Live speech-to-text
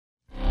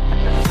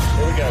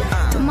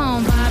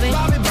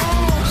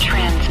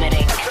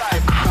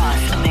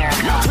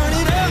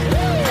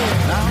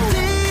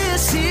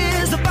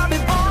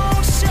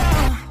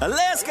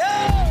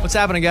What's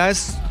happening,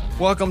 guys?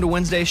 Welcome to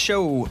Wednesday's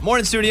show.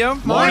 Morning, studio.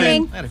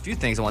 Morning. I had a few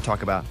things I want to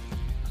talk about.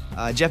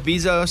 Jeff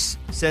Bezos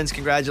sends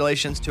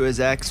congratulations to his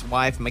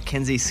ex-wife,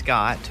 Mackenzie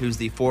Scott, who's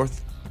the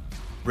fourth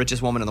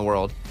richest woman in the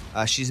world.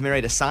 She's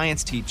married a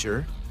science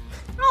teacher.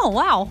 Oh,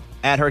 wow.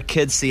 At her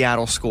kid's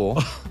Seattle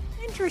school.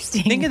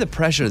 Interesting. Think of the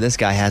pressure this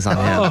guy has on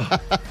him.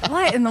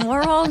 What in the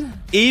world?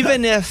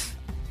 Even if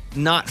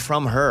not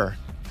from her,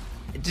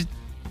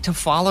 to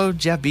follow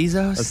Jeff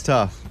Bezos. That's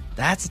tough.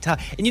 That's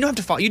tough. And you don't have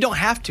to follow. You don't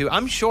have to.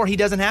 I'm sure he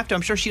doesn't have to.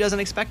 I'm sure she doesn't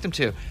expect him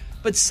to.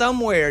 But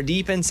somewhere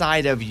deep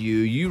inside of you,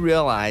 you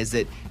realize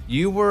that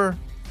you were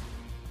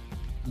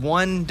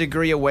 1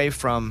 degree away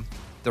from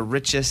the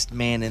richest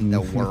man in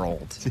the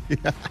world.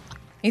 Yeah.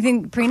 You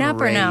think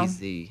prenup or no?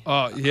 Crazy.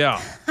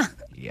 Yeah.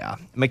 Yeah.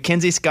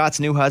 Mackenzie Scott's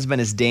new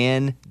husband is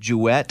Dan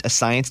Jewett, a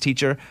science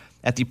teacher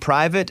at the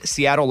private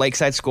Seattle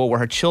Lakeside School where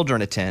her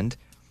children attend.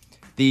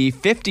 The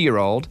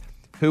 50-year-old,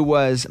 who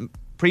was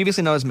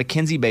previously known as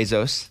Mackenzie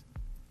Bezos,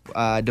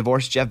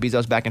 divorced Jeff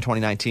Bezos back in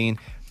 2019.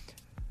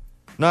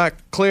 Not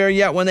clear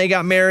yet when they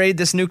got married,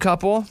 this new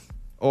couple,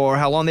 or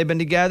how long they've been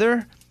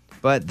together,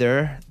 but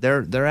they're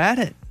at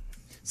it.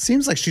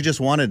 Seems like she just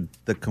wanted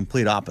the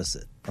complete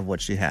opposite of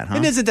what she had, huh?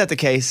 And isn't that the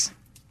case?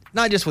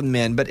 Not just with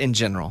men, but in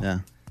general. Yeah.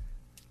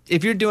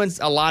 If you're doing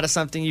a lot of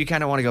something, you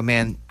kind of want to go,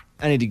 man,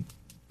 I need to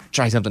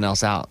try something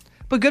else out.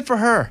 But good for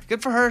her.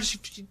 Good for her. She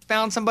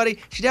found somebody.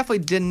 She definitely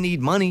didn't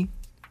need money.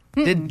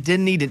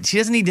 Didn't need it. She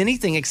doesn't need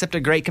anything except a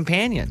great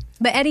companion.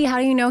 But Eddie, how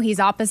do you know he's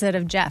opposite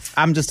of Jeff?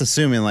 I'm just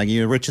assuming, like,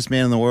 you're the richest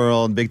man in the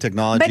world, big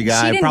technology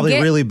guy, probably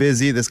really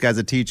busy. This guy's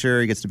a teacher.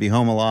 He gets to be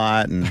home a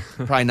lot. And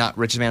probably not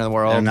richest man in the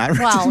world. Not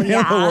richest man in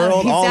the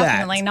world. He's all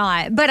definitely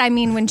not. But I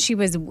mean, when she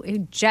was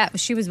with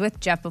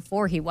Jeff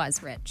before he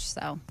was rich.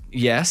 So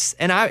yes,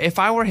 and if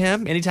I were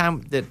him,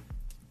 anytime that,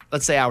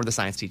 let's say I were the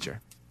science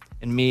teacher,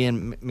 and me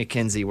and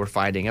Mackenzie were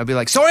fighting, I'd be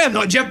like, sorry, I'm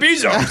not Jeff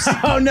Bezos.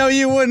 Oh, no,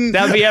 you wouldn't.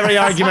 That would be every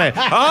argument.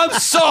 I'm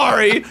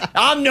sorry,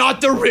 I'm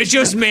not the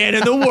richest man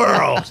in the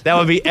world. That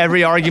would be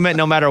every argument,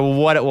 no matter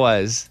what it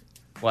was.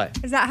 What?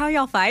 is that how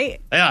y'all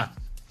fight? Yeah.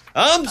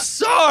 I'm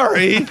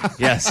sorry.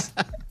 Yes,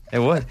 it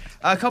would.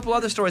 A couple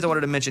other stories I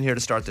wanted to mention here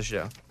to start the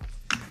show.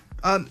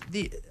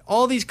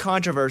 All these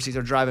controversies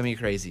are driving me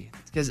crazy.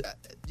 Because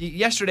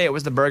yesterday it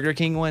was the Burger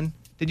King one.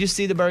 Did you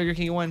see the Burger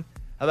King one?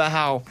 About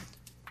how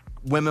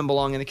women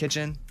belong in the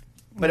kitchen,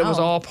 but it was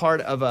all part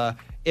of a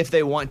if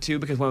they want to,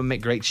 because women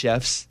make great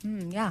chefs.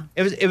 Yeah.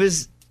 It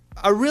was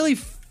a really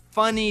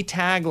funny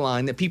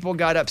tagline that people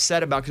got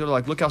upset about because they're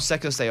like, look how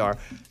sexist they are.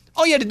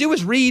 All you had to do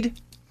was read.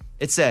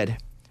 It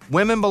said,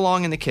 women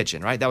belong in the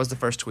kitchen, right? That was the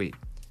first tweet.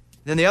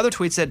 Then the other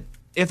tweet said,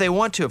 if they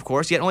want to, of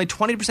course, yet only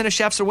 20% of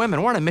chefs are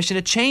women. We're on a mission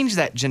to change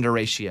that gender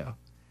ratio.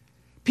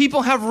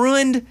 People have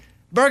ruined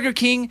Burger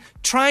King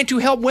trying to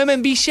help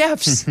women be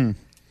chefs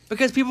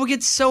because people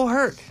get so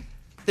hurt.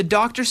 The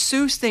Dr.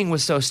 Seuss thing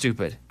was so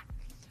stupid.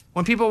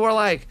 When people were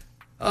like,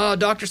 oh,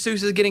 Dr.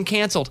 Seuss is getting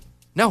canceled.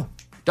 No,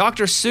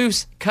 Dr.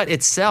 Seuss cut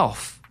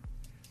itself.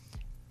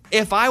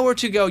 If I were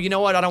to go, you know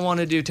what, I don't want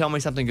to do Tell Me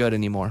Something Good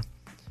anymore.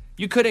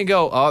 You couldn't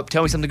go, oh,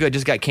 Tell Me Something Good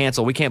just got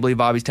canceled. We can't believe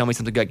Bobby's Tell Me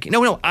Something Good.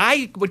 No,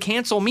 I would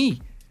cancel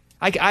me.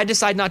 I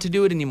decide not to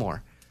do it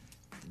anymore.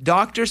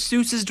 Dr.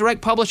 Seuss's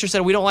direct publisher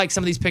said, we don't like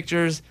some of these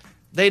pictures.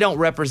 They don't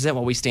represent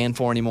what we stand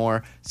for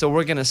anymore, so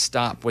we're going to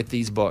stop with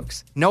these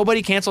books.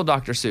 Nobody canceled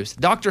Dr. Seuss.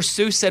 Dr.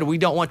 Seuss said we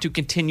don't want to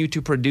continue to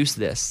produce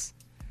this.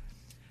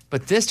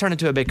 But this turned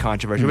into a big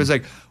controversy. It was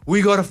like,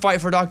 we got to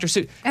fight for Dr.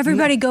 Seuss.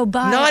 Everybody go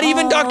buy. Not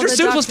even Dr. the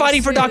Seuss was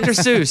fighting for Dr.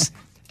 Seuss. Seuss.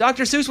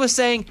 Dr. Seuss was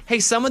saying, hey,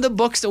 some of the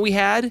books that we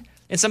had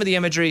and some of the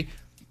imagery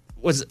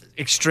was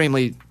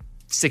extremely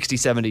 60,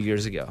 70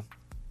 years ago.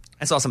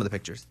 I saw some of the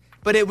pictures.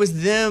 But it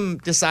was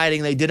them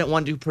deciding they didn't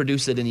want to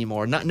produce it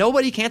anymore.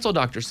 Nobody canceled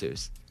Dr.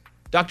 Seuss.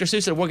 Dr.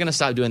 Seuss said, we're going to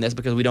stop doing this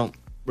because we don't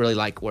really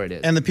like where it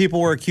is. And the people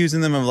were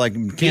accusing them of, like,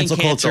 cancel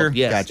culture?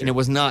 Yes, Gotcha. and it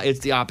was not. It's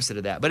the opposite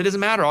of that. But it doesn't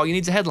matter. All you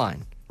need is a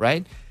headline,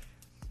 right?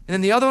 And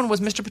then the other one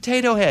was Mr.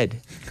 Potato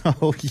Head.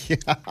 Oh,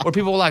 yeah. Where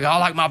people were like, I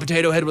like my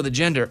potato head with a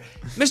gender.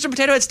 Mr.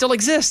 Potato Head still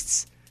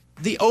exists.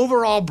 The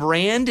overall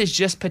brand is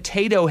just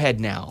Potato Head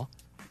now.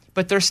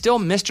 But there's still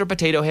Mr.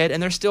 Potato Head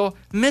and there's still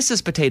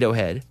Mrs. Potato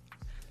Head.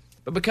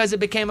 But because it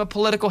became a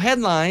political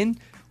headline,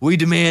 we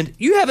demand,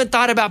 you haven't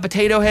thought about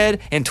Potato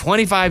Head in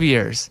 25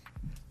 years.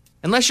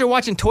 Unless you're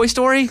watching Toy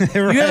Story, Right.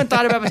 You haven't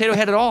thought about Potato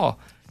Head at all.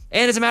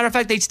 And as a matter of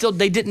fact,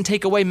 they didn't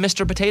take away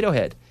Mr. Potato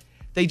Head.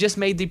 They just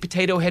made the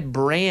Potato Head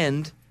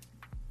brand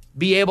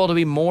be able to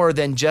be more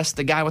than just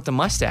the guy with the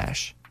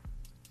mustache.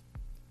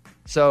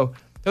 So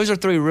those are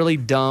 3 really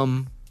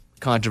dumb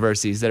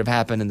controversies that have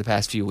happened in the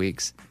past few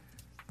weeks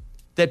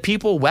that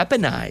people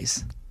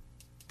weaponize.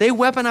 They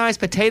weaponize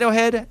Potato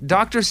Head,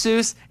 Dr.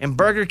 Seuss, and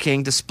Burger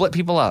King to split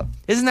people up.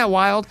 Isn't that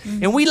wild?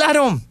 Mm-hmm. And we let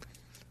them.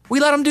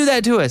 We let them do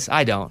that to us.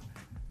 I don't,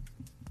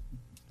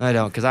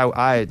 because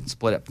I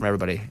split up from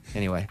everybody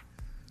anyway.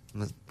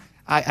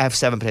 I have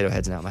 7 Potato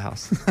Heads now at my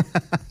house.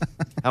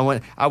 I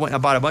went and I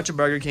bought a bunch of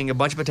Burger King, a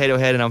bunch of Potato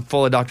Head, and I'm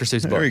full of Dr.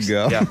 Seuss books. There we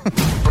go. Yeah.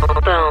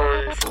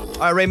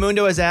 All right,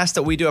 Raymundo has asked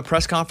that we do a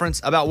press conference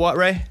about what,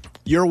 Ray?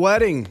 Your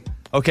wedding.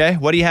 Okay,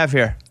 what do you have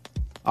here?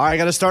 All right, I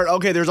got to start.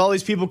 Okay, there's all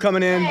these people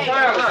coming in.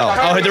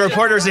 Oh, the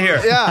reporters are here.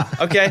 Yeah.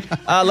 Okay,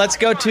 let's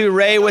go to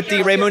Ray with the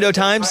Raymundo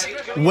Times.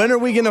 When are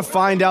we going to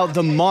find out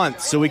the month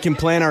so we can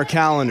plan our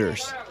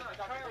calendars?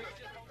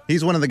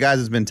 He's one of the guys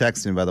that's been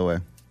texting, by the way.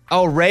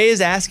 Oh, Ray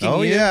is asking you?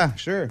 Oh, yeah,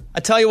 sure.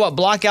 I tell you what,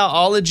 block out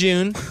all of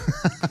June,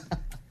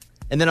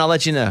 and then I'll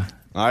let you know.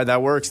 All right,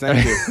 that works.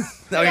 Thank you.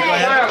 Okay, go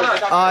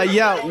ahead.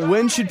 Yeah,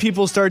 when should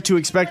people start to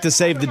expect to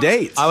save the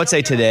dates? I would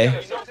say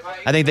today.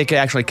 I think they could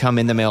actually come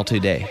in the mail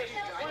today.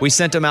 We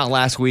sent them out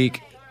last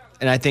week,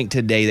 and I think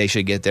today they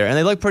should get there. And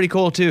they look pretty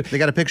cool, too. They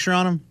got a picture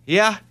on them?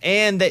 Yeah,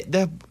 and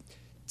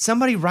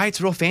somebody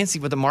writes real fancy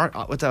with a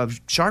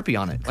Sharpie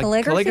on it.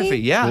 Like calligraphy?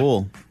 Yeah.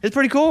 Cool. It's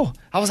pretty cool.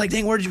 I was like,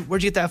 dang, where'd you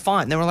get that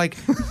font? And they were like,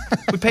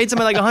 we paid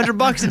somebody like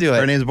 $100 to do it.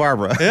 Her name's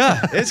Barbara.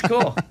 Yeah, it's cool.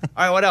 All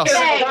right, what else?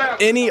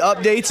 Any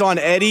updates on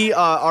Eddie,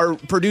 our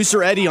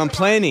producer Eddie, on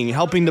planning,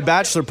 helping the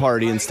bachelor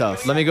party and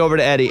stuff? Let me go over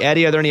to Eddie.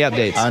 Eddie, are there any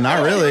updates?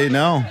 Not really,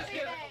 no.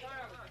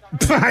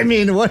 I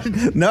mean, what?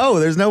 No,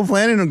 there's no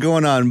planning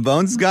going on.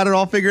 Bones got it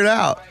all figured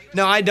out.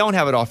 No, I don't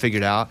have it all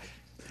figured out.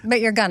 But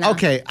you're gonna.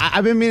 Okay,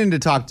 I've been meaning to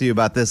talk to you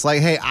about this.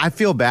 Like, hey, I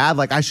feel bad.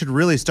 Like, I should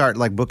really start,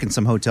 like, booking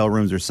some hotel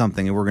rooms or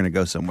something, and we're going to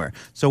go somewhere.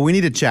 So we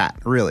need to chat,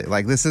 really.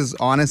 Like, this is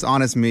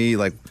honest me.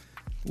 Like,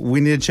 we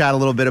need to chat a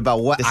little bit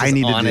about what I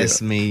need to do.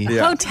 Honest me.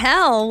 Yeah.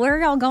 Hotel. Where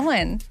are y'all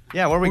going?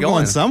 Yeah, where are we We're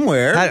going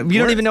somewhere. You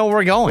don't even know where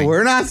we're going.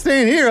 We're not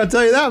staying here, I'll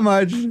tell you that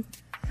much.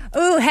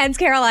 Ooh, heads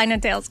Carolina,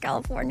 tails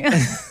California.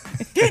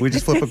 We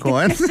just flip a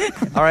coin.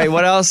 All right,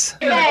 what else?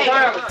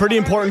 Pretty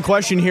important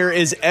question here.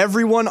 Is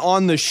everyone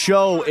on the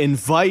show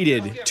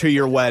invited to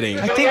your wedding?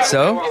 I think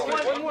so.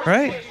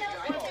 Right?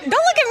 Don't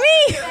look at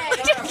me.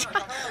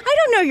 I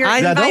don't know your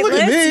invite don't look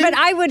at list, me. but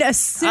I would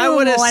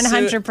assume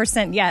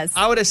 100% yes.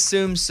 I would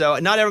assume so.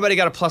 Not everybody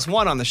got a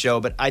 +1 on the show,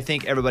 but I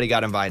think everybody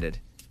got invited.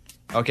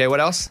 Okay, what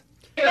else?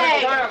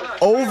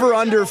 Over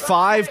under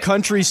 5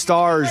 country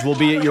stars will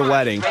be at your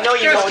wedding.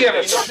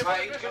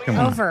 Come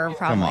on. Over,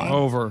 probably. Come on.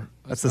 Over.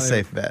 That's a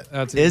safe bet.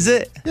 Is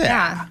it?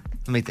 Yeah.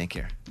 Let me think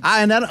here.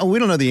 We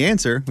don't know the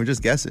answer. We're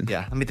just guessing.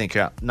 Yeah, let me think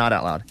here. Not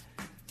out loud.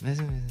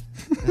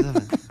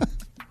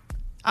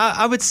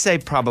 I would say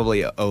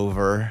probably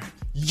over.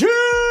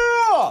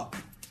 Yeah!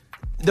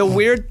 The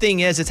weird thing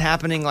is it's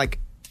happening like,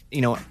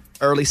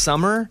 early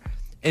summer,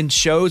 and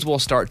shows will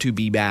start to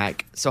be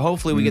back. So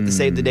hopefully we get to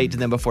save the date to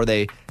them before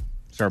they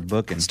Start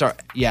booking.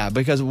 Yeah,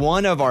 because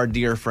one of our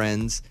dear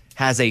friends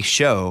has a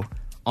show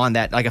on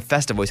that, like a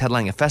festival. He's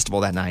headlining a festival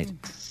that night.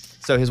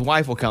 So his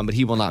wife will come, but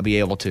he will not be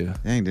able to.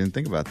 Dang, didn't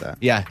think about that.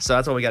 Yeah, so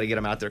that's why we got to get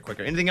him out there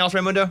quicker. Anything else,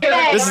 Raymundo?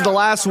 This is the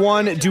last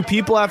one. Do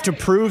people have to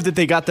prove that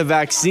they got the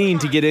vaccine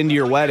to get into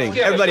your wedding?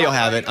 Everybody will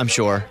have it, I'm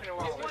sure,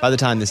 by the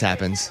time this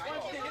happens.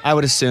 I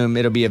would assume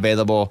it'll be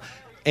available.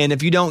 And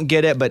if you don't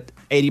get it, but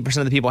 80%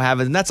 of the people have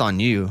it, then that's on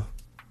you.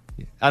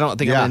 I don't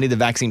think I'm going to need the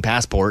vaccine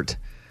passport.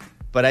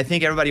 But I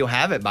think everybody will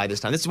have it by this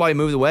time. This is why we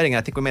moved the wedding.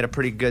 I think we made a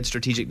pretty good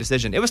strategic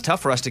decision. It was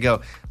tough for us to go,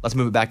 let's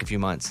move it back a few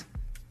months.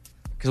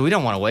 Because we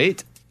don't want to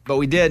wait. But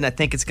we did, and I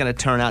think it's going to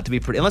turn out to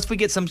be pretty... Unless we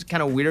get some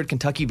kind of weird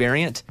Kentucky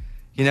variant,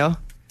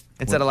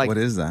 Instead of like... What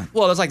is that?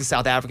 Well, it was like the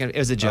South African... It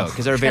was a joke,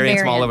 because there are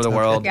variants from all over the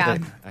world. Yeah.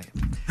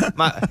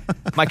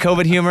 My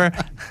COVID humor,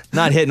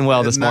 not hitting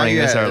well this morning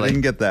this early. I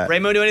didn't get that.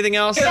 Raymundo, anything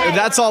else?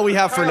 That's all we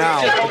have for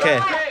now. Okay.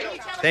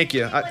 Thank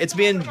you. It's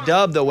being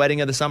dubbed the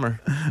wedding of the summer.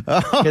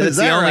 Oh, Because it's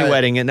the only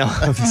wedding of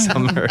the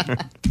summer.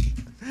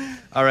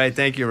 All right.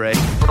 Thank you, Ray.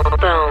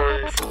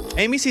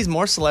 Amy sees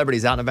more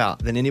celebrities out and about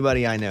than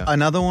anybody I know.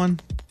 Another one?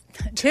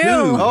 2.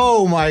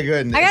 Oh, my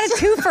goodness. I got a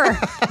 2 for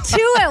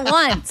 2 at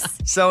once.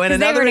 So in 'Cause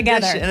they were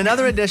together.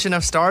 another edition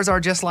of Stars Are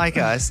Just Like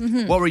Us,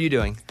 what were you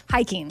doing?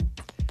 Hiking.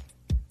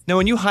 Now,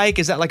 when you hike,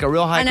 is that like a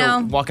real hike I know.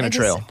 or walking a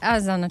trail? I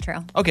was on a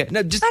trail. Okay.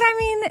 No, just... But I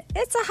mean,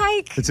 it's a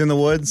hike. It's in the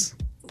woods?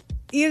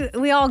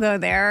 We all go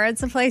there.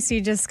 It's a place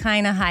you just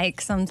kind of hike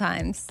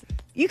sometimes.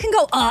 You can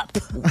go up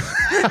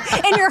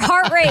and your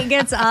heart rate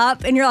gets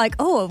up and you're like,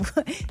 oh,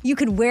 you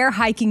could wear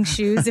hiking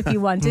shoes if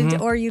you wanted,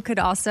 or you could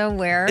also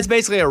wear... It's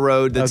basically a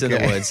road that's in the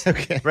woods.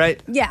 Okay.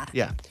 Right? Yeah.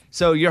 Yeah.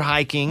 So you're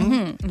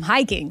hiking. I'm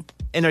hiking.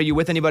 And are you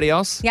with anybody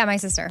else? Yeah, my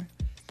sister.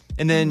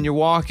 And then you're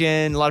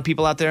walking, a lot of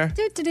people out there?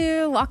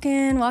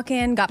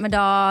 Walking, got my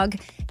dog,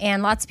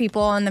 and lots of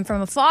people. And then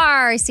from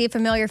afar, I see a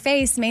familiar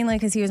face, mainly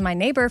because he was my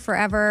neighbor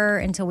forever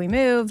until we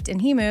moved,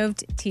 and he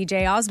moved,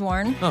 TJ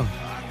Osborne. Oh.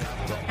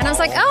 And I was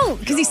like, oh,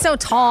 because he's so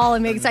tall,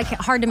 and it's like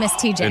hard to miss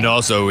TJ. And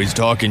also, he's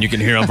talking, you can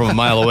hear him from a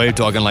mile away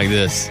talking like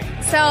this.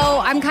 So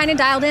I'm kind of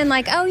dialed in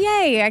like, oh,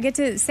 yay, I get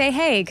to say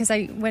hey, because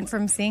I went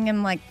from seeing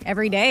him like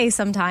every day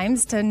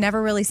sometimes to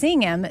never really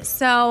seeing him.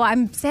 So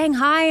I'm saying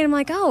hi, and I'm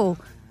like, oh,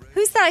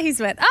 who's that he's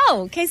with?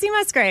 Oh, Casey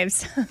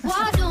Musgraves.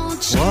 What?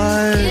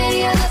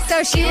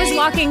 So she was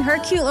walking her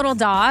cute little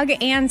dog,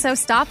 and so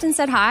stopped and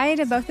said hi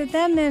to both of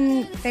them,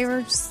 and they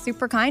were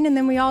super kind, and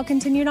then we all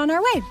continued on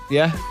our way.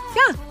 Yeah?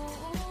 Yeah.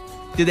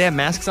 Did they have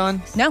masks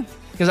on? No.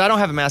 Because I don't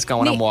have a mask on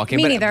when I'm walking.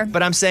 Me but, neither.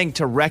 But I'm saying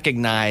to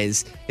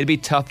recognize, it'd be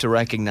tough to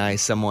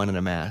recognize someone in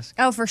a mask.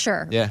 Oh, for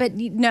sure. Yeah. But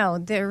no,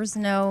 there was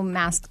no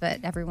mask, but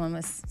everyone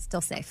was still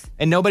safe.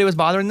 And nobody was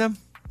bothering them?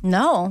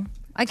 No.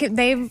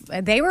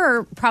 They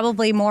were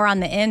probably more on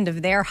the end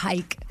of their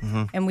hike,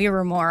 and we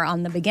were more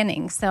on the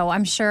beginning. So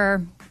I'm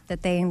sure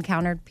that they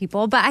encountered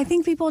people, but I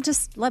think people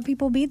just let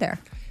people be there.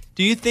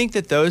 Do you think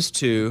that those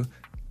two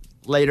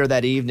later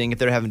that evening, if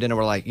they're having dinner,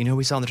 were like, you know who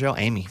we saw on the trail?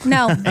 Amy.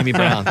 No. Amy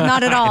Brown.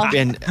 Not at all.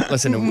 And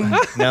listen,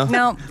 no?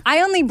 No,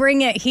 I only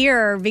bring it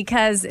here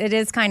because it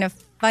is kind of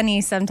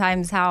funny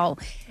sometimes how,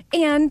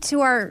 and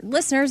to our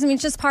listeners, I mean,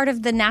 it's just part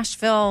of the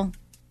Nashville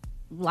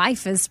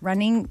life is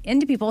running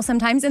into people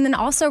sometimes, and then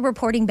also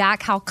reporting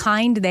back how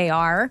kind they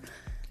are.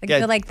 I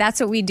feel like that's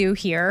what we do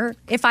here.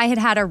 If I had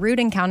had a rude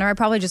encounter, I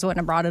probably just wouldn't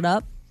have brought it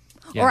up.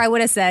 Yeah. Or I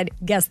would have said,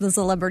 guess the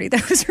celebrity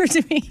that was rude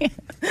to me.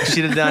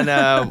 She'd have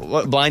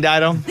done, blind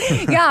item?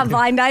 Yeah,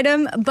 blind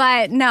item.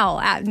 But no.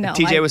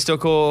 TJ was still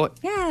cool?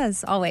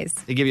 Yes, always.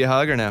 Did he give you a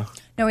hug or no?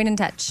 No, we didn't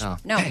touch. Oh,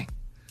 no. dang.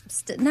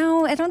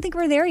 No, I don't think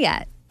we're there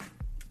yet.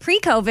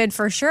 Pre-COVID,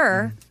 for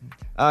sure.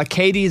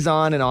 Katie's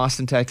on in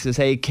Austin, Texas.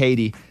 Hey,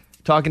 Katie.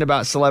 Talking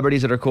about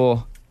celebrities that are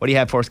cool. What do you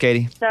have for us,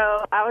 Katie?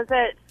 So I was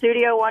at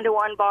Studio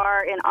 1-to-1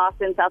 Bar in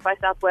Austin, South by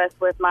Southwest,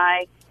 with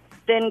my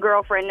then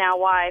girlfriend, now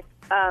wife.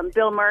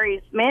 Bill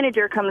Murray's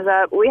manager comes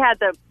up. We had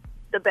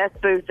the best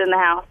booth in the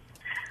house.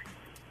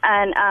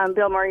 And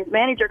Bill Murray's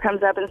manager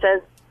comes up and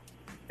says,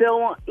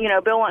 Bill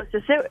wants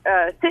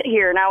to sit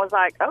here. And I was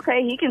like,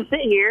 okay, he can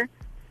sit here,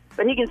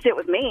 but he can sit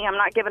with me. I'm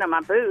not giving him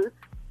my booth.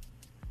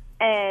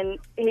 And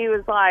he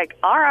was like,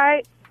 all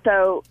right.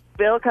 So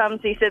Bill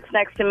comes, he sits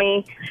next to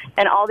me,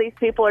 and all these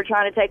people are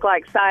trying to take,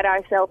 like,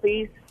 side-eye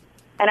selfies.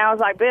 And I was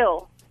like,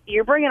 Bill,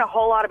 you're bringing a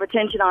whole lot of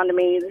attention onto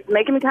me. It's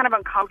making me kind of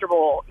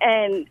uncomfortable.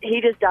 And he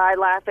just died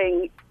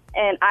laughing.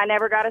 And I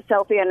never got a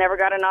selfie. I never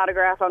got an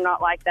autograph. I'm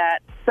not like that.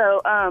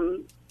 So,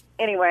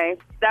 anyway,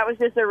 that was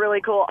just a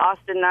really cool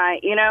Austin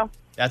night, you know?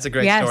 That's a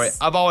great story.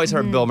 I've always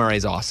heard Bill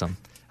Murray's awesome.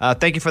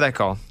 Thank you for that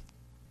call.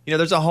 You know,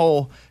 there's a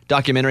whole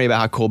documentary about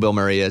how cool Bill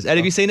Murray is. Ed,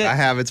 have you seen it? I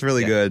have. It's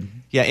really good.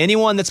 Yeah,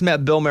 anyone that's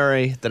met Bill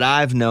Murray that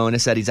I've known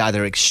has said he's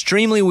either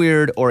extremely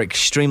weird or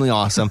extremely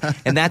awesome.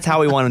 And that's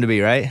how we want him to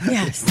be, right?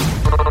 Yes.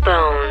 Bobby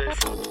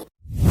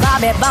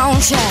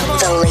Bones Show.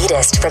 The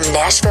latest from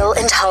Nashville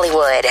and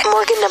Hollywood.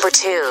 Morgan number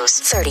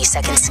 2's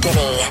 30-Second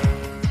Skinny.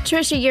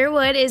 Trisha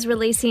Yearwood is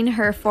releasing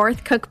her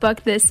 4th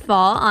cookbook this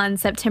fall on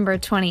September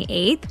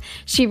 28th.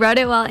 She wrote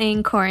it while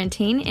in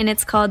quarantine, and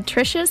it's called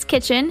Trisha's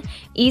Kitchen,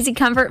 Easy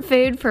Comfort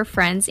Food for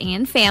Friends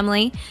and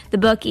Family. The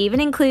book even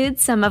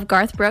includes some of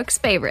Garth Brooks'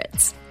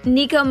 favorites.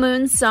 Nico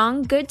Moon's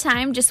song Good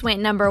Time just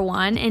went number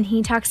 1, and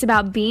he talks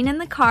about being in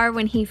the car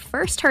when he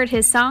first heard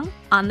his song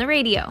on the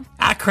radio.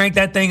 I cranked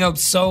that thing up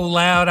so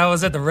loud. I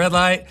was at the red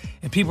light,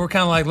 and people were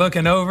kind of like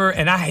looking over,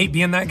 and I hate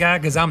being that guy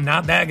because I'm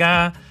not that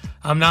guy.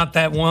 I'm not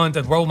that one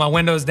to roll my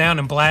windows down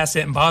and blast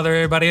it and bother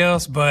everybody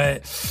else,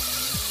 but,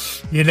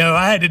 you know,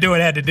 I had to do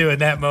what I had to do in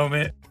that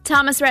moment.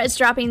 Thomas Rhett is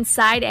dropping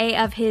side A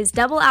of his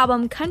double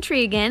album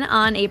Country Again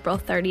on April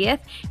 30th.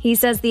 He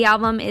says the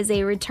album is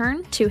a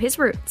return to his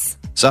roots.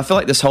 So I feel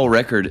like this whole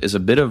record is a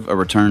bit of a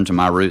return to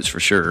my roots for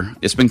sure.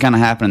 It's been kind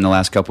of happening the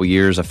last couple of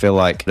years. I feel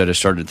like that I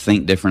started to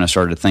think different. I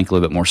started to think a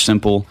little bit more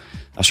simple.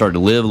 I started to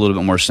live a little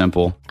bit more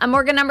simple. I'm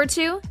Morgan number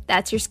 2.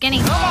 That's your skinny.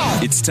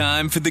 It's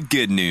time for the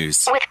good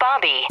news. With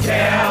Bobby.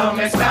 Tell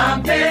me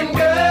something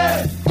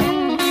good.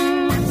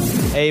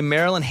 A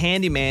Maryland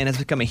handyman has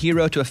become a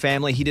hero to a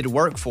family he did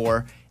work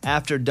for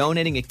after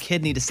donating a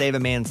kidney to save a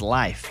man's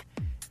life.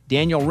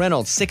 Daniel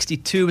Reynolds,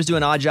 62, was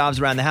doing odd jobs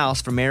around the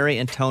house for Mary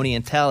and Tony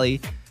and Telly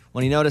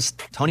when he noticed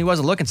Tony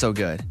wasn't looking so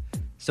good.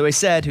 So he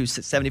said, who's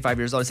 75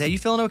 years old, he said, "Hey, you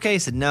feeling okay?" He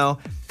said, "No."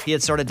 He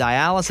had started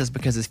dialysis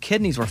because his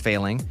kidneys were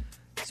failing.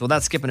 So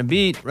without skipping a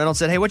beat, Reynolds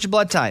said, "Hey, what's your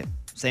blood type?"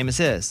 Same as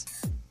his.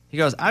 He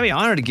goes, "I'd be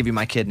honored to give you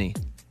my kidney."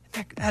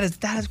 That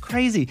is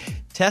crazy.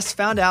 Tests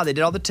found out. They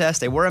did all the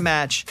tests. They were a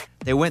match.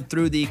 They went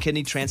through the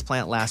kidney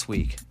transplant last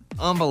week.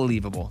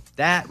 Unbelievable.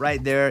 That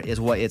right there is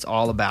what it's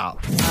all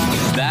about.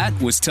 That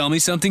was Tell Me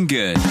Something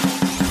Good.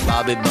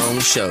 Bobby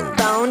Bones Show.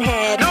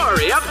 Bonehead.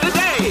 Story of the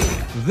day.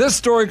 This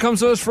story comes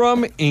to us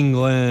from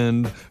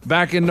England.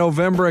 Back in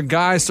November, a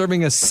guy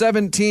serving a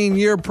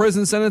 17-year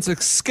prison sentence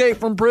escaped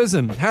from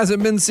prison.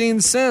 Hasn't been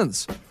seen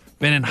since.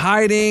 Been in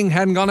hiding,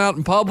 hadn't gone out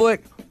in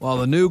public. Well,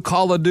 the new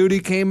Call of Duty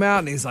came out,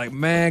 and he's like,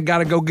 man,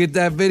 gotta go get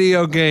that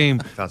video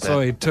game.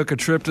 So he took a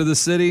trip to the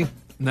city,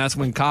 and that's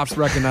when cops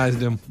recognized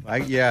him.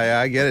 I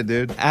get it,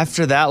 dude.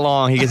 After that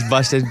long, he gets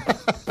busted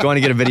going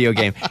to get a video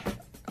game.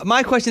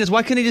 My question is,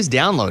 why couldn't he just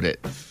download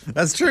it?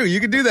 That's true.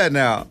 You can do that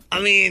now. I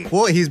mean...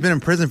 Well, he's been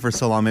in prison for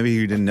so long. Maybe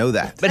you didn't know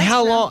that. But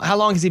how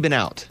long has he been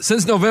out?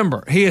 Since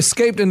November. He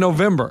escaped in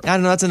November. I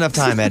don't know. That's enough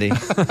time, Eddie.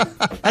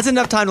 That's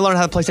enough time to learn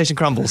how the PlayStation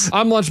crumbles.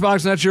 I'm Lunchbox,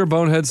 and that's your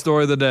Bonehead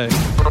story of the day.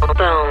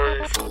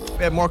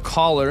 We have more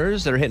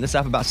callers that are hitting us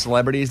up about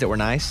celebrities that were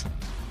nice.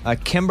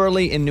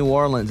 Kimberly in New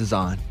Orleans is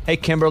on. Hey,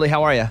 Kimberly,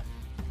 how are you?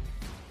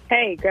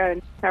 Hey,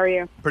 good. How are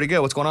you? Pretty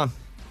good. What's going on?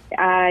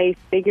 I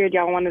figured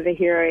y'all wanted to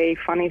hear a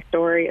funny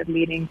story of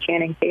meeting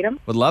Channing Tatum.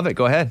 Would love it.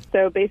 Go ahead.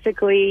 So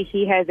basically,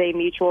 he has a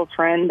mutual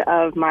friend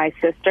of my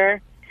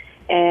sister,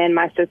 and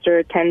my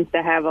sister tends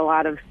to have a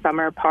lot of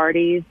summer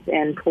parties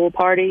and pool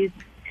parties.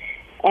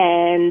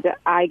 And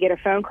I get a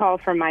phone call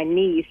from my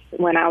niece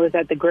when I was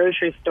at the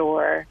grocery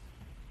store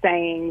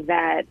saying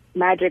that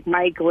Magic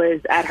Mike was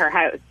at her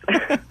house.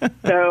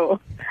 So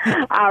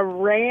I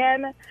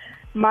ran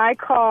my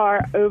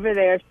car over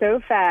there so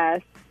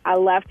fast. I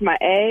left my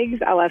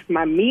eggs, I left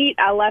my meat,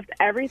 I left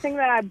everything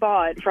that I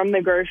bought from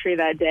the grocery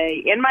that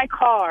day in my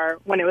car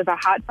when it was a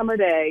hot summer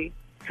day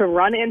to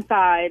run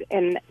inside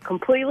and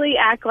completely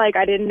act like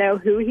I didn't know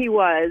who he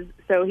was,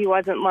 so he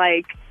wasn't,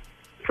 like,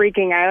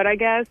 freaking out, I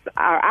guess.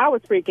 I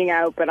was freaking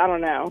out, but I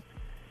don't know.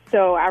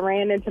 So I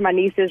ran into my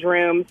niece's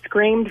room,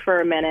 screamed for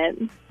a minute,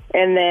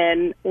 and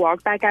then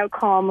walked back out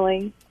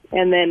calmly,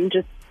 and then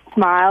just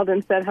smiled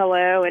and said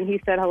hello, and he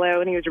said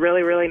hello, and he was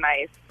really, really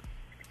nice.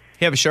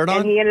 He have a shirt on?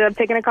 And he ended up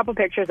taking a couple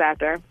pictures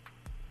after.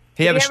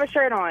 He have a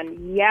shirt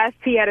on. Yes,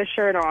 he had a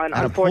shirt on,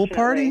 At a pool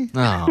unfortunately. party?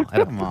 No,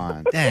 Come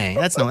on. Dang,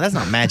 that's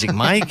not Magic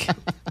Mike.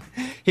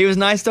 He was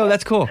nice though.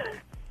 That's cool.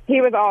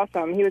 He was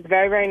awesome. He was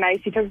very, very nice.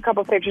 He took a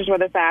couple pictures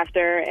with us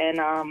after,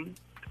 and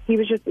he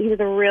was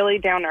a really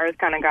down-to-earth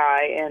kind of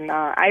guy, and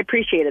I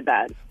appreciated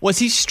that. Was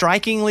he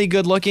strikingly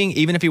good looking,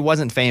 even if he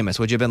wasn't famous?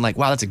 Would you have been like,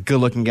 wow, that's a good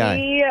looking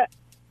guy?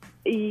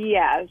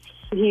 Yes,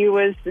 he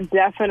was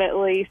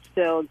definitely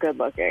still good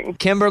looking.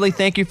 Kimberly,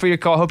 thank you for your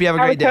call. Hope you have a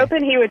great day. I was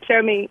hoping he would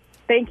show me.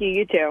 Thank you.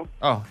 You too.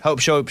 Oh,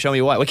 show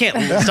me what? We can't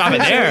stop it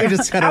there. We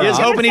just cut it I was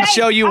off. hoping he'd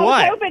show you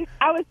what.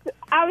 I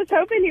was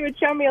hoping he would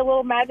show me a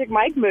little Magic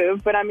Mike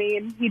move, but I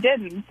mean, he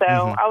didn't. So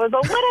I was a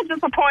little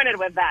disappointed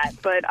with that.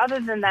 But other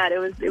than that, it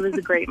was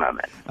a great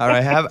moment. All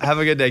right, have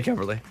a good day,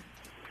 Kimberly.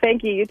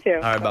 Thank you. You too.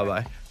 All right,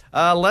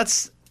 bye-bye.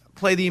 Let's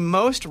play the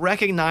most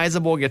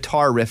recognizable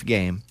guitar riff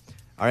game.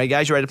 All right,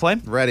 guys, you ready to play?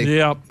 Ready.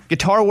 Yep.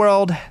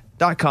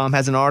 GuitarWorld.com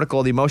has an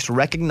article, the most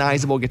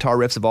recognizable guitar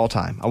riffs of all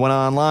time. I went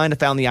online and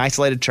found the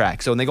isolated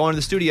track. So when they go into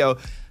the studio,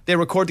 they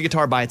record the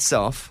guitar by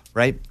itself,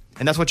 right?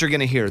 And that's what you're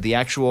going to hear, the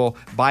actual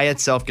by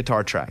itself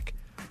guitar track.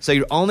 So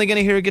you're only going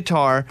to hear a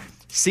guitar.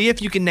 See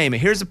if you can name it.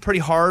 Here's a pretty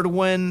hard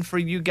one for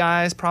you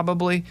guys,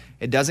 probably.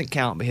 It doesn't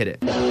count, but hit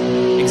it.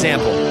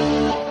 Example.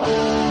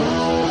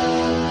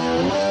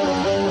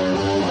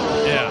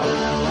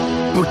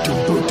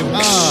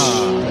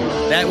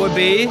 That would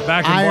be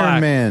Back in Iron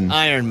Black. Man.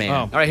 Iron Man. Oh.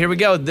 All right, here we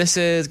go. This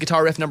is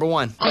guitar riff number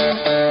 1.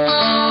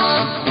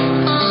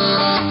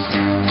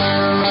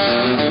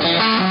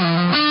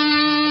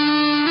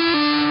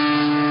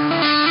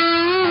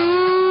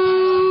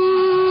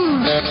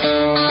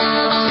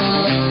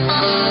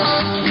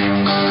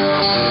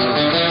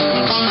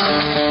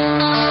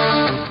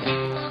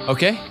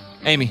 Okay,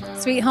 Amy.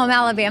 Sweet Home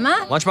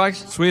Alabama.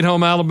 Lunchbox. Sweet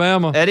Home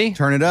Alabama. Eddie.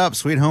 Turn it up.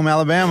 Sweet Home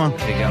Alabama.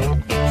 There you go.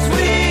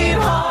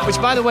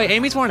 Which, by the way,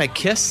 Amy's wearing a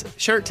Kiss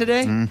shirt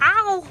today.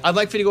 Ow. I'd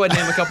like for you to go ahead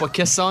and name a couple of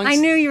Kiss songs. I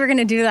knew you were going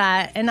to do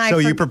that. And So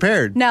you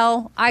prepared?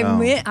 No,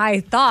 Oh. I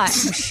thought,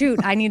 shoot,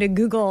 I need to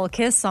Google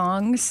Kiss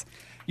songs.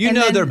 You And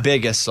know then- their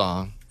biggest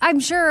song. I'm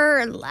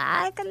sure,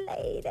 like a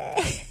lady.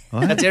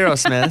 That's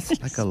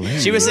Aerosmith. Like a lady.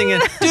 She was singing,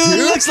 "Dude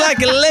looks like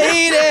a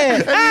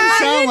lady."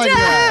 sound like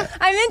that.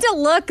 I meant to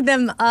look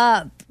them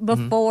up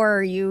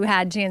before you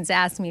had a chance to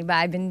ask me, but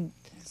I've been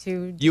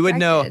too You would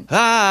know. distracted.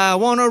 I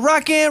wanna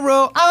rock and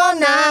roll all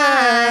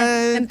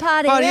night and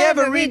party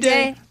every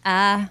day.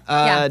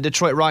 Yeah.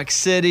 Detroit Rock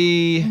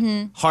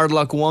City, Hard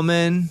Luck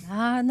Woman.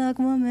 Hard luck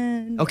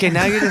woman. Okay,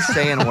 now you're just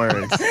saying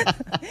words.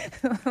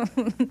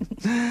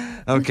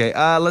 Okay,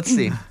 let's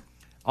see.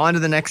 On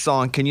to the next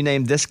song. Can you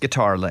name this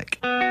guitar lick?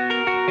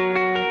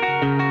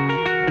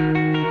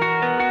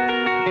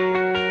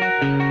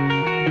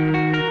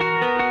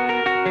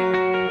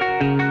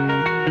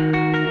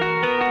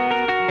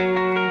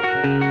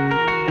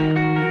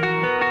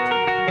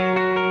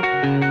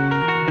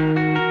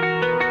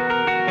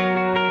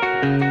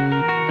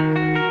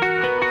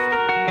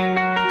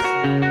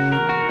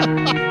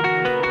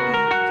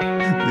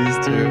 These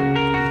two.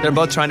 They're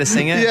both trying to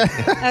sing it? Yeah.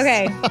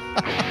 Okay.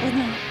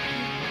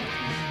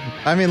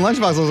 I mean,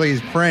 Lunchbox looks like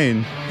he's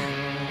praying.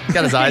 He's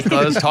got his eyes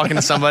closed, talking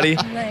to somebody.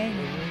 All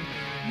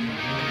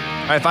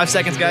right, 5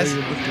 seconds, guys.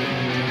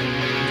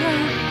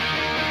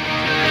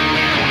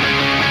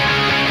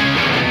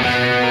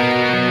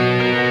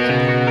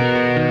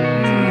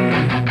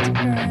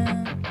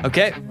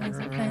 Okay.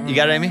 You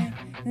got it, Amy?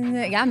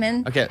 Yeah,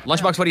 man. Okay.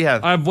 Lunchbox, what do you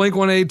have? I have Blink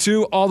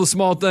 182, All the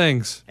Small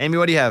Things. Amy,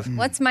 what do you have?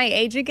 What's my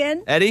age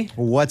again? Eddie?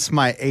 What's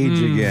my age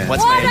again?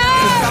 What's my age?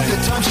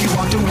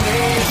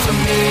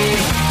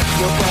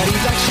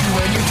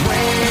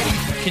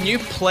 Can you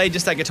play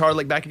just that guitar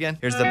lick back again?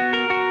 Here's the.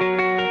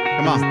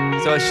 Come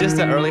on. So it's just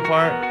the early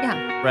part,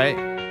 Yeah. right?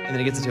 And then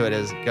it gets into it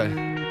is go.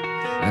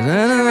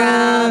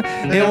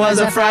 It was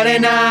a Friday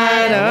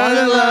night, I was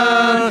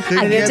alone,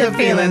 I get to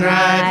feeling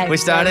right. We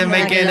started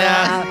making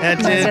out,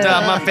 and I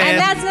off my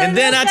pants, and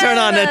then I turned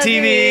on the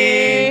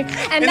TV.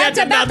 And that's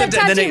about the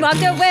time she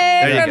walked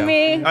away from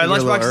me. All right,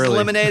 Lunchbox is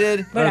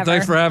eliminated.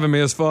 Thanks for having me.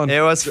 It was fun.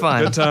 It was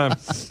fun. Good time.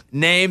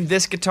 Name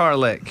this guitar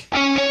lick.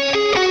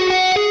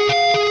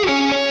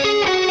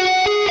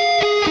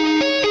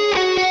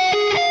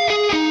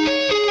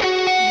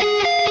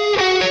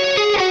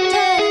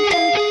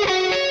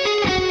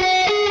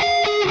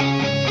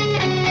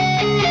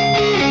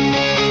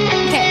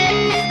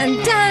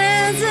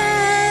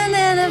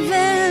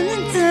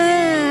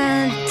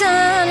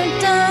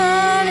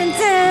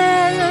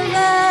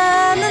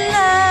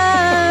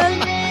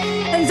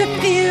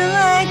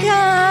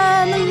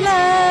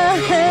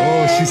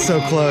 She's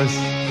so close.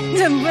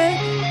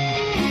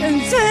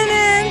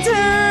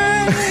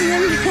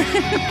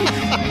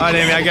 Oh,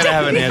 Amy, I gotta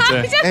have an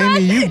answer.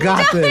 Amy, you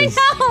got this.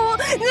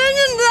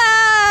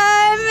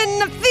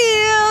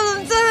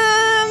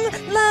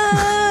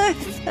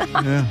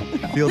 Yeah,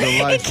 field of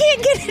life. It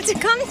can't get it to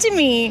come to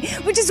me,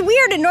 which is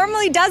weird. It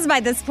normally does by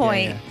this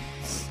point.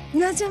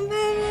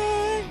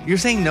 You're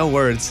saying no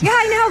words. Yeah,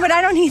 I know, but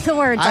I don't need the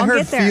words. I I'll heard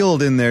get there.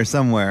 field in there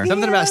somewhere.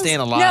 Something about staying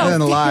alive. No.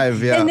 Staying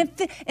alive, yeah.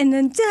 And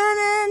then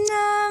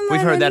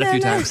We've heard that a few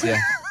times, yeah.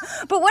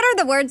 But what are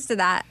the words to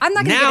that? I'm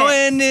not going to Now get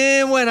it. and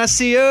then when I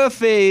see your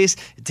face,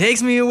 it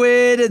takes me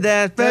away to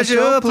that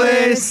special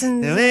place.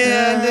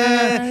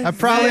 I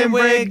probably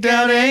break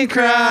down and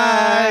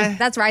cry.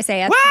 That's where I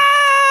say it.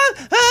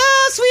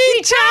 Oh,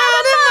 sweet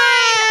child of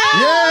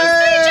mine.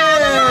 Sweet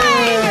child of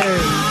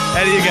mine.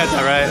 Eddie, you got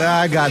that right.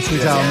 I got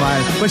Sweet Child of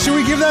Mine. But should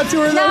we give that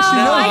to her, though? No, She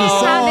knows I the didn't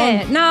song.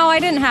 have it. No, I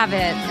didn't have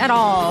it at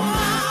all.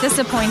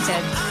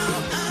 Disappointed.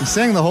 You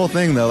sang the whole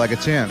thing, though, like a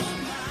champ.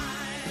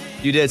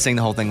 You did sing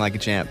the whole thing like a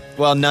champ.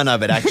 Well, none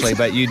of it, actually,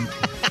 but you...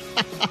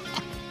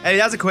 Eddie,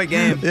 that was a quick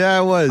game. Yeah,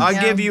 it was. I'll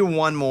give you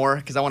one more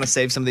because I want to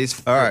save some of these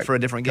for a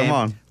different game. come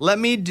on. Let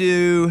me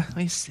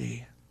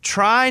see.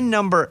 Try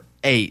number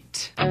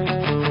 8.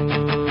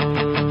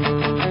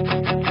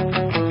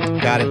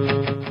 Got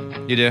it.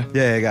 You do?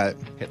 Yeah, I got it.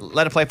 Okay,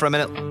 let it play for a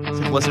minute so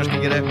the listeners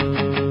can get it.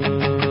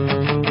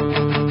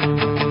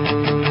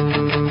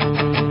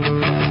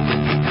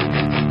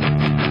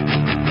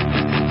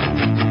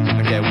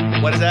 Okay,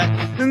 what is that?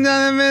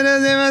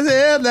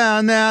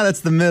 Now that's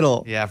the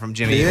middle. Yeah, from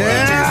Jimmy.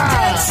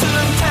 Yeah.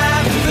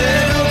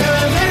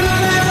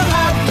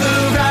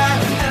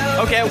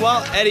 Okay,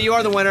 well, Eddie, you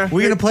are the winner.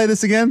 We gonna play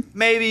this again?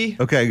 Maybe.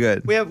 Okay,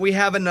 good. We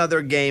have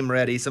another game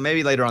ready, so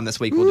maybe later on this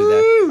week we'll do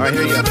that. All right,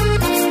 here you go.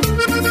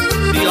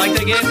 Do you like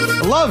that game?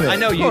 I love it. I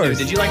know of you do. course.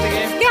 Did you like the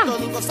game? Yeah.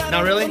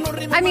 Not really?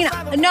 I mean,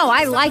 no,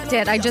 I liked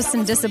it. I just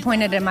am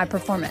disappointed in my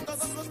performance.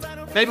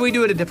 Maybe we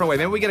do it a different way.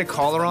 Maybe we get a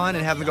caller on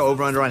and have them go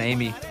over under on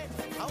Amy.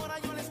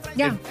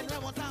 Yeah.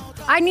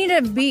 I need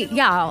to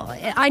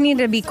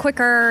be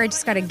quicker. I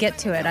just got to get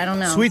to it. I don't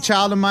know. Sweet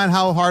Child of Mine,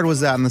 how hard was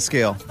that on the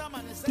scale?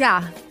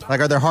 Yeah. Like,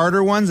 are there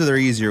harder ones or there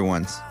easier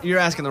ones? You're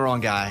asking the wrong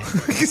guy.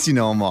 Because you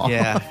know them all.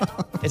 Yeah.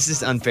 It's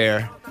just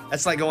unfair.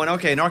 That's like going,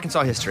 okay, in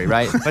Arkansas history,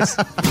 right?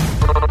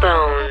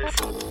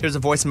 Here's a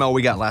voicemail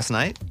we got last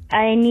night.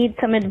 I need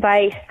some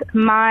advice.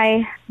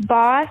 My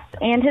boss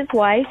and his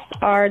wife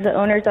are the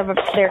owners of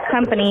their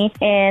company,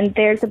 and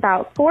there's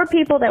about 4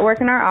 people that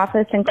work in our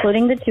office,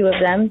 including the 2 of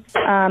them.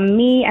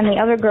 Me and the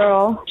other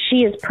girl, she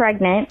is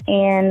pregnant,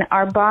 and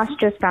our boss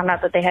just found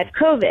out that they had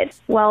COVID.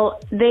 Well,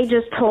 they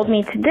just told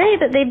me today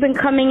that they've been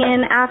coming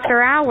in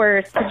after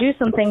hours to do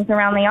some things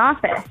around the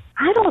office.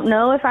 I don't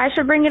know if I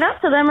should bring it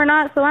up to them or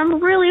not, so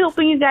I'm really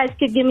hoping you guys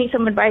could give me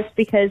some advice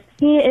because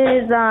he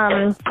is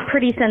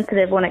pretty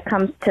sensitive when it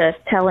comes to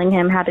telling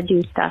him how to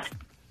do stuff.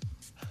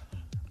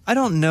 I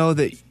don't know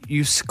that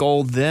you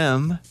scold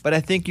them, but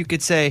I think you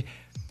could say,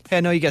 hey,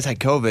 I know you guys had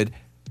COVID.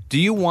 Do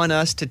you want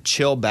us to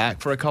chill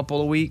back for a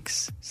couple of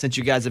weeks since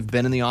you guys have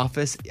been in the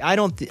office?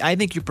 I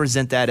think you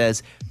present that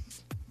as,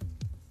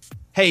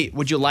 hey,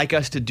 would you like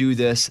us to do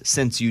this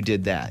since you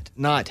did that?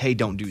 Not, hey,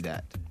 don't do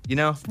that. You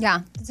know?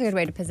 Yeah, that's a good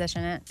way to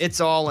position it. It's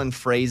all in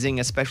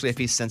phrasing, especially if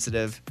he's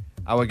sensitive.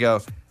 I would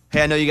go,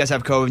 hey, I know you guys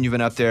have COVID and you've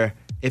been up there.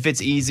 If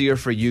it's easier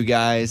for you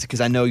guys,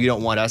 because I know you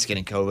don't want us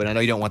getting COVID. I know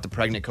you don't want the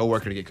pregnant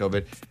coworker to get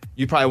COVID.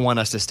 You probably want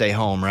us to stay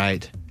home,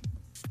 right?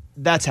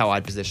 That's how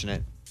I'd position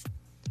it.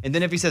 And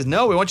then if he says,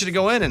 no, we want you to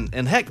go in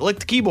and heck, lick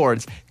the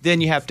keyboards, then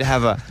you have to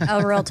have a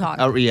real talk.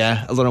 A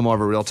little more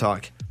of a real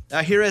talk.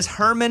 Here is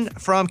Herman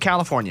from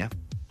California.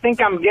 I think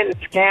I'm getting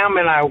scammed,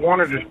 and I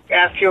wanted to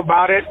ask you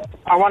about it.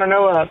 I want to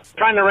know,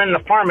 trying to rent an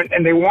apartment,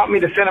 and they want me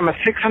to send them a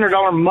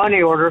 $600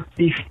 money order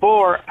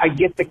before I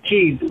get the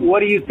keys. What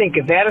do you think?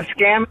 Is that a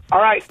scam?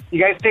 All right,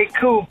 you guys stay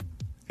cool.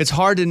 It's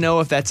hard to know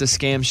if that's a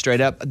scam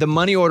straight up. The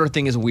money order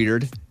thing is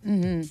weird.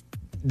 Mm-hmm.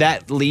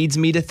 That leads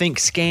me to think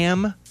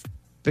scam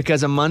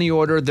because a money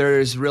order,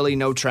 there's really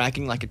no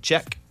tracking like a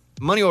check.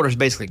 Money order is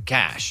basically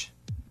cash.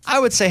 I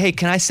would say, hey,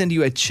 can I send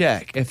you a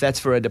check if that's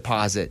for a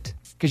deposit?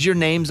 Because your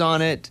name's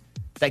on it.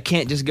 That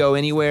can't just go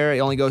anywhere. It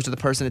only goes to the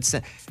person it's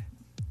sent.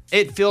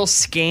 It feels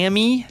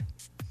scammy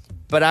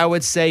But I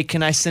would say,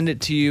 can I send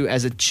it to you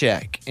as a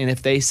check? And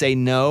if they say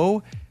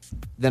no,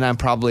 then I'm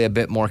probably a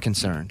bit more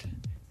concerned.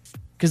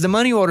 Because the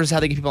money order is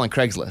how they get people on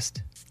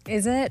Craigslist.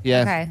 Is it?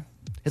 Yeah. Okay.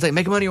 It's like,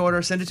 make a money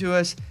order, send it to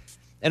us.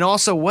 And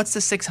also, what's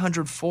the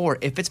 $600 for?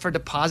 If it's for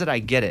deposit, I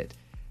get it.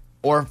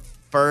 Or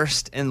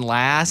first and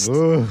last.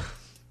 Ugh.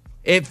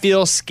 It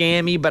feels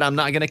scammy, but I'm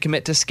not going to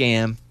commit to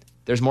scam.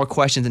 There's more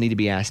questions that need to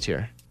be asked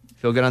here.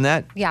 Feel good on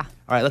that? Yeah.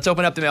 All right, let's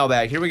open up the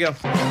mailbag. Here we go.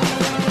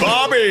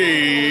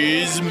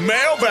 Bobby's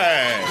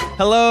mailbag.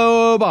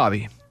 Hello,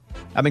 Bobby.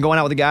 I've been going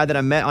out with a guy that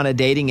I met on a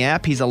dating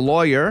app. He's a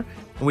lawyer,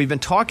 and we've been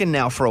talking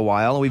now for a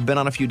while, and we've been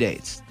on a few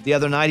dates. The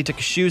other night, he took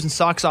his shoes and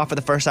socks off for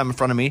the first time in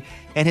front of me,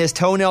 and his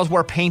toenails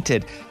were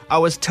painted. I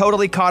was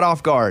totally caught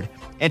off guard.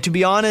 And to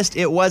be honest,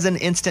 it was an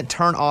instant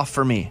turn off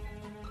for me.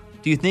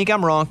 Do you think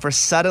I'm wrong for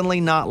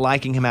suddenly not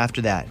liking him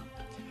after that?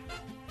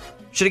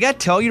 Should a guy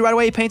tell you right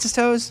away he paints his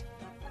toes?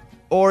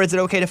 Or is it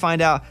okay to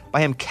find out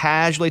by him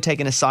casually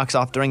taking his socks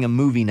off during a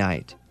movie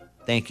night?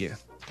 Thank you.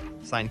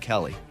 Signed,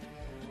 Kelly.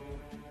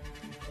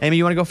 Amy,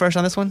 you want to go first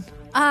on this one?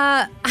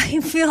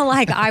 I feel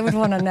like I would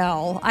want to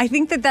know. I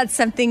think that that's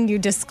something you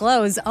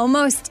disclose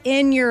almost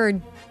in your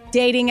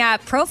dating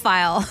app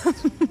profile.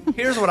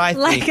 Here's what I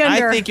think.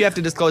 I think you have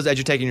to disclose that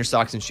you're taking your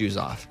socks and shoes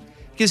off.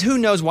 Because who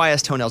knows why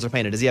his toenails are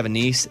painted? Does he have a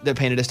niece that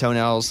painted his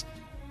toenails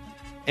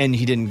and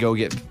he didn't go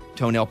get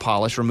toenail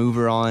polish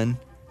remover on?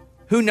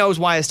 Who knows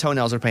why his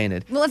toenails are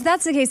painted? Well, if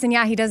that's the case, then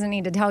yeah, he doesn't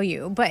need to tell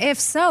you. But if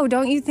so,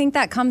 don't you think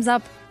that comes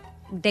up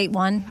date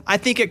one? I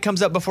think it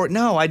comes up before.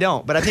 No, I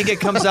don't. But I think it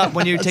comes up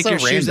when you take your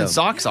shoes and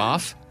socks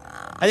off.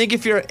 I think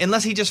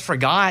unless he just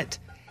forgot,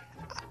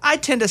 I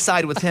tend to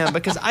side with him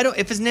because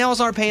if his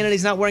nails aren't painted,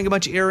 he's not wearing a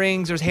bunch of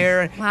earrings or his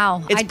hair.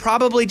 Wow. It's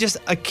probably just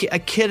a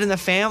kid in the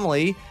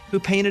family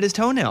who painted his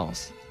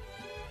toenails.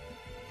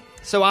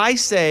 So I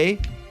say,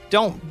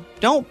 don't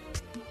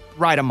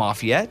write him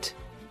off yet.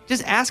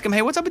 Just ask him,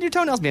 hey, what's up with your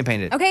toenails being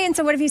painted? Okay, and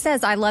so what if he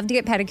says, I love to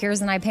get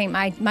pedicures and I paint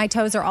my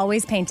toes are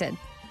always painted?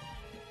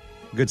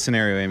 Good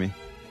scenario, Amy.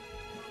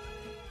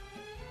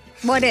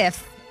 What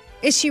if?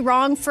 Is she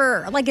wrong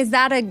for, like,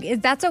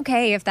 that's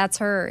okay if that's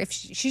her, if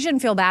she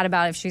shouldn't feel bad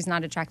about it if she's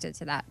not attracted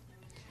to that?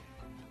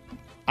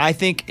 I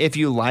think if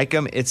you like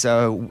them,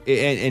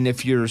 and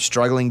if you're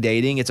struggling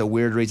dating, it's a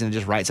weird reason to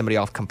just write somebody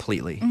off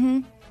completely.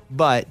 Mm-hmm.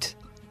 But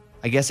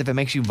I guess if it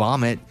makes you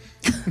vomit,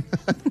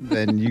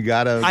 then you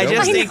gotta. I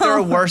just think there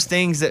are worse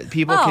things that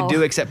people could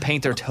do except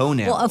paint their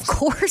toenails. Well, of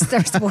course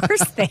there's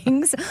worse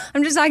things.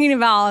 I'm just talking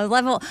about a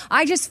level.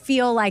 I just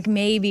feel like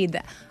maybe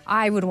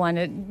I would want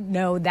to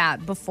know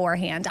that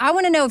beforehand. I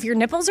want to know if your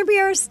nipples are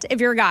pierced, if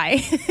you're a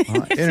guy.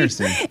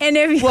 Interesting.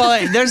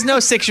 There's no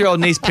 6-year-old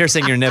niece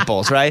piercing your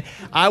nipples, right?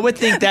 I would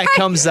think that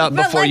comes up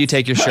before you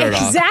take your shirt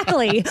off.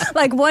 Exactly.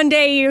 Like one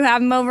day you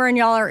have him over and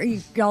y'all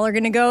are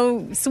going to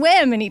go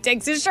swim and he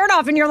takes his shirt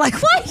off and you're like,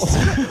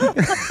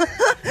 what?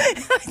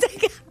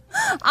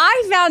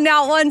 I found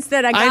out once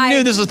that a guy... I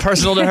knew this was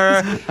personal to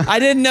her. I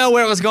didn't know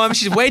where it was going.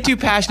 She's way too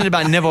passionate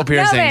about nipple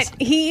piercings. No,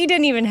 but he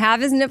didn't even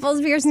have his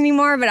nipples pierced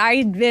anymore, but I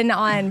had been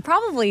on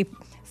probably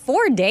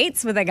 4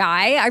 dates with a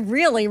guy. I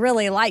really,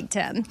 really liked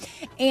him.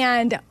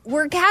 And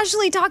we're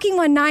casually talking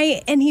one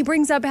night, and he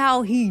brings up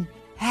how he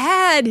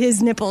had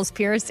his nipples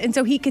pierced, and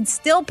so he could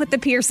still put the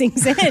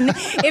piercings in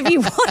if he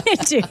wanted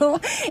to.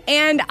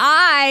 And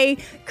I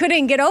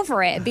couldn't get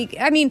over it.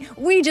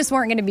 We just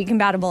weren't going to be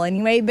compatible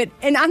anyway.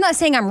 And I'm not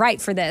saying I'm right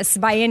for this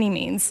by any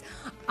means.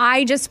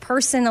 I just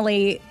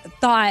personally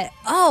thought,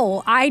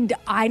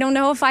 I don't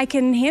know if I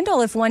can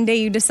handle if one day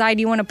you decide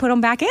you want to put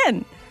them back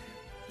in.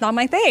 Not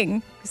my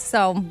thing.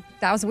 So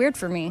that was weird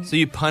for me. So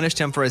you punished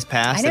him for his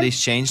past that he's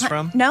changed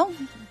from? No.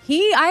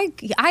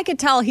 I could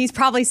tell he's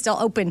probably still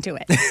open to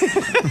it.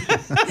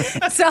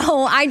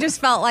 So I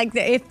just felt like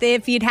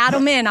if he'd had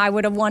him in, I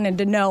would have wanted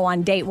to know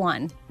on date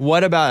 1.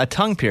 What about a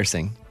tongue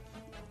piercing?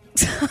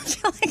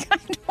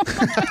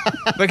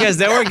 Because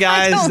there were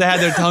guys that had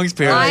their tongues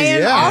pierced. I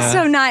am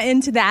also not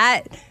into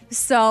that.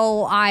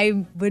 So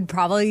I would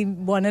probably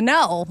want to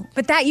know.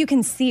 But that you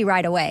can see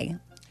right away.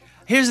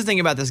 Here's the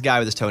thing about this guy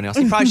with his toenails.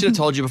 He probably should have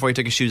told you before he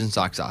took his shoes and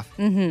socks off.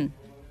 Mm-hmm.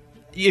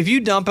 If you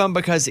dump him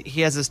because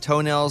he has his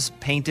toenails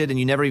painted and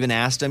you never even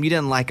asked him, you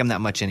didn't like him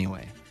that much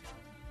anyway.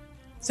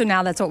 So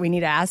now that's what we need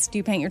to ask. Do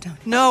you paint your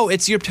toenails? No,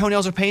 it's your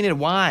toenails are painted.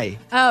 Why?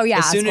 Oh, yeah.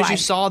 As soon as you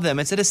saw them,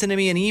 instead of sending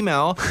me an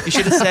email, you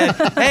should have said,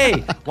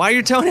 hey, why are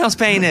your toenails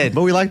painted?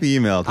 But we like the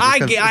email.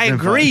 I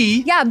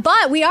agree. Yeah,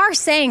 but we are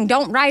saying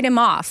don't write him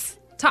off.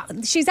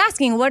 She's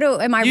asking, am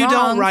I wrong? You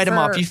don't write him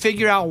off. You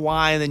figure out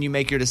why and then you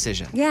make your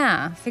decision.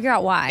 Yeah, figure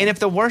out why. And if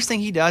the worst thing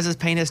he does is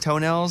paint his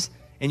toenails,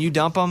 and you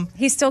dump him,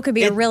 he still could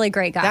be a really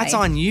great guy. That's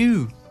on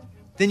you.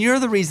 Then you're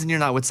the reason you're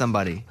not with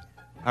somebody.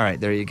 All right,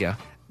 there you go.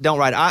 Don't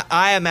write.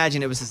 I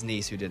imagine it was his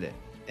niece who did it.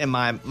 In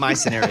my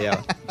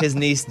scenario, his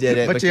niece did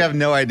it. But you have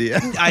no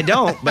idea. I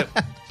don't. But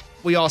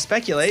we all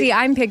speculate. See,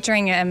 I'm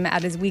picturing him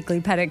at his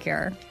weekly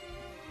pedicure.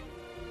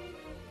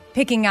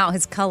 picking out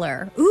his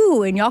color.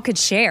 Ooh, and y'all could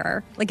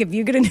share. Like if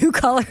you get a new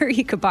color,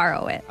 you could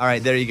borrow it. All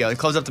right, there you go.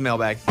 Close up the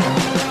mailbag.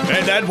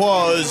 And that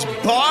was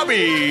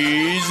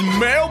Bobby's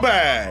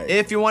mailbag.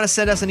 If you want to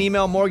send us an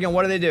email, Morgan,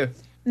 what do they do?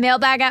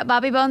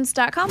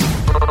 Mailbag@bobbybones.com.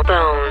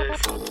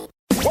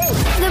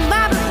 The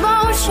Bobby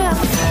Bones Show.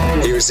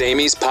 Here's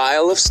Amy's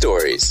pile of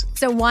stories.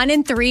 So 1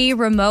 in 3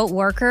 remote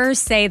workers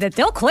say that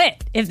they'll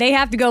quit if they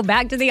have to go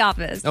back to the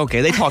office.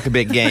 Okay, they talk a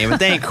big game, but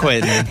they ain't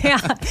quitting.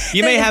 Yeah.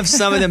 You may have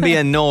some of them be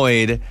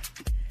annoyed,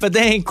 but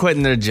they ain't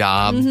quitting their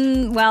job.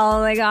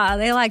 Well,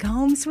 they like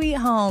home sweet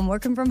home,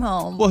 working from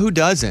home. Well, who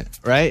doesn't,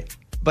 right?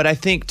 But I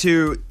think,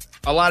 too,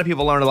 a lot of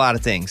people learned a lot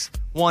of things.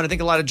 One, I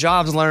think a lot of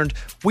jobs learned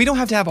we don't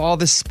have to have all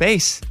this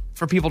space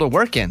for people to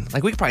work in.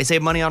 Like, we could probably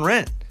save money on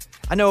rent.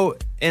 I know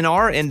in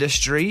our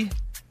industry,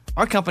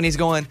 our company's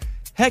going,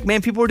 heck,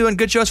 man, people are doing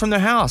good shows from their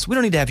house. We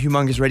don't need to have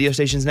humongous radio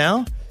stations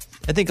now.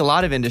 I think a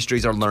lot of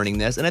industries are learning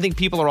this. And I think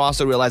people are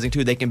also realizing,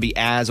 too, they can be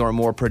as or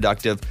more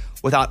productive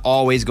without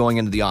always going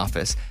into the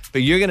office.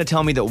 But you're going to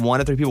tell me that 1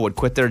 in 3 people would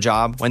quit their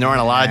job when there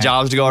aren't a lot of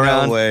jobs to go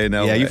around? No way.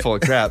 Yeah, you full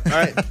of crap. All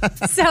right.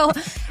 So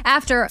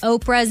after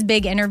Oprah's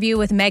big interview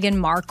with Meghan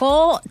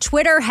Markle,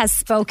 Twitter has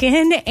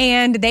spoken,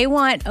 and they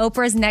want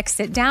Oprah's next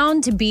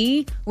sit-down to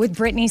be with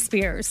Britney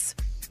Spears.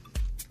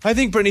 I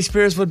think Britney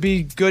Spears would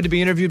be good to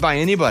be interviewed by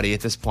anybody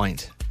at this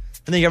point.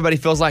 I think everybody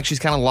feels like she's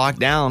kind of locked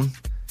down.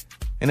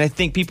 And I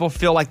think people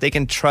feel like they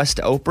can trust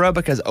Oprah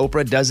because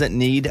Oprah doesn't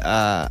need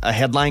a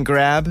headline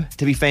grab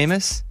to be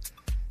famous.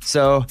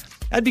 So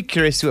I'd be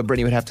curious to see what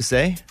Britney would have to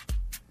say.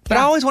 But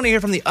I always want to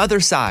hear from the other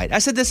side. I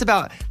said this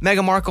about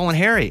Meghan Markle and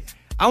Harry.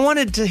 I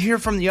wanted to hear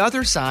from the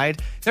other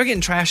side. They're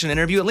getting trashed in an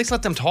interview. At least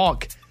let them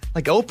talk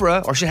like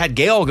Oprah, or should have had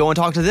Gayle go and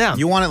talk to them.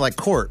 You want it like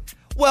court.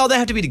 Well, they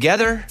have to be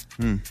together.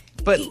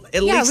 But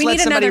at least we let need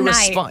somebody another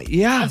night respond.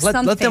 Yeah, of let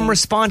them something.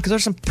 respond because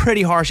there's some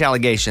pretty harsh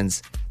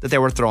allegations that they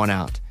were throwing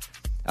out.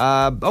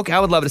 Okay, I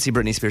would love to see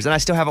Britney Spears. And I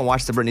still haven't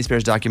watched the Britney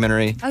Spears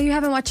documentary. Oh, you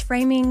haven't watched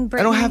Framing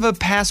Britney? I don't have a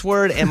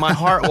password, and my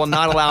heart will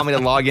not allow me to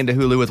log into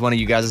Hulu with one of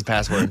you guys'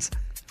 passwords.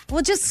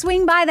 Well, just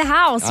swing by the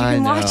house. You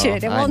can watch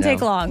it. It won't take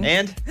long.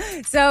 And?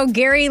 So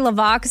Gary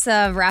LaVox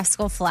of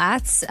Rascal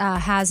Flatts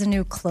has a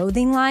new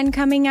clothing line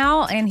coming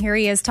out, and here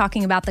he is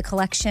talking about the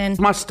collection.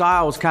 My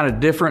style is kind of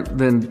different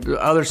than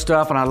other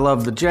stuff, and I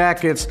love the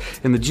jackets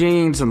and the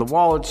jeans and the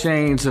wallet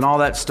chains and all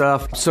that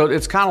stuff. So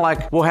it's kind of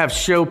like we'll have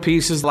show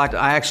pieces like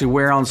I actually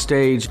wear on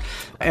stage,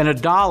 and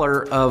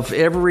 $1 of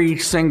every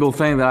single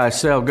thing that I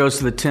sell goes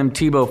to the Tim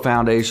Tebow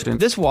Foundation.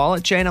 This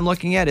wallet chain I'm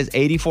looking at is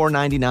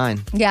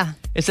 $84.99. Yeah.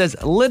 It says,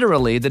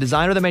 literally, the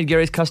designer that made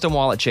Gary's custom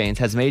wallet chains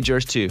has made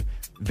yours too.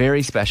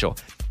 Very special.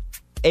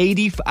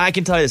 I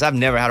can tell you this, I've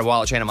never had a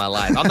wallet chain in my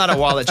life. I'm not a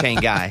wallet chain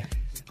guy.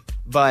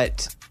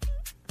 But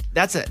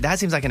that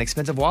seems like an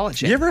expensive wallet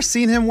chain. You ever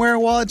seen him wear a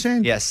wallet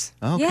chain? Yes.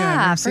 Okay, Yeah, I've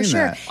never for seen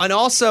sure. that. And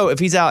also, if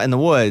he's out in the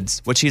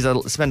woods, which he's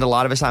spend a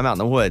lot of his time out in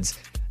the woods,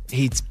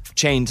 he's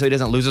chained so he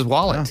doesn't lose his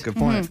wallet. Oh, good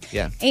point.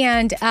 Yeah.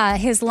 And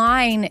his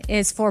line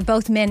is for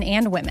both men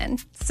and women.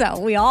 So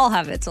we all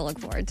have it to look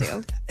forward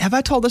to. Have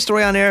I told the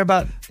story on air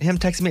about him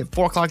texting me at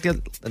 4 o'clock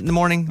in the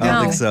morning? I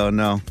don't think so,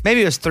 no.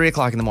 Maybe it was 3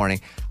 o'clock in the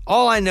morning.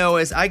 All I know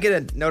is I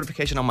get a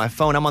notification on my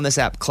phone. I'm on this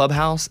app,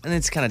 Clubhouse, and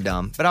it's kind of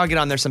dumb. But I'll get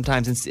on there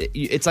sometimes. And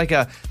it's like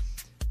an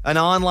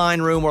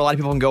online room where a lot of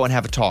people can go and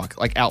have a talk,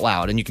 like out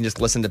loud. And you can just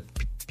listen to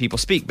people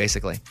speak,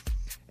 basically.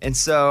 And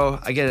so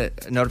I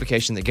get a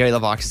notification that Gary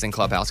LaVox is in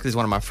Clubhouse because he's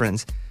one of my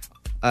friends.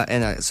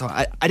 So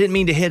I didn't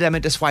mean to hit. I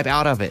meant to swipe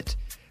out of it.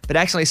 But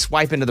actually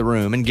swipe into the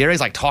room. And Gary's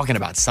like talking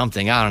about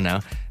something. I don't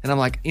know. And I'm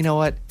like, you know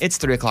what? It's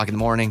 3 o'clock in the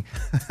morning.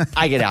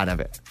 I get out of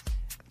it.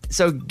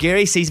 So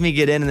Gary sees me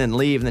get in and then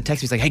leave. And then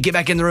texts me. He's like, hey, get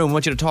back in the room. I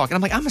want you to talk. And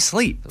I'm like, I'm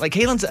asleep. Like,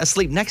 Caitlin's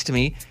asleep next to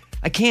me.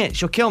 I can't.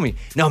 She'll kill me.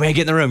 No, man,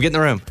 get in the room. Get in the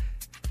room.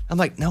 I'm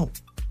like, no.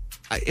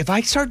 If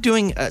I start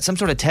doing some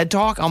sort of TED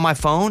Talk on my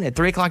phone at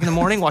 3 o'clock in the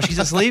morning while she's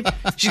asleep,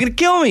 she's going to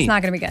kill me. It's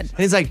not going to be good. And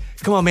he's like,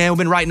 come on, man, we've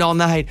been writing all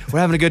night. We're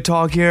having a good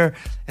talk here.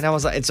 And I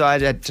was like, and so I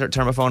had to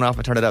turn my phone off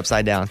and turn it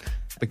upside down.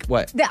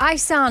 What? I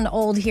sound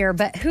old here,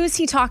 but who's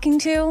he talking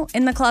to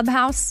in the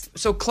Clubhouse?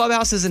 So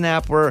Clubhouse is an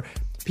app where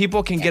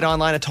people can get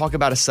online and talk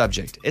about a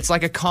subject. It's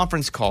like a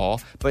conference call,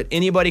 but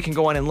anybody can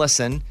go on and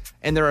listen.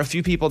 And there are a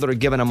few people that are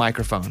given a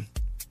microphone.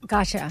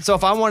 Gotcha. So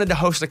if I wanted to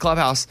host a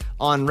Clubhouse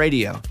on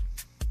radio,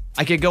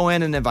 I could go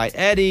in and invite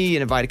Eddie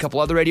and invite a couple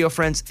other radio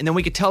friends, and then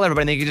we could tell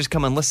everybody and they could just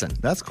come and listen.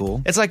 That's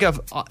cool. It's like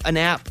an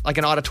app, like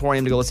an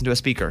auditorium to go listen to a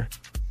speaker.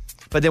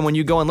 But then when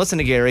you go and listen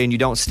to Gary and you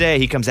don't stay,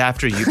 he comes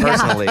after you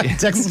personally.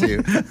 Text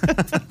you.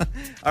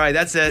 All right,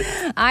 that's it.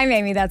 I'm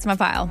Amy. That's my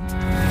pile.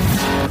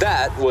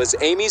 That was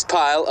Amy's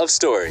pile of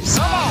stories.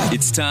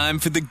 It's time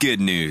for the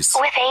good news.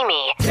 With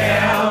Amy.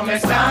 Tell me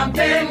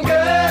something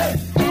good.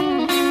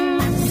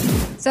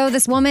 So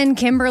this woman,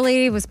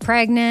 Kimberly, was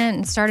pregnant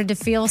and started to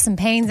feel some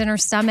pains in her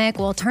stomach.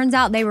 Well, it turns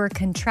out they were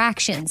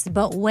contractions,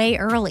 but way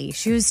early.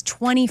 She was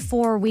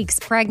 24 weeks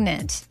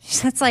pregnant.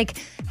 That's like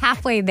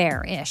halfway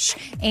there-ish.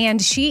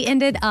 And she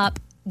ended up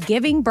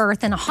giving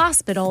birth in a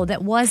hospital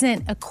that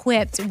wasn't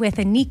equipped with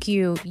a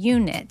NICU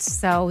unit.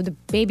 So the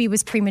baby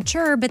was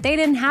premature, but they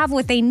didn't have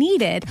what they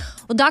needed.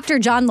 Well, Dr.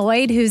 John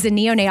Lloyd, who's a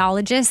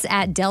neonatologist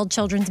at Dell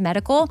Children's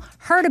Medical,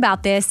 heard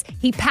about this.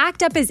 He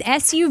packed up his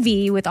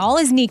SUV with all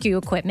his NICU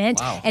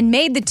equipment and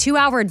made the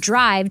 2-hour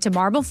drive to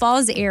Marble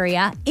Falls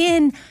area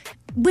in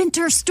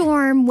winter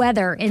storm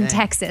weather in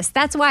Texas.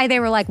 That's why they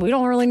were like, we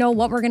don't really know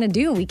what we're going to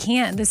do. We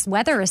can't. This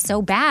weather is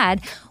so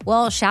bad.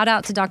 Well, shout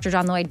out to Dr.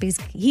 John Lloyd because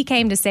he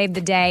came to save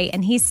the day,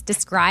 and he's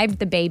described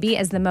the baby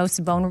as the most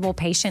vulnerable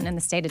patient in the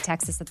state of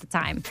Texas at the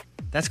time.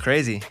 That's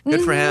crazy.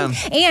 Good for him.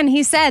 And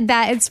he said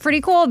that it's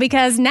pretty cool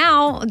because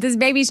now this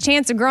baby's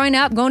chance of growing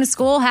up, going to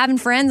school, having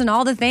friends, and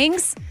all the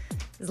things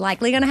is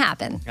likely going to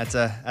happen. That's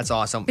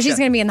awesome. But she's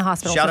going to be in the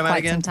hospital for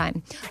quite some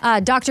time.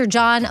 Dr.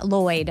 John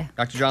Lloyd.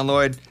 Dr. John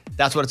Lloyd.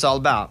 That's what it's all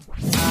about.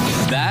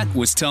 That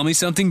was Tell Me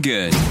Something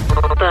Good.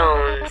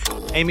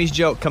 Amy's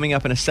joke coming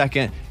up in a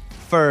second.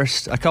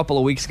 First, a couple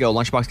of weeks ago,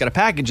 Lunchbox got a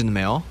package in the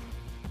mail.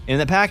 And in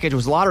the package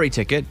was a lottery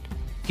ticket.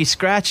 He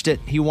scratched it.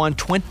 He won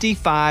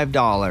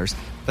 $25.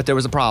 But there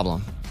was a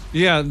problem.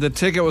 Yeah, the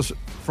ticket was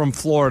from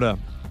Florida.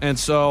 And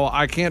so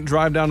I can't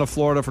drive down to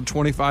Florida for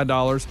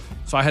 $25.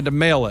 So I had to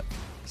mail it.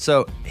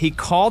 So he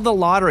called the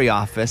lottery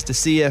office to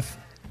see if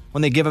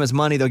when they give him his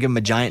money, they'll give him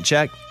a giant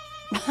check.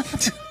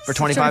 For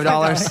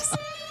 $25.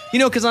 You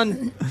know, because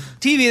on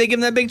TV, they give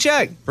them that big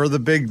check. For the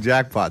big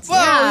jackpots.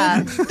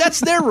 Well, that's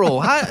their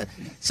rule.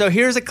 So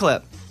here's a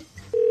clip.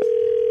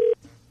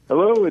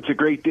 Hello, it's a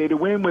great day to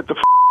win with the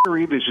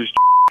f***ery. This is...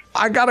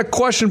 I got a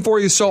question for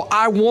you. So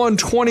I won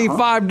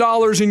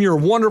 $25 in your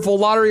wonderful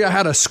lottery. I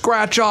had a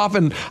scratch off,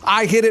 and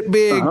I hit it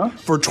big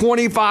for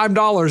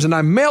 $25, and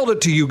I mailed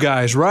it to you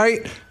guys,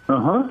 right?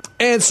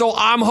 And so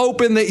I'm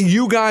hoping that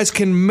you guys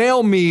can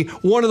mail me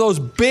one of those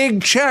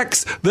big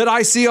checks that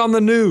I see on the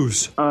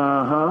news.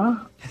 No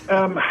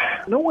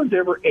one's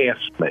ever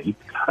asked me,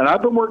 and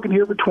I've been working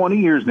here for 20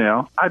 years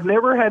now. I've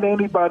never had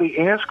anybody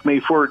ask me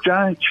for a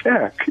giant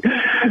check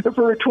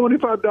for a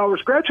 $25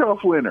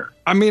 scratch-off winner.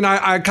 I mean,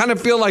 I kind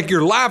of feel like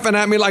you're laughing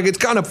at me like it's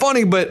kind of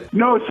funny, but...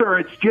 No, sir,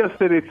 it's just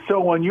that it's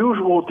so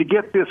unusual to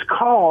get this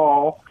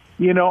call.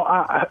 You know,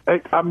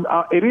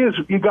 it is,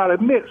 you got to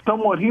admit,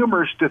 somewhat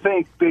humorous to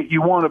think that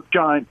you want a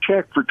giant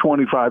check for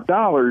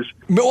 $25.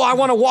 Well, I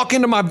want to walk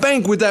into my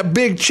bank with that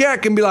big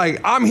check and be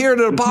like, I'm here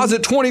to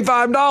deposit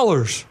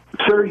 $25.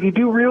 Sir, you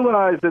do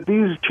realize that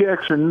these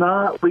checks are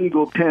not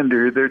legal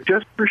tender. They're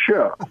just for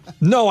show.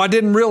 No, I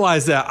didn't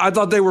realize that. I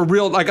thought they were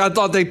real. Like, I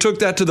thought they took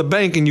that to the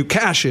bank and you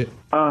cash it.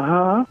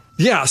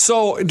 Yeah,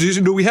 so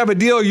do we have a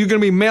deal? Are you going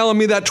to be mailing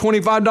me that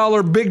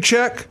 $25 big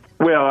check?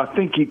 Well, I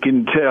think you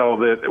can tell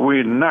that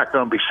we're not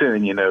going to be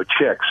sending you no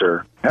check,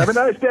 sir. Have a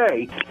nice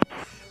day.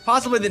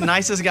 Possibly the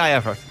nicest guy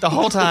ever. The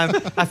whole time,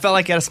 I felt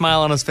like he had a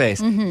smile on his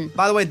face.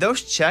 By the way,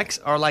 those checks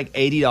are like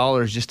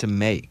 $80 just to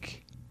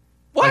make.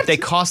 What? Like they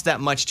cost that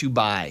much to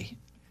buy.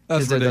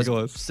 That's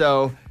ridiculous.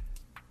 So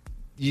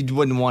you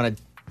wouldn't want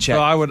to check.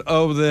 So I would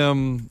owe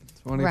them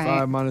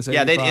 25 minus 85.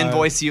 Yeah, they'd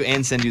invoice you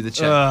and send you the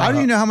check. How do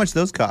you know how much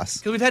those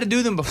cost? Because we've had to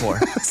do them before.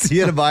 So you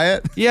had to buy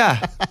it?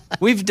 Yeah.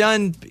 We've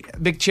done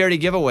big charity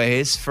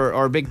giveaways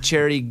or big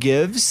charity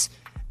gives.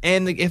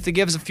 And if the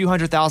give's a few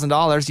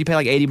 $100,000, you pay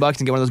like $80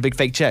 and get one of those big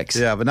fake checks.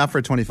 Yeah, but not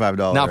for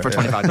 $25. Not for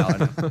 $25. All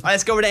right,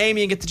 let's go over to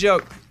Amy and get the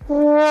joke.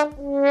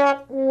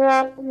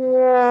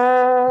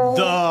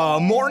 The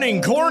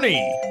Morning Corny.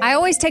 I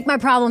always take my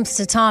problems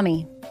to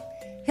Tommy.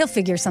 He'll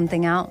figure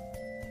something out.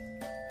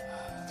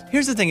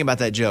 Here's the thing about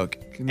that joke.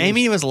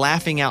 Amy was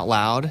laughing out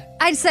loud.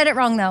 I said it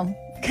wrong though.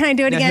 Can I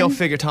do it Now again? he'll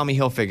figure, Tommy,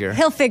 he'll figure.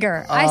 He'll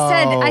figure. I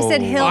said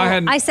he'll.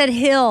 I said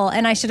he'll,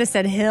 and I should have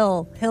said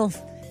he'll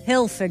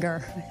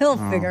figure. He'll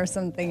figure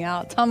something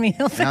out. Tommy,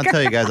 he'll figure. And I'll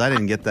tell you guys, I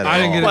didn't get that at all. I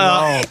didn't get it at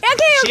all.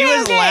 She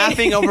was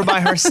laughing over by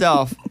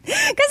herself. Because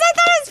I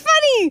thought it was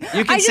funny.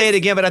 You can say it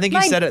again, but I think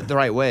you said it the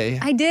right way.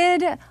 I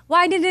did.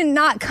 Why did it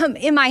not come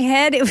in my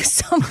head? It was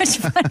so much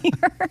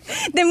funnier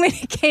than when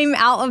it came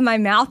out of my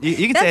mouth. You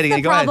can say it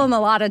again. That's the problem a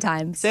lot of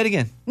times. Say it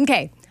again.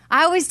 Okay.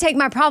 I always take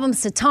my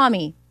problems to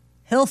Tommy.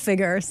 He'll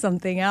figure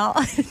something out.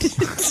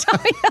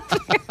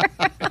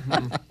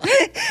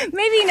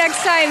 Maybe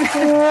next time.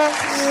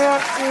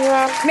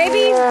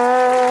 Maybe.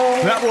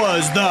 That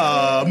was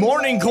the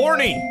Morning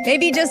Corny.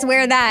 Maybe just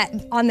wear that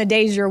on the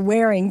days you're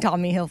wearing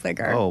Tommy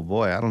Hilfiger. Oh,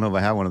 boy. I don't know if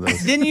I have one of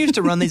those. Didn't you used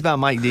to run these by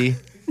Mike D?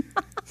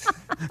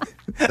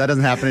 That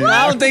doesn't happen anymore.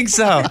 I don't think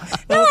so.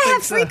 No, I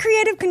have free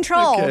creative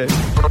control. Okay.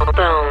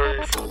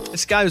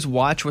 This guy whose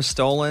watch was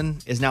stolen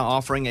is now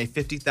offering a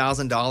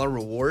 $50,000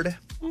 reward.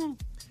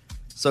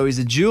 So he's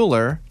a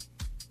jeweler.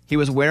 He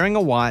was wearing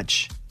a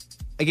watch.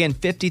 Again,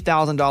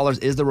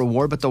 $50,000 is the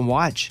reward, but the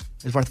watch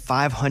is worth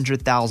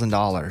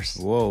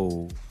 $500,000.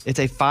 Whoa. It's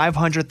a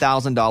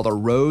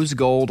 $500,000 rose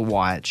gold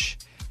watch.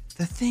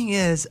 The thing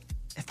is,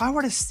 if I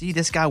were to see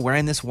this guy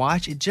wearing this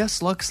watch, it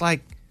just looks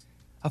like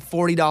a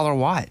 $40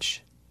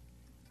 watch.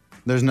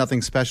 There's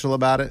nothing special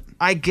about it?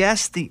 I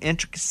guess the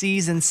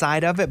intricacies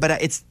inside of it, but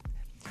it's...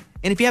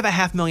 And if you have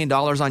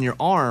 $500,000 on your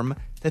arm,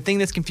 the thing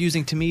that's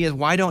confusing to me is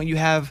why don't you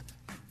have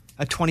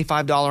a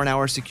 $25 an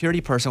hour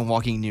security person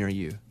walking near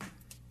you.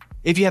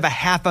 If you have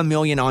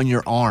 $500,000 on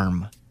your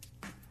arm,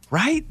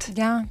 right?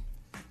 Yeah.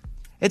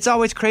 It's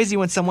always crazy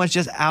when someone's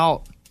just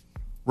out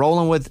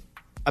rolling with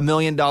 $1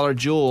 million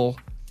jewel.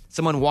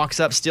 Someone walks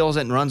up, steals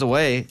it, and runs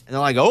away. And they're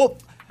like, oh,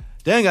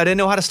 dang, I didn't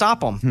know how to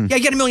stop them. Yeah,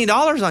 you get $1 million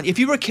on. If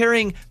you were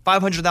carrying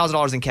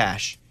 $500,000 in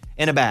cash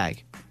in a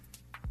bag,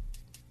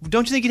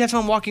 don't you think you'd have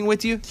someone walking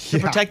with you to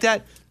protect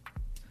that?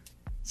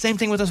 Same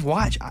thing with this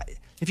watch.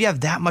 If you have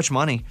that much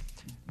money.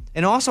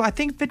 And also, I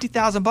think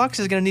 $50,000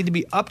 is going to need to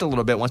be upped a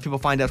little bit once people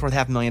find out it's worth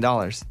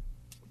 $500,000.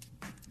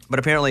 But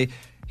apparently,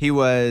 he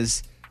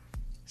was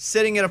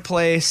sitting at a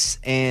place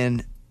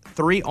and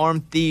 3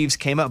 armed thieves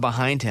came up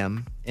behind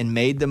him and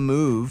made the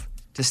move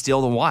to steal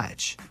the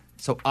watch.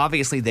 So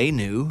obviously they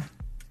knew,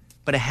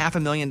 but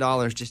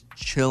 $500,000 just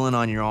chilling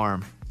on your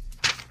arm.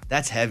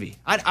 That's heavy.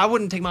 I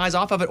wouldn't take my eyes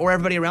off of it or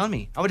everybody around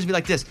me. I would just be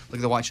like this. Look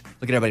at the watch.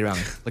 Look at everybody around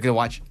me. Look at the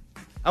watch.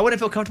 I wouldn't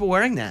feel comfortable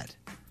wearing that.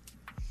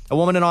 A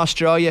woman in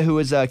Australia who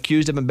was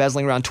accused of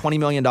embezzling around $20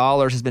 million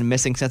has been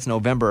missing since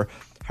November.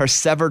 Her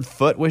severed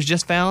foot was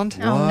just found.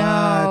 Oh,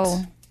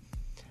 no.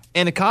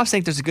 And the cops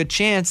think there's a good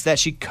chance that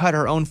she cut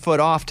her own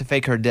foot off to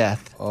fake her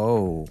death.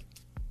 Oh.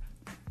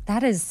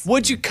 That is...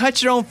 Would you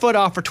cut your own foot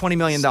off for $20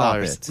 million? Stop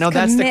it. No,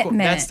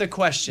 that's the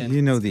question.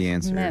 You know the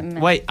answer.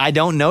 Commitment. Wait, I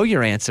don't know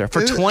your answer.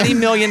 For $20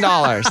 million.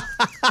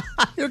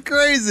 You're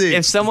crazy.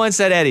 If someone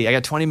said, Eddie, I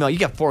got $20 million. You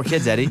got 4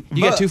 kids, Eddie.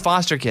 You got 2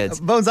 foster kids.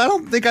 Bones, I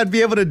don't think I'd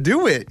be able to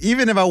do it,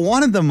 even if I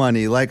wanted the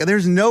money. Like,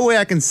 there's no way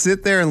I can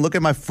sit there and look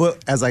at my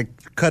foot as I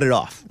cut it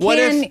off. What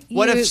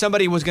if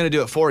somebody was going to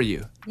do it for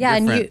you?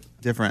 Yeah,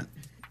 Different.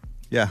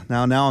 Yeah,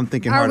 now I'm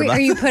thinking hard about Are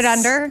you this. put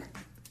under?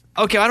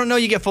 Okay, I don't know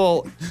you get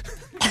full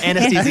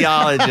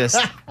anesthesiologist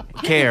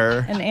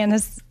care.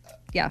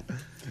 Yeah.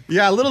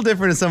 Yeah, a little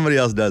different if somebody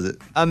else does it.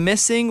 A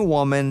missing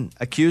woman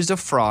accused of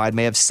fraud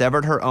may have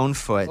severed her own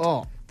foot.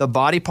 Oh. The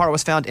body part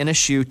was found in a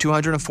shoe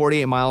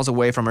 248 miles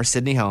away from her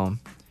Sydney home.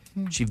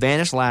 She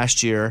vanished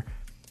last year.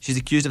 She's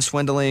accused of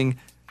swindling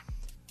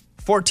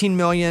 $14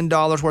 million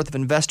worth of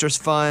investors'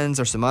 funds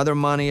or some other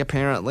money,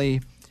 apparently.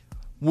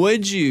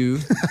 Would you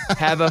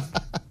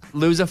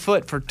lose a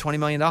foot for $20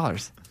 million?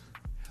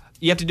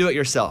 You have to do it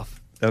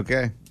yourself.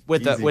 Okay.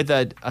 With a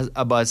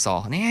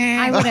buzzsaw.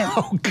 I wouldn't.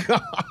 Oh,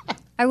 God.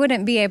 I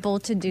wouldn't be able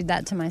to do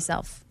that to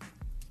myself.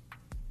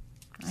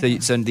 So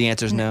the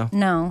answer is no?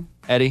 No.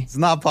 Eddie? It's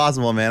not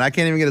possible, man. I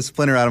can't even get a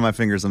splinter out of my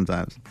finger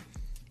sometimes.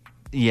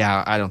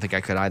 Yeah, I don't think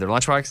I could either.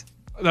 Lunchbox?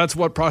 That's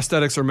what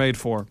prosthetics are made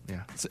for.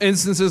 Yeah. It's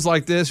instances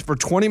like this for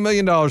 $20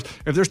 million.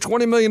 If there's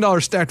 $20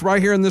 million stacked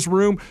right here in this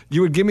room,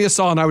 you would give me a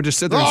saw and I would just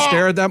sit there and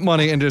stare at that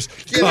money and just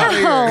cut.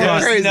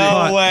 You're crazy.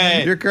 No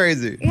way. You're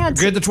crazy. Yeah,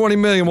 Get the $20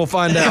 million, we'll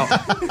find out.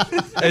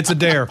 It's a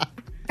dare.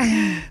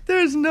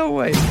 There's no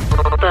way.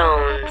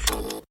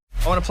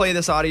 I want to play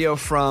this audio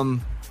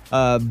from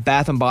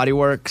Bath and Body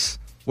Works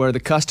where the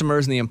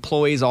customers and the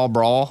employees all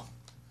brawl,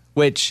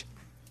 which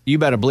you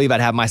better believe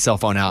I'd have my cell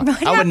phone out.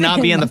 I would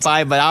not be in the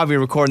fight, but I would be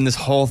recording this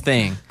whole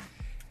thing.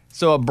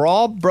 So a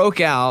brawl broke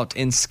out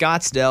in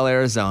Scottsdale,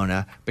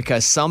 Arizona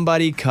because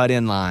somebody cut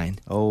in line.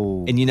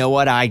 Oh. And you know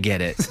what? I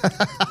get it.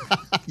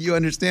 You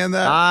understand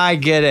that? I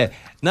get it.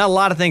 Not a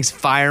lot of things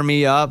fire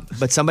me up,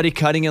 but somebody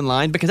cutting in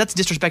line, because that's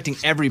disrespecting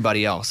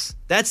everybody else.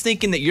 That's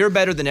thinking that you're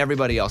better than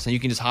everybody else and you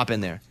can just hop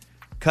in there.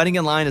 Cutting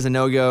in line is a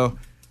no-go.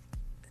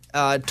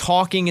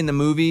 Talking in the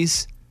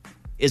movies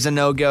is a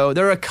no-go.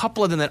 There are a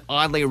couple of them that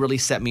oddly really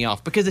set me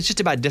off because it's just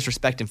about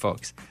disrespecting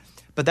folks.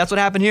 But that's what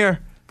happened here.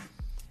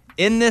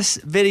 In this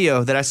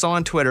video that I saw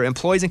on Twitter,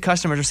 employees and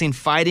customers are seen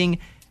fighting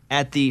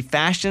at the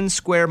Fashion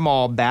Square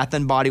Mall Bath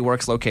and Body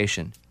Works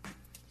location.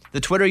 The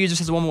Twitter user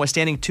says the woman was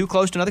standing too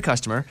close to another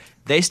customer.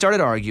 They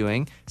started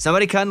arguing.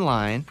 Somebody cut in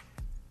line.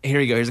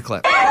 Here you go. Here's a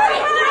clip.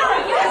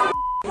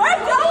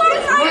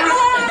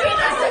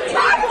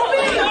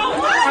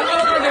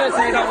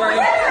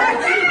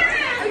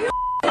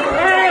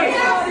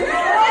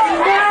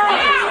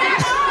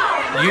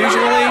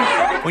 Usually,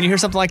 when you hear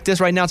something like this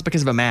right now, it's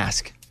because of a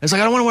mask. It's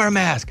like, I don't want to wear a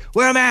mask.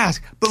 Wear a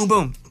mask. Boom,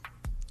 boom.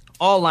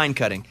 All line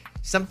cutting.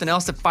 Something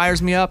else that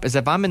fires me up is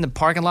if I'm in the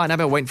parking lot and I've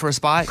been waiting for a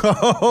spot,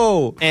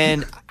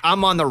 and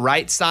I'm on the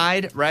right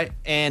side, right,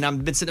 and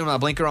I've been sitting there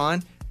with my blinker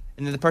on,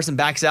 and then the person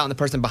backs out and the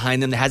person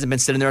behind them that hasn't been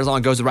sitting there as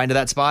long goes right into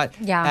that spot,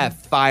 that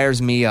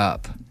fires me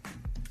up.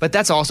 But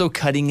that's also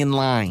cutting in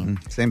line.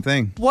 Same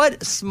thing.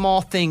 What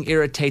small thing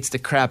irritates the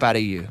crap out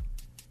of you?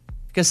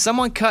 Because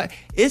someone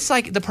it's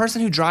like the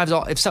person who drives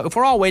if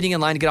we're all waiting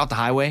in line to get off the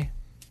highway,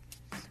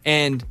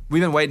 and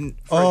we've been waiting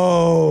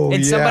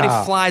and somebody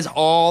flies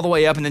all the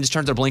way up and then just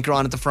turns their blinker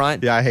on at the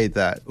front. Yeah, I hate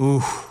that.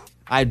 Ooh,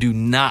 I do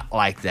not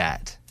like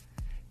that.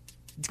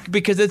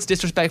 Because it's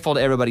disrespectful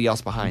to everybody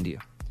else behind you.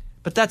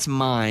 But that's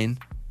mine.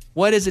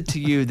 What is it to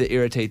you that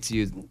irritates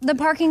you? The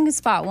parking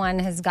spot one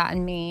has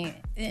gotten me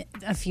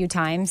a few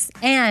times.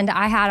 And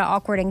I had an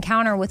awkward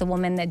encounter with a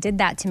woman that did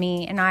that to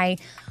me. And I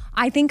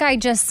think I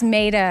just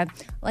made a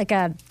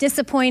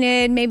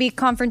disappointed, maybe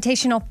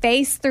confrontational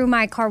face through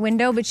my car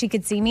window, but she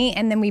could see me.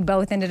 And then we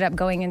both ended up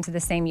going into the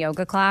same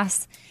yoga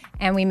class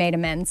and we made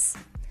amends.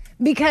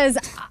 because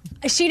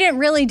she didn't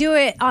really do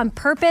it on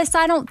purpose,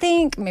 I don't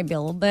think. Maybe a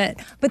little bit.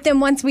 But then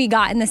once we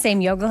got in the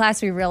same yoga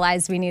class, we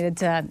realized we needed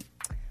to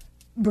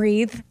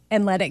breathe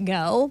and let it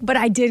go. But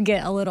I did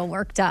get a little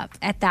worked up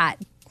at that.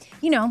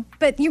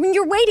 But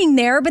you're waiting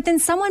there, but then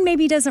someone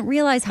maybe doesn't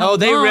realize how long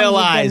they you've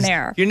realize. been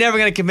there. You're never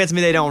going to convince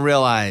me they don't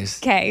realize.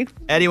 Okay.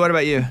 Eddie, what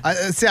about you?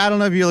 See, I don't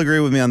know if you'll agree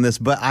with me on this,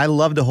 but I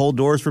love to hold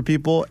doors for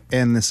people,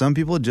 and some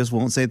people just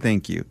won't say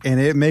thank you. And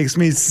it makes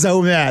me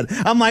so mad.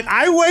 I'm like,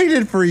 I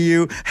waited for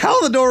you,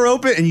 held the door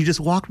open, and you just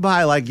walked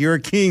by like you're a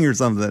king or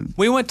something.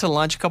 We went to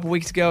lunch a couple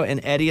weeks ago,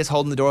 and Eddie is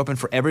holding the door open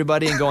for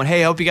everybody and going,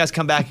 hey, I hope you guys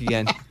come back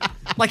again.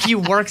 Like he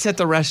works at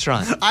the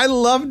restaurant. I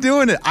love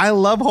doing it. I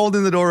love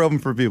holding the door open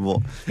for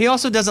people. He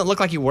also doesn't look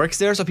like he works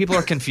there, so people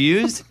are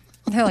confused.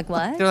 They're like,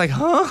 what? They're like,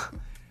 huh?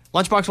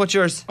 Lunchbox, what's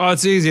yours? Oh,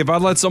 it's easy. If I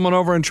let someone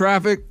over in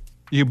traffic,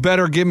 you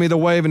better give me the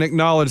wave and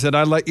acknowledge that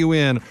I let you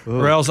in,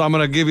 or else I'm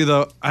going to give you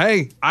the,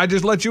 hey, I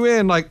just let you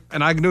in.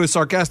 And I can do a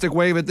sarcastic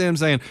wave at them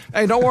saying,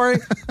 hey, don't worry.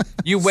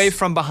 You wave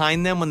from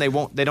behind them when they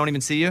don't even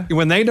see you?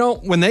 When they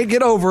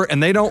get over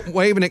and they don't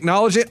wave and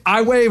acknowledge it,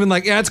 I wave and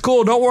like, yeah, it's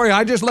cool. Don't worry.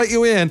 I just let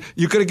you in.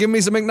 You could have given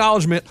me some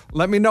acknowledgement.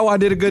 Let me know I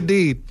did a good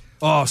deed.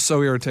 Oh,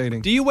 so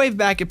irritating. Do you wave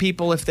back at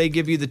people if they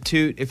give you the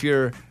toot, if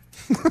you're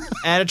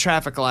at a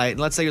traffic light, and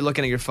let's say you're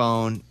looking at your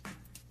phone?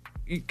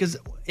 Because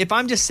if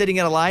I'm just sitting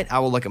at a light, I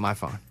will look at my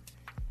phone.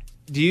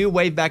 Do you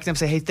wave back to them and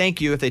say, hey, thank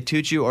you if they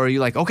toot you, or are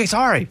you like, okay,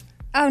 sorry?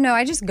 Oh, no,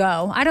 I just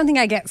go. I don't think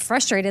I get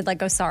frustrated,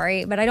 like, oh,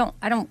 sorry, but I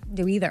don't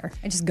do either.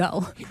 I just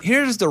go.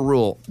 Here's the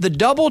rule. The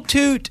double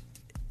toot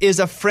is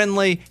a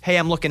friendly, hey,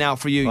 I'm looking out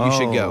for you, you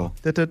should go.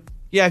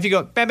 Yeah, if you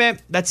go, bam, bam,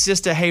 that's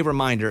just a hey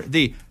reminder.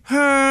 The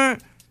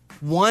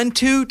one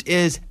toot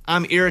is,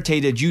 I'm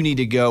irritated, you need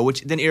to go,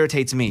 which then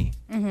irritates me.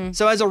 Mm-hmm.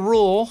 So as a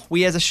rule,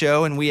 we as a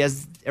show and we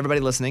as everybody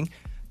listening,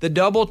 the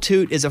double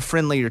toot is a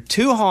friendlier.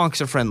 2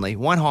 honks are friendly.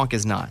 1 honk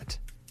is not.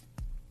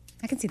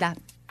 I can see that.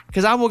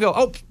 Because I will go,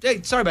 oh,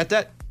 hey, sorry about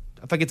that.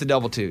 If I get the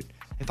double toot.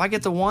 If I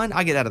get the 1,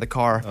 I get out of the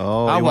car.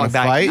 Oh, I'll you walk wanna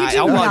back. fight?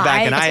 I'll walk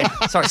back and I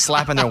start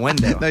slapping their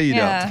window. No, you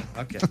Yeah.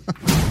 don't. Okay.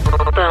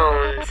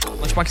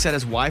 Lunchbox said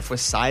his wife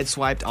was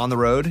sideswiped on the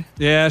road.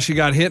 Yeah, she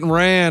got hit and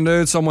ran,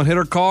 dude. Someone hit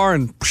her car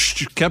and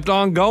kept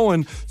on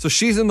going. So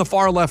she's in the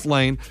far left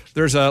lane.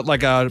 There's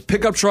a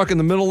pickup truck in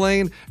the middle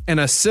lane and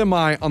a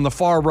semi on the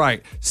far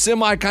right.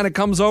 Semi kind of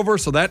comes over,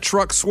 so that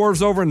truck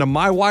swerves over into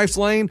my wife's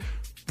lane,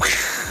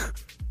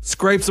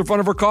 scrapes the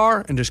front of her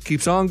car, and just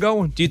keeps on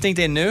going. Do you think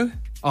they knew?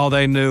 Oh,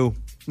 they knew.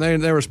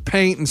 There was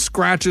paint and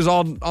scratches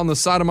all on the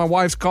side of my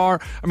wife's car.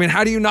 I mean,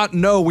 how do you not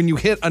know when you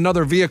hit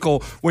another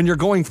vehicle when you're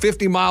going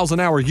 50 miles an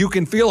hour? You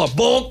can feel a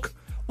bonk.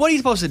 What are you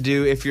supposed to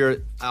do if you're,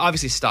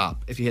 obviously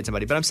stop if you hit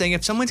somebody, but I'm saying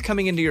if someone's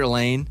coming into your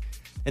lane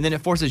and then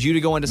it forces you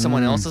to go into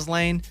someone else's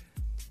lane,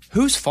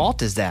 whose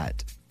fault is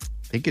that?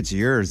 I think it's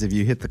yours if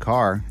you hit the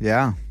car.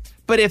 Yeah.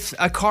 But if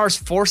a car's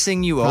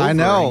forcing you over, I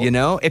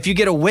know. If you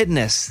get a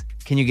witness,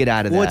 can you get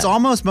out of that? Well, it's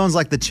almost, Bones,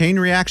 like the chain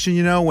reaction,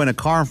 when a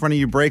car in front of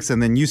you brakes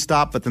and then you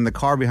stop, but then the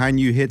car behind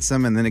you hits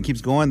them and then it keeps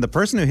going. The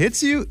person who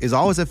hits you is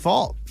always at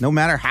fault, no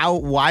matter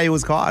why it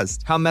was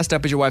caused. How messed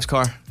up is your wife's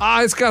car?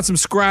 It's got some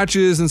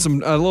scratches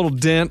and a little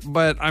dent,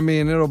 but I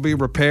mean, it'll be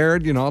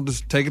repaired. I'll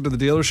just take it to the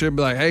dealership and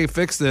be like, hey,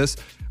 fix this.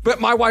 But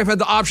my wife had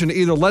the option to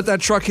either let that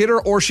truck hit her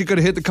or she could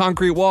have hit the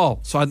concrete wall.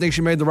 So I think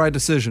she made the right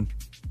decision.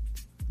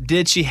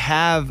 Did she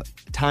have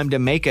time to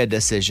make a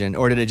decision,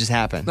 or did it just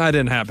happen? That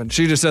didn't happen.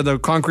 She just said the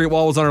concrete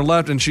wall was on her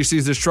left, and she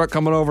sees this truck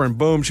coming over, and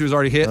boom, she was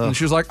already hit. And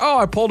she was like, oh,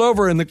 I pulled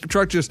over, and the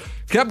truck just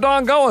kept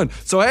on going.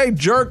 So, hey,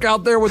 jerk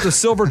out there with the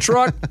silver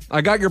truck,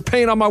 I got your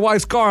paint on my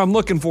wife's car. I'm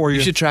looking for you.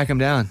 You should track him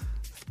down.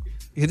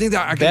 You think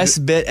that I could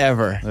Best bit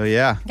ever. Oh,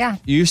 yeah. Yeah.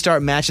 You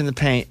start matching the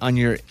paint on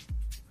your...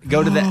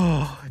 Go to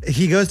that.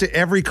 He goes to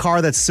every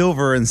car that's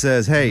silver and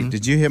says, hey,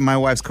 did you hit my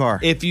wife's car?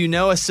 If you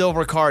know a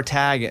silver car,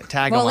 tag it.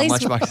 Tag Well, them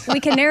at on least Lunchbox. we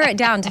can narrow it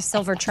down to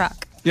silver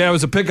truck. Yeah, it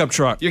was a pickup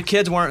truck. Your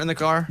kids weren't in the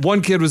car?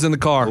 One kid was in the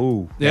car.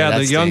 Ooh. Yeah, that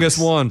the youngest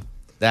stinks. one.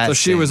 That so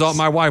she was stinks.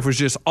 my wife was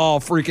just all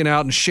freaking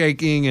out and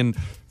shaking, and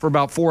for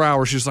about 4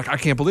 hours she was like, I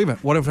can't believe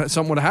it. What if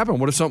something would have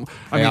happened? What if something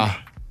I mean,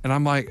 and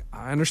I'm like,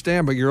 I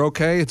understand, but you're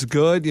okay. It's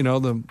good.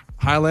 The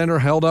Highlander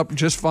held up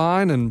just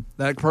fine, and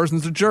that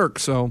person's a jerk.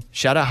 So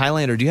shout out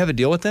Highlander. Do you have a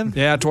deal with them?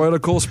 Yeah,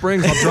 Toyota Cool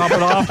Springs. I'll drop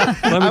it off.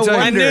 Let me tell you.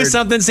 I knew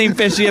something seemed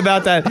fishy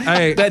about that.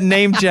 That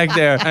name check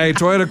there. Hey,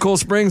 Toyota Cool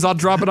Springs. I'll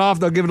drop it off.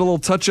 They'll give it a little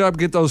touch up,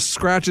 get those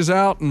scratches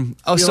out, and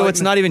so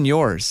it's not even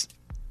yours.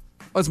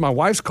 Oh, it's my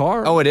wife's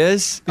car. Oh, it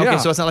is? Yeah. Okay,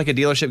 so it's not like a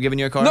dealership giving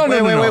you a car? No,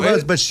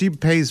 Wait, but she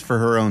pays for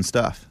her own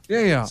stuff.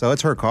 Yeah. So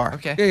it's her car.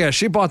 Okay. Yeah,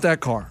 she bought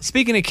that car.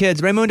 Speaking of kids,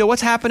 Raymundo,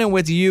 what's happening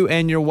with you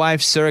and your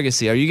wife's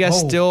surrogacy? Are you guys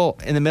still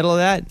in the middle of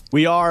that?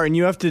 We are, and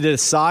you have to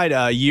decide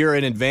a year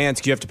in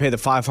advance. You have to pay the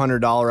 $500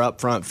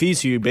 upfront fee,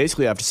 so you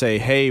basically have to say,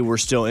 hey, we're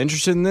still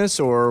interested in this,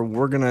 or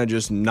we're going to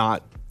just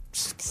not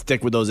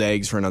stick with those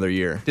eggs for another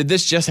year. Did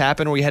this just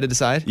happen where you had to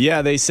decide?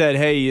 Yeah, they said,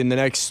 hey, in the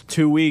next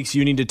 2 weeks,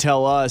 you need to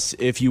tell us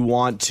if you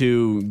want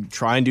to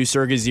try and do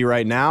surrogacy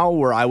right now,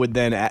 where I would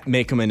then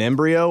make them an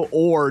embryo,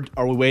 or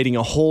are we waiting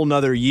a whole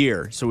nother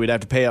year? So we'd have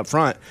to pay up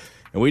front.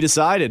 And we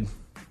decided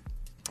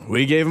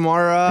We gave him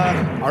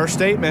our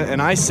statement,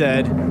 and I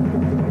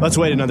said, let's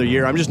wait another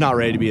year. I'm just not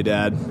ready to be a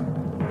dad.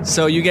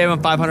 So you gave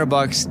him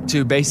 $500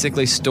 to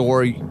basically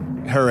store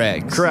her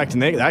eggs. Correct,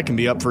 and that can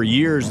be up for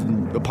years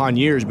upon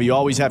years, but you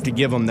always have to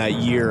give them that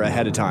year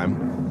ahead of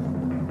time.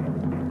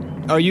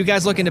 Are you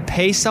guys looking to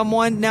pay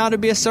someone now to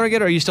be a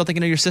surrogate, or are you still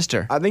thinking of your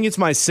sister? I think it's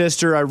my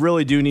sister. I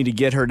really do need to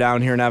get her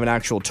down here and have an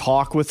actual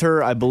talk with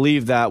her. I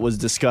believe that was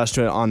discussed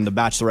on the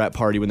bachelorette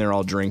party when they're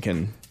all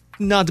drinking.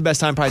 Not the best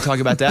time probably to talk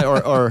about that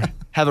or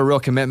have a real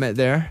commitment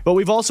there. But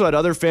we've also had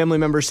other family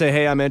members say,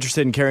 hey, I'm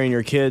interested in carrying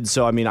your kids.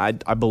 So, I mean, I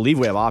believe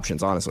we have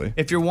options, honestly.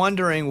 If you're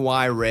wondering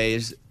why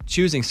Ray's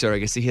choosing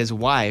surrogacy, his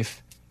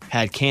wife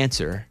had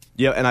cancer.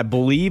 Yeah, and I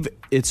believe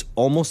it's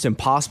almost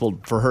impossible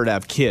for her to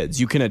have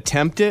kids. You can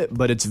attempt it,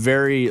 but it's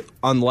very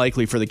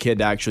unlikely for the kid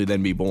to actually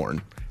then be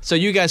born. So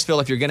you guys feel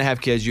if you're going to have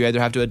kids, you either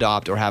have to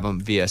adopt or have them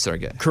via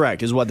surrogate?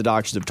 Correct, is what the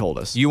doctors have told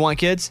us. You want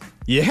kids?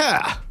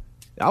 Yeah.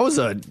 I was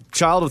a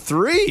child of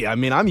 3. I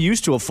mean, I'm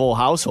used to a full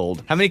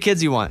household. How many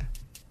kids do you want?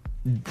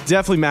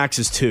 Definitely max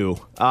is 2.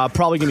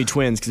 Probably going to be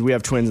twins because we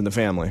have twins in the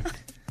family.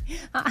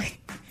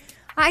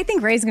 I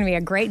think Ray's going to be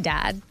a great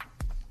dad.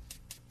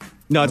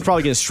 No, it's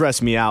probably going to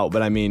stress me out,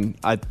 but I mean,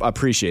 I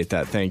appreciate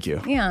that. Thank you.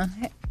 Yeah.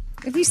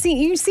 If you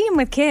see him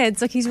with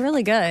kids, like he's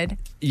really good.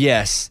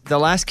 Yes. The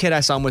last kid I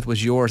saw him with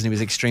was yours, and he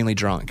was extremely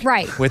drunk.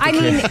 Right. With the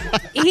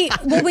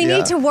kid. We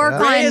need to work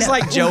on. Ray is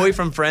like Joey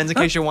from Friends, in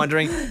case you're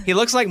wondering. He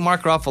looks like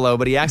Mark Ruffalo,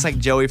 but he acts like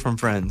Joey from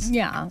Friends.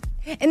 Yeah.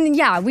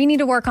 And we need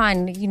to work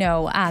on,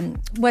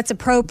 what's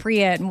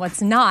appropriate and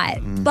what's not.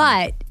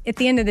 But at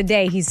the end of the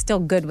day, he's still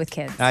good with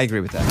kids. I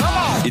agree with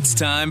that. It's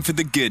time for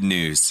the good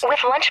news. With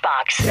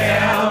Lunchbox.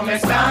 Tell me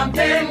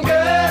something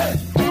good.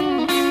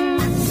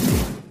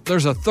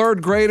 There's a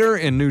third grader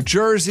in New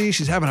Jersey.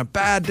 She's having a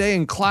bad day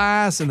in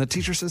class, and the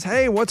teacher says,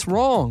 hey, what's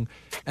wrong?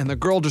 And the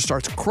girl just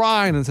starts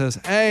crying and says,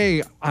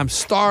 hey, I'm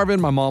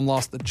starving. My mom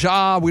lost the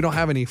job. We don't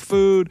have any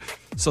food.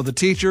 So the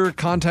teacher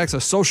contacts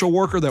a social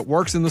worker that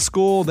works in the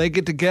school. They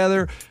get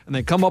together, and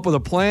they come up with a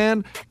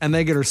plan, and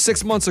they get her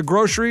 6 months of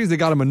groceries. They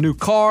got him a new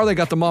car. They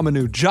got the mom a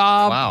new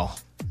job. Wow.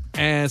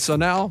 And so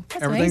now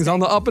That's everything's amazing. on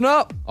the up and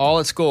up. All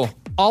at school.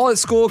 All at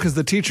school because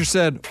the teacher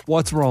said,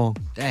 what's wrong?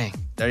 Dang.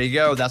 There you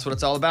go. That's what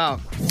it's all about.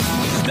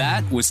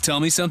 That was Tell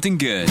Me Something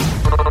Good.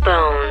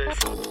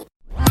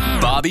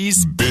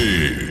 Bobby's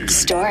Big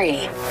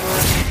Story.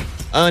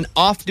 An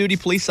off-duty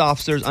police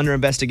officer is under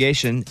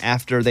investigation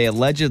after they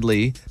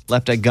allegedly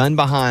left a gun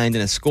behind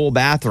in a school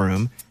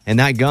bathroom, and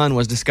that gun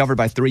was discovered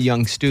by 3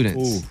 young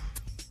students. Ooh.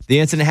 The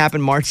incident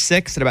happened March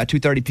 6th at about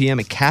 2:30 p.m.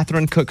 at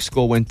Catherine Cook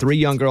School when 3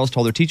 young girls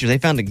told their teachers they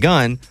found a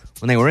gun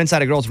when they were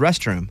inside a girl's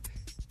restroom.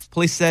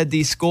 Police said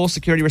the school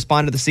security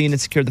responded to the scene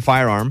and secured the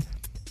firearm.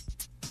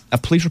 A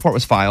police report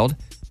was filed.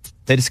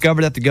 They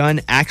discovered that the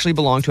gun actually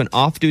belonged to an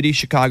off-duty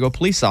Chicago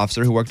police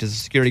officer who worked as a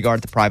security guard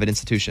at the private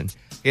institution.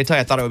 I gotta tell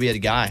you, I thought it would be a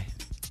guy.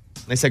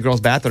 They said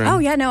girl's bathroom. Oh,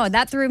 yeah, no,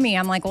 that threw me.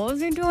 I'm like, what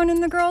was he doing in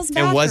the girls'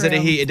 bathroom? And was it a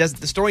he? It does.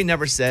 The story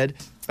never said,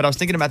 but I was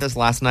thinking about this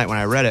last night when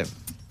I read it.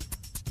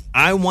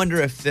 I wonder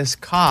if this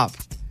cop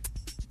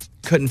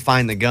couldn't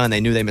find the gun.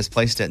 They knew they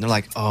misplaced it, and they're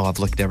like, oh, I've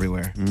looked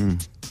everywhere.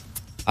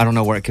 I don't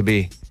know where it could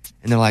be.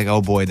 And they're like,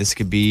 oh, boy, this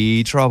could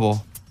be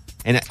trouble.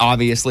 And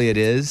obviously it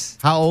is.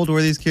 How old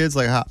were these kids?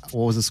 Like,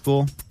 what was the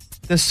school?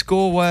 The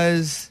school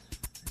was...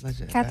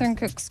 Catherine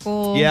Cook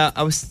School. Yeah,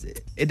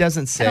 it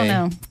doesn't say. I don't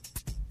know.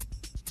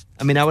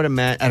 I mean, I would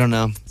imagine, I don't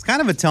know. It's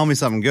kind of a tell me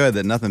something good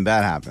that nothing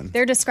bad happened.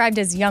 They're described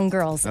as young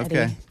girls, Eddie.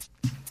 Okay.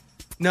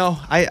 No,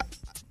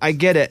 I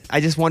get it. I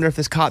just wonder if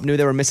this cop knew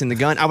they were missing the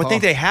gun. I would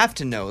think they have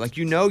to know. Like,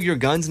 your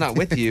gun's not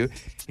with you,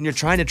 and you're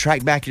trying to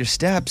track back your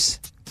steps.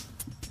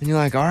 And you're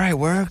like, all right,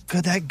 where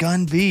could that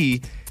gun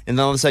be? And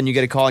then all of a sudden you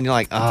get a call, and you're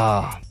like,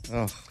 oh.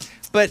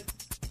 But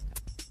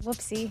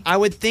Whoopsie. I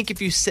would think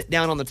if you sit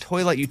down on the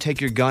toilet, you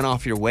take your gun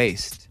off your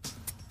waist.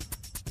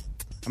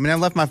 I mean, I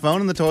left my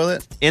phone in the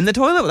toilet. In the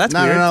toilet? Well, that's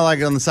weird. No,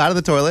 like on the side of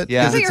the toilet.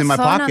 Yeah. Because You it's put in your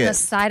my phone pocket. on the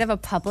side of a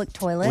public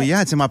toilet? Well,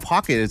 yeah, it's in my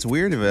pocket. It's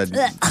weird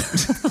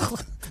if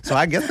So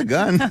I get the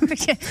gun.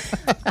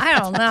 I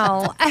don't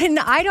know. And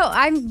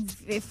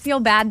I feel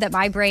bad that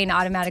my brain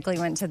automatically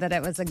went to that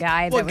it was a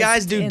guy. Well, that was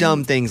guys do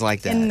dumb things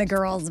like that. in the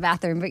girls'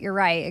 bathroom, but you're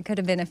right. It could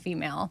have been a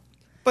female.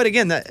 But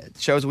again, that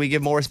shows we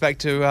give more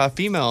respect to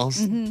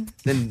females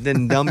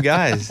than dumb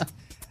guys.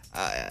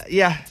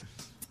 Yeah.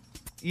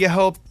 You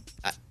hope,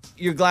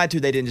 you're glad too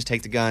they didn't just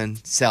take the gun,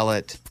 sell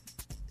it.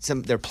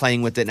 They're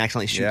playing with it and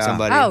accidentally shoot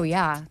somebody. Oh,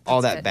 yeah.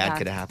 All That's that good, bad yeah.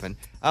 could have happened.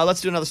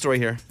 Let's do another story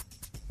here.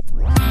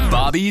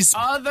 Bobby's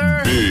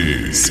Other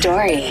Big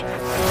Story.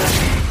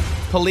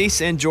 Police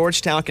in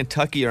Georgetown,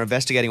 Kentucky are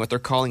investigating what they're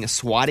calling a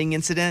swatting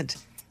incident.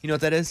 You know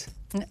what that is?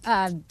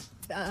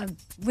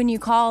 When you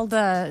call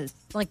the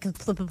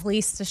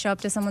police to show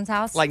up to someone's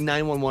house? Like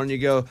 911, you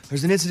go,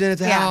 there's an incident at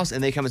the house,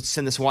 and they come and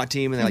send the SWAT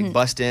team, and they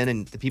bust in,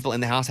 and the people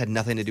in the house had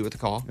nothing to do with the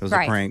call. It was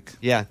a prank.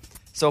 Yeah.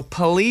 So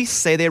police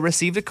say they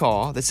received a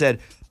call that said,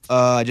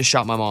 I just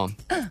shot my mom.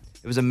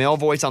 It was a male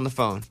voice on the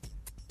phone.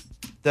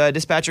 The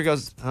dispatcher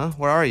goes,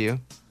 where are you?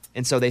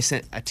 And so they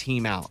sent a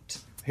team out.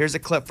 Here's a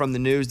clip from the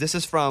news. This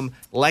is from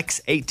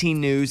Lex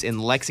 18 News in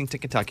Lexington,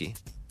 Kentucky.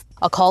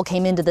 A call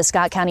came into the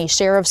Scott County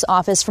Sheriff's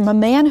Office from a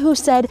man who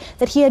said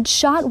that he had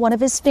shot one of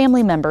his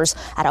family members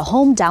at a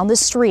home down the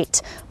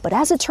street. But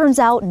as it turns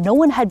out, no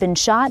one had been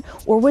shot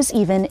or was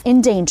even in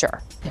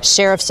danger.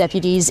 Sheriff's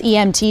deputies,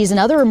 EMTs, and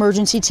other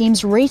emergency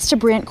teams raced to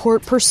Brant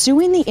Court,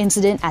 pursuing the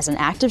incident as an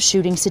active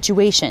shooting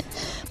situation.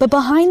 But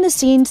behind the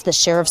scenes, the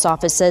Sheriff's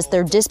Office says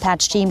their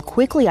dispatch team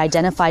quickly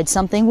identified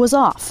something was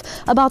off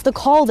about the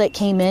call that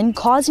came in,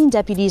 causing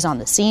deputies on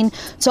the scene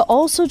to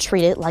also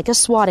treat it like a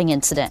swatting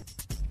incident.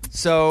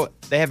 So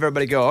they have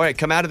everybody go, all right,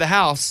 come out of the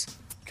house,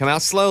 come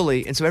out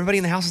slowly. And so everybody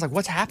in the house is like,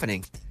 what's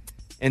happening?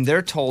 And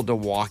they're told to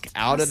walk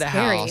out of the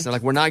house. They're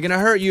like, we're not going to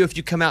hurt you if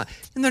you come out.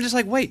 And they're just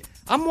like, wait,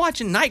 I'm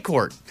watching Night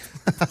Court.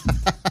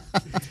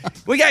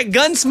 We got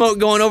gun smoke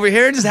going over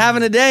here, just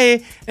having a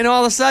day. And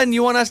all of a sudden,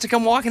 you want us to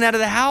come walking out of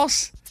the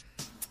house?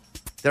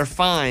 They're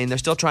fine. They're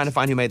still trying to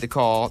find who made the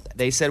call.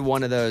 They said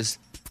one of those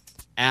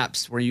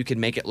apps where you could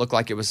make it look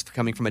like it was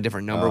coming from a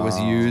different number was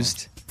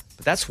used.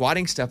 But that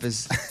swatting stuff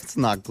is... it's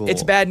not cool.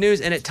 It's bad news.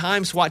 And at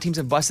times, SWAT teams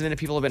have busted in and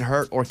people have been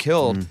hurt or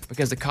killed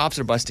because the cops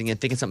are busting in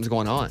thinking something's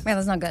going on. Man,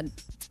 that's not good.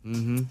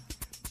 Mm-hmm.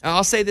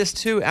 I'll say this,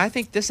 too. I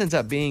think this ends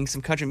up being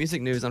some country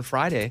music news on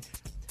Friday.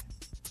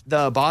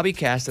 The Bobby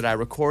cast that I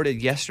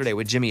recorded yesterday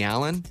with Jimmy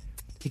Allen,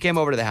 he came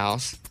over to the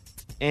house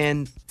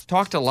and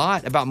talked a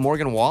lot about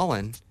Morgan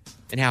Wallen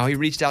and how he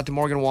reached out to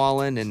Morgan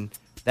Wallen and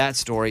that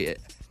story.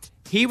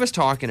 He was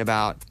talking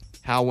about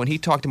how when he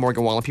talked to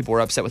Morgan Wallen, people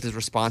were upset with his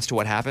response to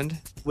what happened.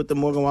 With the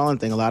Morgan Wallen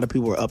thing, a lot of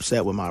people were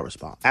upset with my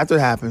response. After it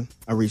happened,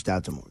 I reached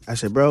out to Morgan. I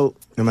said, bro,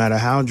 no matter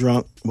how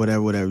drunk,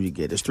 whatever you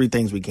get, there's 3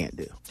 things we can't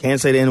do.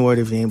 Can't say the N-word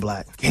if you ain't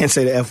black. Can't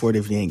say the F-word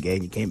if you ain't gay.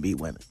 And you can't beat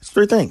women. It's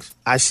 3 things.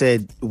 I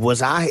said,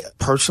 was I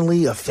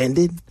personally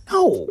offended?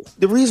 No.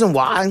 The reason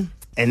why,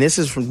 and this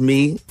is from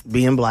me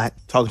being black,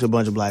 talking to a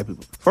bunch of black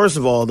people. First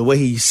of all, the way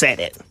he said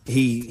it,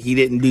 he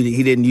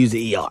didn't use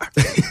the ER.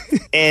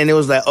 And it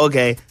was like,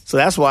 okay, so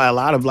that's why a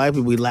lot of black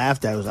people we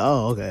laughed at. It was,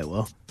 oh, okay,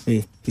 well,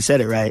 he said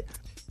it right.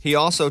 He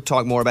also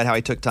talked more about how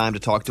he took time to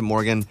talk to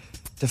Morgan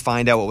to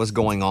find out what was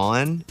going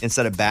on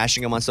instead of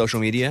bashing him on social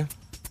media.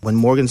 When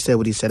Morgan said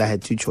what he said, I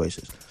had 2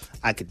 choices.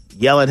 I could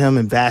yell at him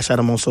and bash at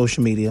him on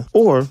social media,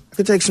 or I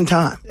could take some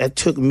time. It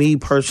took me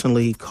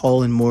personally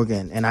calling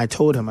Morgan, and I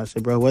told him, I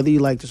said, bro, whether you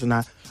like this or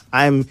not,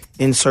 I'm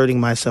inserting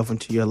myself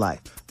into your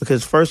life.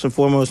 Because first and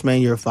foremost,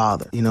 man, you're a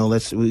father. You know,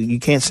 you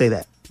can't say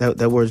that.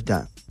 That word's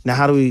done. Now,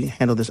 how do we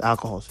handle this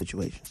alcohol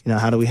situation? You know,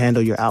 how do we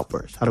handle your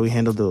outbursts? How do we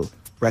handle the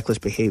reckless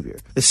behavior?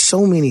 There's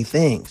so many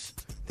things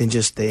than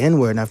just the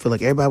N-word, and I feel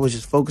like everybody was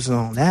just focusing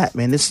on that,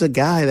 man. This is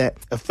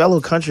a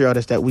fellow country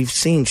artist that we've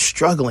seen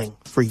struggling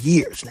for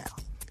years now.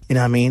 You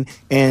know what I mean?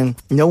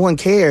 And no one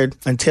cared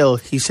until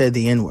he said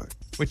the N-word.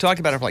 We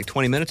talked about it for like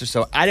 20 minutes or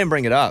so. I didn't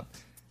bring it up.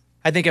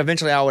 I think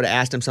eventually I would have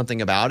asked him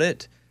something about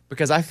it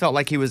because I felt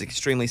like he was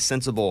extremely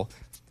sensible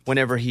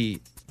whenever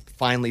he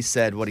finally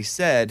said what he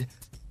said.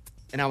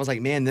 And I was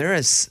like, man,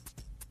 there's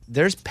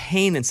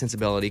pain and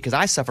sensibility because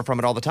I suffer from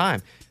it all the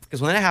time.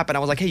 Because when that happened, I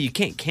was like, hey, you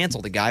can't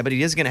cancel the guy, but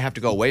he is going to have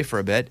to go away for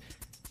a bit.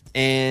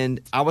 And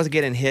I was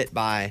getting hit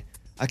by,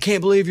 I can't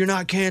believe you're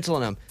not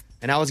canceling him.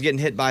 And I was getting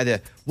hit by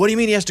what do you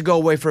mean he has to go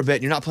away for a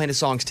bit? You're not playing his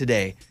songs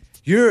today.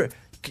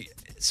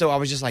 So I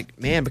was just like,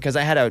 man, because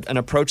I had an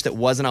approach that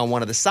wasn't on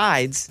one of the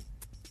sides,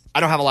 I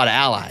don't have a lot of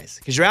allies.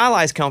 Because your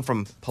allies come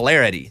from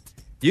polarity.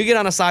 You get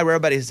on a side where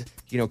everybody's,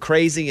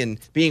 crazy and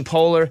being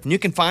polar, and you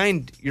can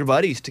find your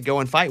buddies to go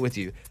and fight with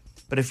you.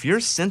 But if you're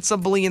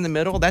sensibly in the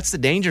middle, that's the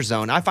danger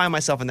zone. I find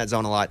myself in that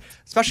zone a lot,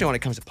 especially when it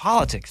comes to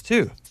politics,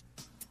 too.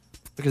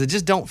 Because it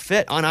just don't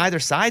fit on either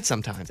side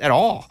sometimes, at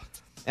all.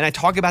 And I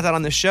talk about that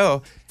on the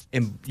show,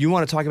 and you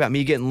want to talk about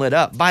me getting lit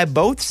up by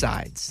both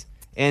sides.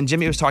 And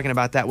Jimmy was talking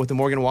about that with the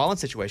Morgan Wallen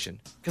situation.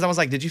 Because I was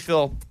like, did you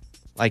feel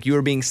like you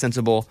were being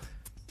sensible,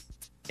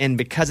 and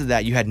because of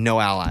that, you had no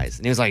allies?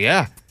 And he was like,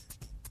 yeah.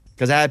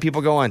 Because I had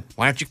people going,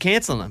 why aren't you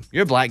canceling him?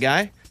 You're a black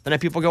guy. Then I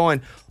had people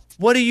going,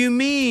 what do you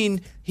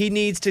mean he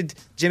needs to...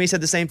 Jimmy said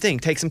the same thing.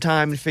 Take some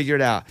time and figure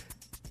it out.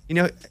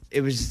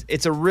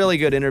 It's a really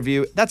good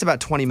interview. That's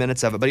about 20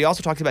 minutes of it. But he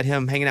also talked about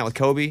him hanging out with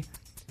Kobe.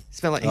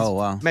 He's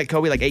met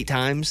Kobe like 8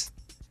 times.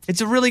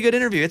 It's a really good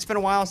interview. It's been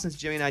a while since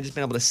Jimmy and I just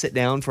been able to sit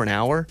down for an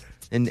hour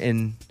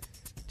and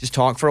just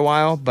talk for a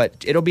while.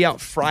 But it'll be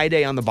out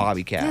Friday on the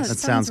Bobbycast. Yeah, that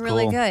sounds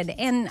really good.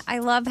 And I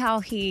love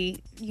how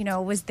he,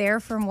 was there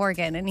for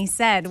Morgan. And he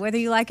said, whether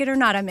you like it or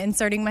not, I'm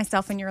inserting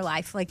myself in your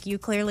life. Like, you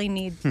clearly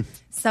need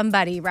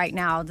somebody right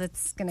now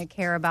that's going to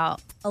care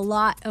about a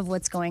lot of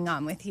what's going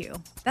on with you.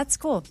 That's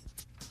cool.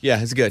 Yeah,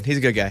 he's good. He's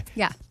a good guy.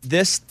 Yeah.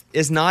 This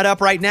is not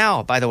up right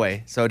now, by the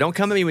way. So don't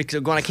come at me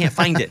going, I can't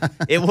find it.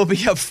 It will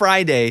be up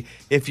Friday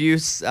if you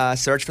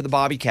search for the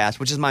Bobbycast,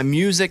 which is my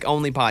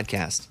music-only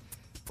podcast,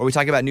 where we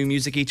talk about new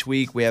music each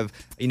week. We have,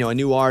 a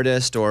new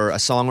artist or a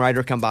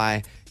songwriter come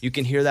by. You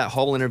can hear that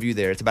whole interview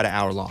there. It's about an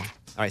hour long.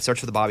 All right, search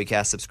for the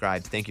Bobbycast,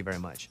 subscribe. Thank you very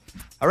much.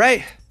 All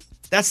right,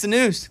 that's the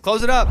news.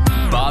 Close it up.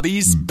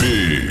 Bobby's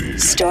Big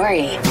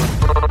Story.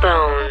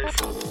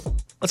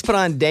 Let's put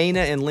on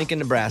Dana in Lincoln,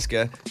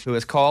 Nebraska, who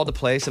has called to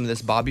play some of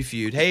this Bobby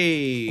Feud.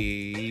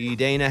 Hey,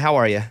 Dana, how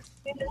are you?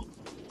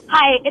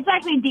 Hi, it's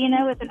actually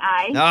Dina with an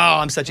I. Oh,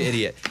 I'm such an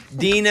idiot.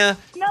 Dina.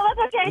 No,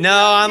 that's okay.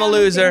 No, I'm a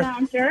loser.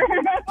 I'm sure.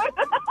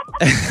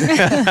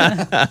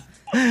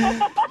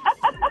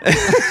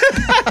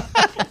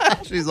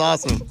 She's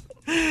awesome.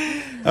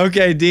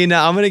 Okay, Dina,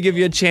 I'm going to give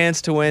you a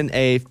chance to win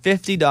a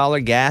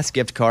 $50 gas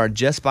gift card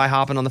just by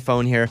hopping on the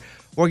phone here.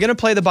 We're going to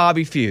play the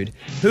Bobby Feud.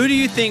 Who do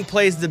you think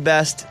plays the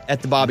best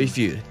at the Bobby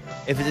Feud?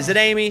 Is it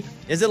Amy?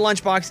 Is it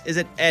Lunchbox? Is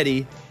it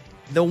Eddie?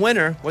 The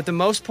winner with the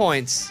most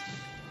points,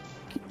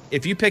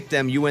 if you pick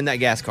them, you win that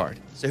gas card.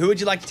 So who would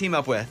you like to team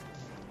up with?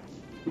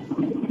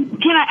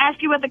 Can I ask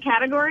you what the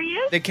category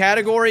is? The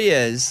category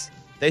is,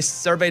 they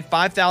surveyed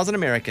 5,000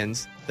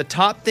 Americans, the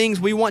top things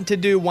we want to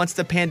do once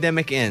the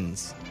pandemic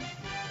ends.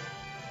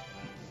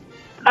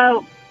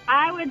 Oh,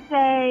 I would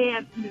say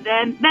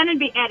then it'd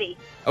be Eddie.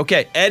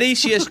 Okay, Eddie,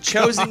 she has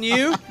chosen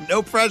you.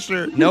 No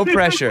pressure. No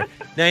pressure.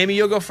 Now, Amy,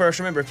 you'll go first.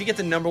 Remember, if you get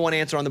the number one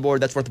answer on the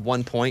board, that's worth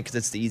 1 point because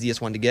it's the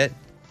easiest one to get.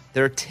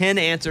 There are 10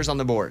 answers on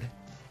the board.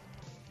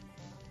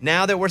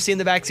 Now that we're seeing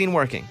the vaccine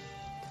working,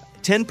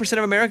 10%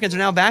 of Americans are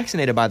now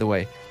vaccinated, by the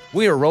way.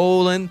 We are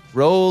rolling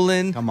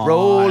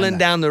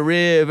down the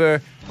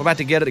river. We're about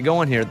to get it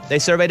going here. They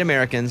surveyed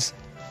Americans.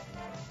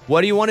 What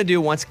do you want to do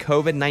once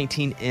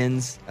COVID-19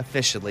 ends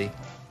officially?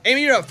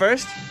 Amy, you're up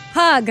first.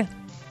 Hug.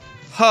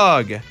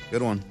 Hug.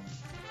 Good one.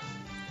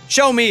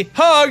 Show me.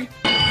 Hug.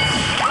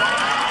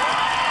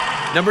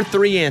 Number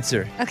 3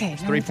 answer. Okay.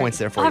 3 points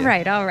there for you. All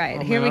right. Oh,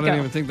 Here man, we go. I didn't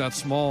even think that's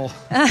small.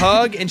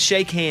 Hug and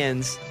shake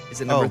hands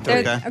is at number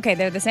 3. Okay,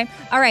 they're the same.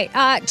 All right.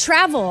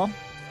 Travel.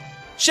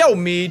 Show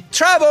me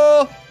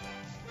travel.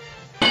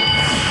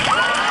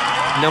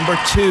 Number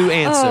 2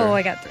 answer. Oh,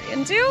 I got 3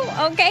 and 2.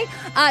 Okay.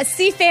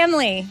 See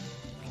family.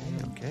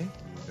 Okay.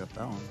 Got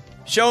that one.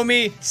 Show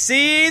me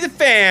see the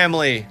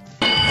family.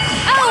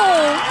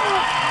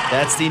 Oh.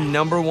 That's the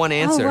number 1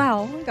 answer. Oh,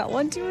 wow. I got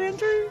 1, 2, and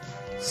 3.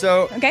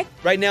 So, okay.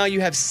 Right now you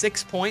have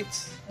 6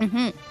 points.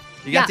 Mm-hmm.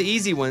 You got the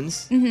easy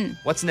ones. Mm-hmm.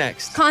 What's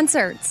next?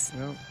 Concerts.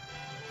 Yep.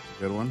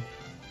 Good one.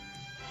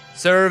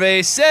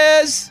 Survey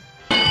says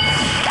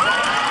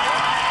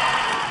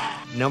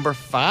number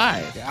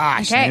 5.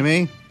 Gosh, Okay.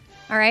 Amy.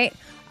 All right.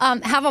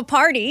 Have a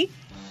party.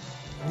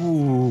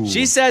 Ooh.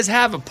 She says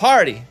have a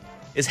party.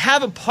 Is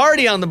have a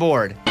party on the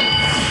board?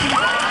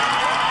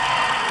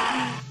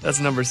 That's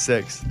number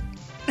 6.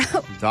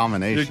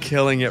 Domination. You're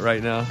killing it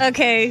right now.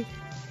 Okay.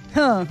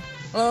 Huh.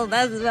 Well,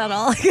 that's about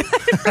all I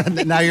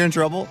got. Now you're in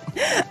trouble?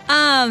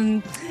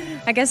 I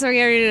guess we're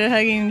ready to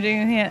hugging and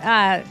shaking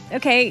hands.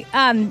 Okay.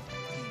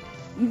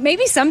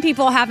 Maybe some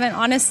people haven't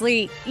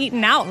honestly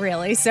eaten out,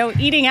 really. So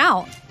eating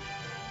out.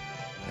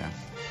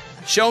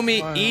 Show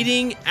me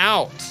eating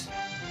out.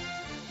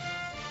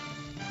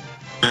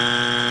 Sorry.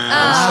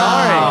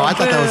 Oh, I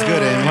thought that was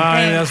good, Amy.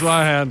 That's what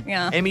I had.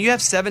 Yeah. Amy, you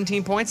have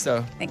 17 points,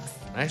 though. Thanks.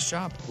 Nice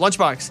job.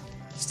 Lunchbox,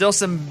 still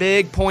some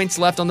big points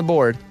left on the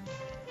board.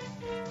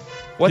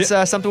 What's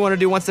something we want to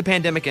do once the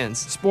pandemic ends?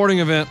 Sporting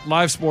event,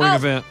 live sporting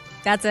event.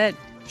 That's it.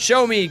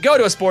 Show me. Go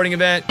to a sporting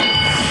event.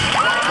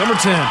 Number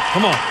 10.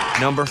 Come on.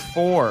 Number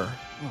 4.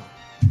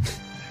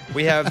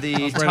 We have the I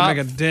was ready to top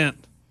make a dent.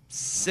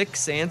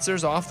 6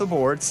 answers off the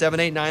board. 7,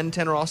 8, 9, and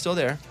 10 are all still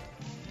there.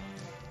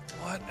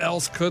 What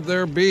else could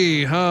there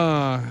be,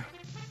 huh?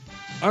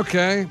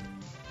 Okay.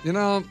 You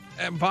know,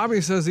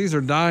 Bobby says these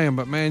are dying,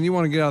 but man, you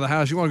want to get out of the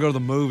house. You want to go to the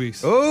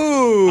movies.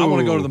 Ooh. I want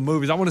to go to the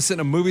movies. I want to sit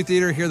in a movie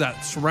theater, hear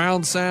that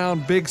surround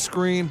sound, big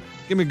screen.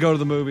 Give me go to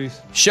the movies.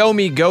 Show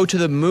me. Go to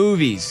the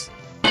movies.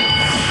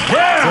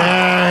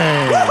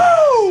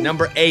 Yeah!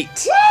 Number 8.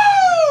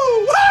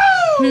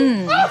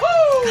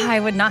 I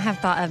would not have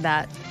thought of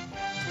that.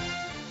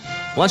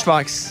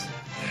 Lunchbox.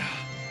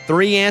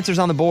 3 answers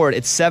on the board.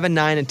 It's 7,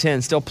 9, and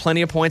 10. Still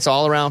plenty of points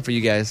all around for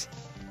you guys.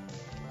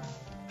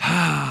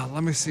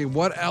 Let me see.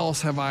 What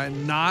else have I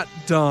not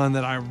done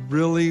that I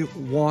really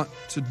want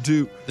to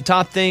do? The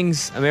top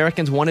things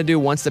Americans want to do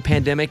once the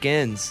pandemic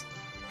ends.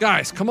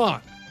 Guys, come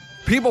on.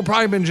 People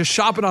probably been just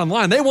shopping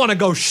online. They want to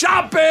go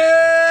shopping.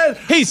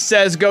 He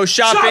says go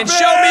shopping.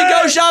 Show me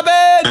go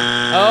shopping.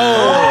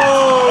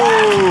 Oh.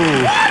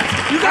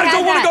 You guys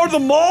don't want to go to the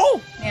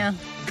mall? Yeah.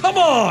 Come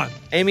on.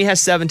 Amy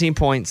has 17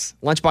 points.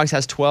 Lunchbox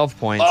has 12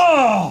 points.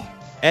 Oh.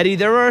 Eddie,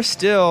 there are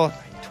still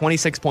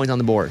 26 points on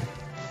the board.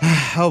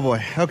 Oh,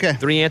 boy. Okay.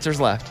 3 answers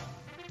left.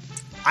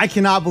 I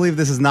cannot believe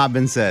this has not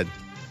been said.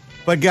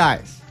 But,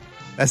 guys,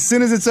 as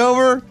soon as it's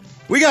over,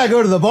 we got to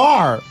go to the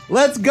bar.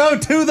 Let's go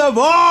to the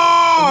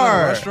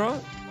bar.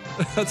 Restaurant?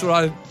 That's what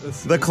I...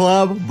 The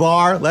club,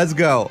 bar, let's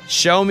go.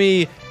 Show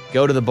me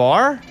go to the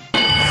bar. What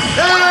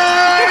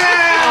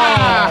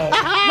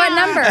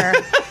number?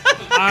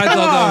 I thought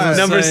that was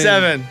Number insane.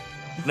 7.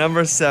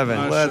 Number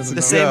 7. Let's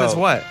the same go. as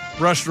what?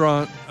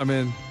 Restaurant. I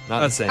mean,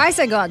 Not the same. I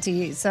said go out to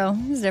eat, so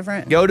it's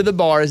different. Go to the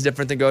bar is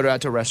different than go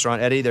out to a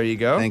restaurant. Eddie, there you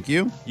go. Thank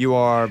you.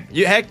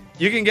 Heck,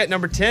 you can get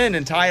number 10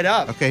 and tie it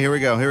up. Okay, here we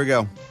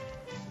go.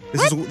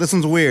 This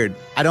one's weird.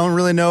 I don't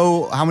really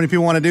know how many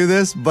people want to do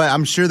this, but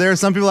I'm sure there are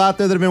some people out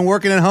there that have been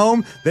working at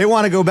home. They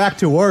want to go back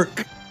to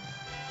work.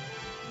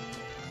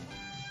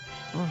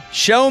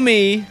 Show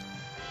me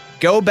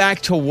go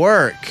back to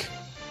work.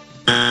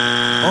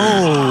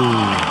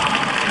 Oh.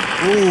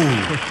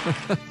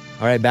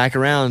 All right, back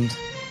around.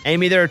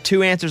 Amy, there are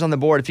 2 answers on the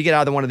board. If you get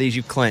either one of these,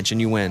 you clinch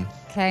and you win.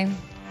 Okay.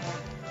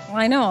 Well,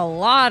 I know a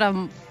lot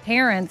of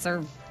parents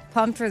are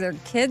pumped for their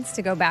kids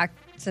to go back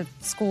to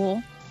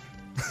school.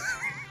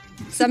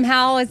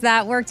 Somehow, has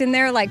that worked in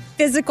there? Like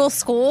physical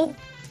school?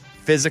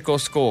 Physical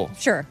school.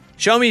 Sure.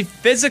 Show me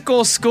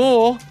physical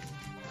school.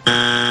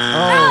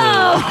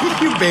 Oh,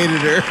 you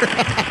baited her.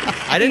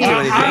 I didn't do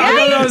anything. I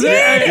thought that was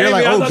it. You're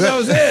like, I oh, thought that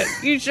was it.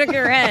 You shook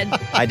your head.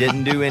 I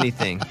didn't do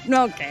anything.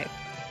 Okay.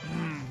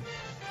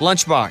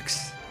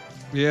 Lunchbox.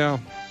 Yeah.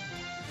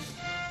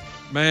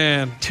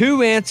 Man.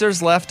 2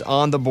 answers left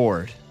on the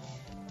board.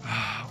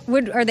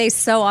 Are they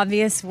so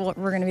obvious? We're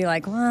going to be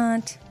like,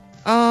 what?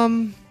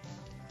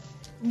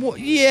 Well,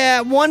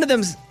 yeah, one of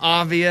them's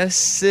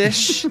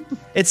obvious-ish.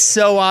 It's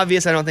so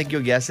obvious, I don't think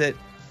you'll guess it.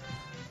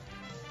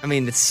 I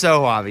mean, it's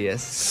so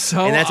obvious.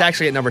 And that's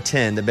actually at number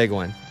 10, the big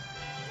one.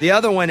 The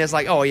other one is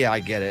like, oh, yeah, I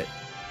get it.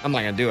 I'm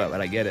not going to do it,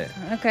 but I get it.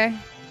 Okay.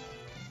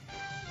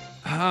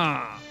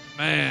 Ah,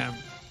 man.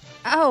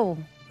 Oh.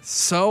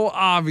 So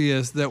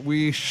obvious that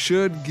we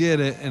should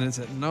get it, and it's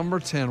at number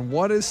 10.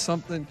 What is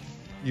something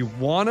you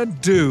want to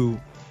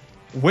do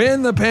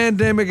when the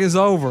pandemic is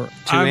over?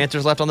 2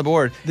 answers left on the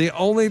board. The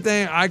only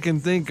thing I can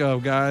think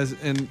of, guys,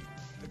 and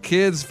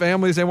kids,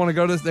 families, they want to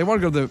go to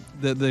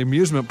the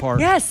amusement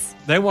park. Yes.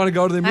 They want to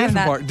go to the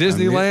amusement park.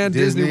 Disneyland,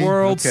 Disney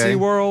World, okay.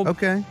 SeaWorld.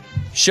 Okay.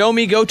 Show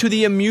me go to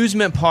the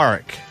amusement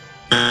park.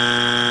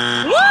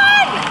 What?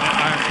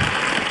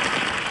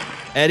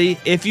 Eddie,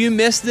 if you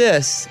miss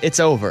this,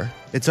 it's over.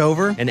 It's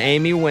over? And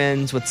Amy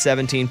wins with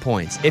 17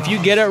 points. If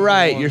you get it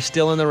right, you're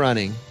still in the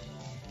running.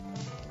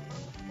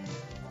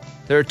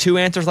 There are 2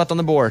 answers left on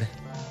the board.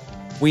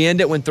 We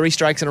end it when 3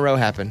 strikes in a row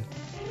happen.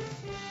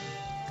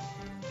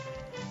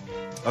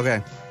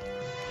 Okay.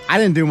 I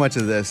didn't do much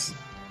of this,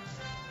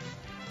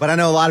 but I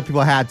know a lot of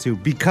people had to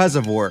because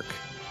of work.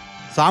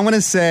 So I'm going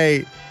to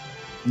say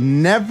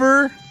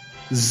never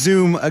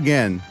Zoom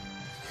again.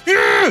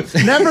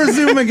 Never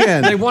Zoom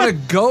again. They want to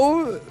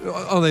go.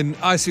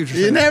 I see what you're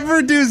saying. You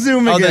never do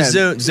Zoom again.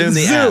 Oh, the Zoom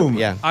the app.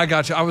 Yeah. I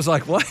got you. I was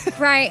like, what?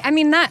 Right. I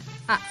mean, that.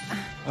 I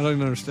don't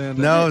even understand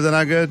that. No, is that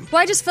not good?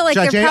 Well, I just feel like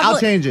I'll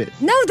change it.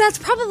 No, that's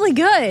probably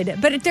good.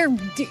 But if they're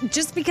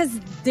just because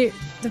the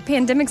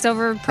pandemic's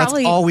over,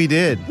 probably. That's all we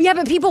did. Yeah,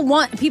 but people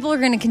are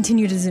going to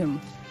continue to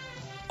Zoom.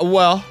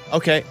 Well,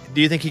 okay.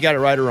 Do you think he got it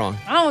right or wrong?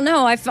 I don't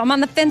know. I'm on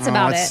the fence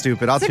about it. That's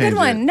stupid. I'll change it. It's a good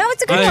one. No,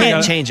 it's a good one. You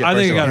can't change it. I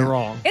think you got it all.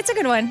 wrong. It's a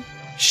good one.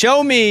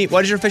 Show me.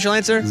 What is your official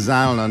answer?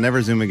 I don't know.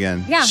 Never Zoom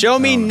again. Yeah. Show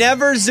me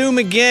never Zoom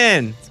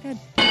again. It's good.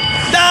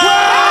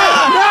 No!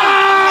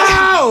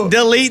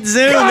 Delete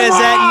Zoom is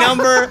at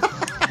number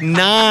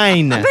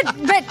 9.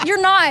 But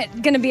you're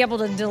not going to be able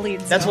to delete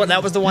Zoom.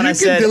 That was the one You I can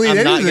said. delete I'm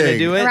not going to anything.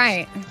 do it.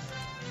 Right.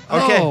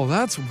 Okay. Oh,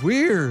 that's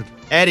weird.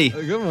 Eddie,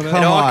 Good one, it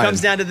Eddie. all on.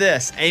 comes down to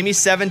this. Amy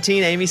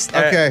 17, Amy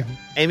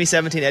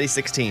 17, Eddie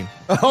 16.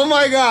 Oh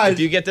my God. If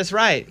you get this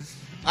right.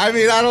 I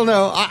mean, I don't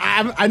know.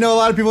 I know a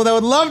lot of people that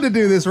would love to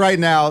do this right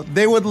now.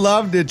 They would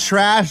love to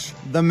trash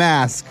the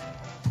mask.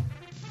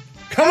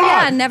 Come on.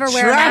 Yeah, never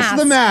wear a mask. Trash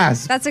the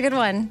mask. That's a good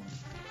one.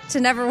 To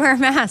never wear a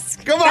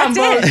mask. Come on,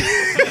 That's Bo.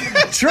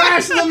 it.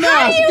 Trash the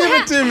mask. Give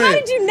it to me. How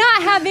did you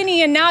not have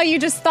any and now you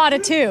just thought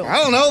of 2?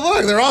 I don't know.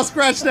 Look, they're all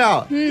scratched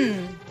out.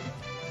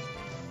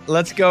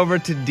 Let's go over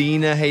to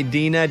Dina. Hey,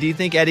 Dina, do you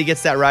think Eddie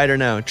gets that right or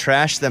no?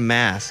 Trash the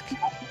mask.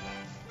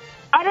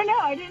 I don't know.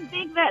 I didn't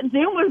think that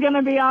Zoom was going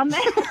to be on there.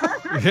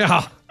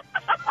 Yeah.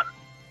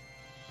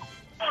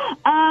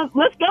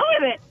 Let's go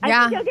with it.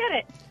 I think you'll get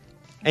it.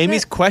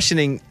 Amy's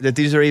questioning that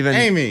these are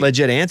even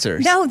legit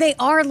answers. No, they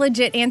are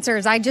legit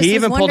answers. I just He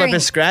even was pulled up wondering-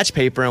 his scratch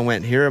paper and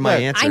went, here are my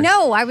answers. I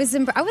know. I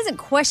wasn't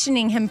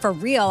questioning him for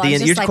real. I was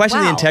just You're like,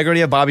 questioning wow. the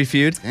integrity of Bobby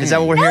Feud? Is that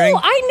what we're No, hearing?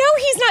 I know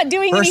he's not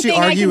doing First anything.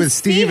 you I argue can with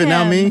see Steve and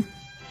now him. me.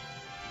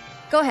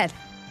 Go ahead.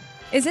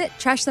 Is it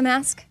Trash the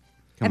Mask?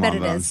 I bet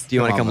it is. Do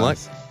you want to come look?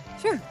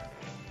 Sure.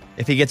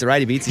 If he gets it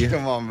right, he beats you.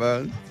 Come on,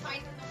 Bones. The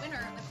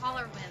winner, the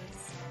caller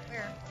wins.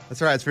 Where?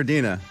 That's right. It's for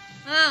Dina.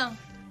 Oh.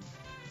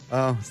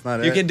 Oh, it's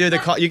not You it. can do the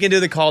call. You can do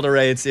the call to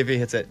Ray and see if he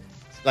hits it.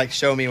 Like,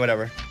 show me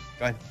whatever.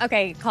 Go ahead.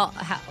 Okay,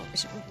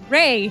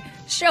 Ray,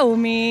 show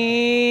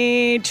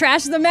me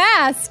Trash the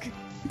Mask.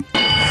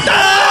 Oh,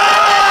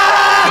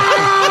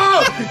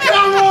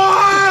 come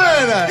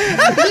on!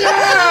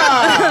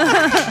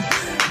 Yeah!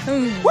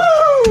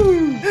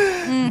 Woo!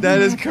 That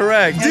is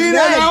correct. Dina,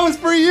 that was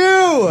for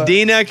you.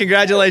 Dina,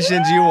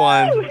 congratulations, you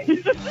won.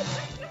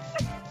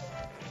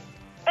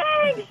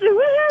 Thanks.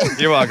 Woo-hoo.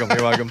 You're welcome.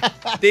 You're welcome.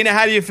 Dina,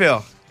 how do you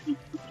feel?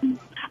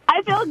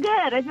 I feel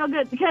good. I feel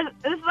good because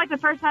this is like the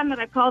first time that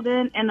I've called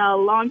in a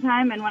long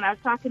time. And when I was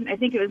talking, I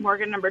think it was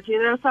Morgan number 2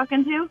 that I was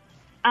talking to.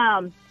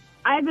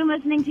 I've been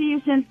listening to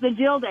you since the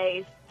Jill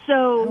days.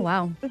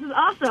 So this is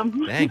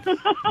awesome. Dang.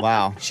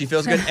 Wow. She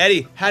feels good.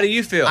 Eddie, how do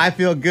you feel? I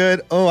feel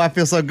good. Oh, I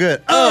feel so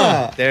good.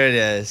 There it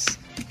is.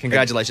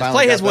 Congratulations.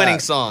 Finally Play his got winning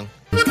that. song.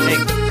 Hey,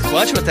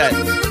 clutch with that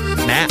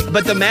mask.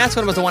 But the mask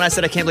one was the one I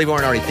said I can't believe we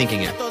weren't already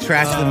thinking it.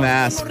 Trash the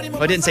mask.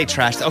 I didn't say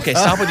trash. Okay,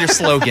 stop with your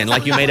slogan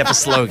like you made up a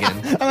slogan.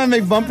 I'm going to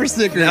make bumper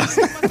stickers.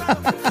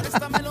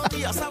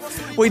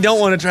 We don't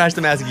want to trash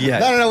the mask yet.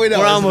 No, we don't.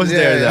 We're almost Yeah,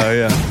 there,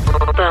 yeah.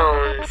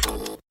 though,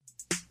 yeah.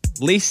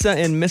 Lisa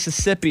in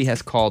Mississippi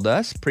has called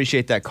us.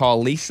 Appreciate that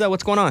call. Lisa,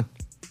 what's going on?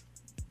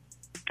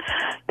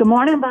 Good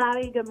morning,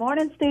 Bobby. Good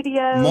morning,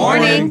 studio.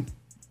 Morning.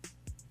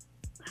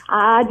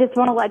 I just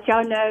want to let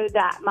y'all know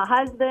that my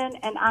husband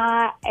and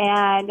I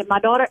and my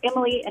daughter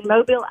Emily in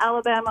Mobile,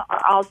 Alabama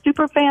are all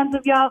super fans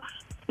of y'all,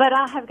 but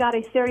I have got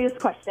a serious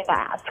question to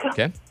ask.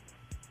 Okay.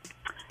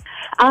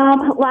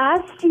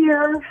 Last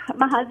year,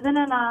 my husband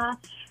and I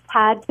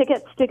had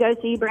tickets to go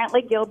see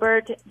Brantley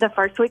Gilbert the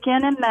first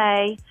weekend in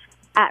May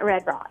at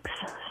Red Rocks.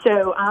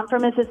 So I'm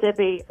from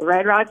Mississippi.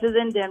 Red Rocks is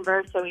in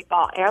Denver, so we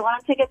bought airline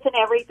tickets and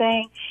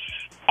everything.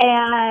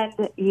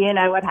 And you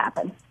know what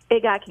happened?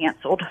 It got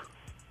canceled.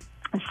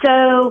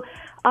 So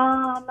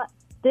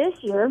this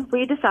year,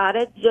 we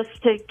decided just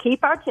to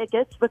keep our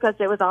tickets because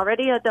it was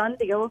already a done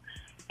deal.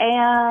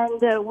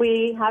 And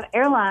we have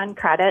airline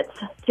credits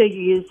to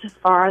use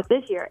for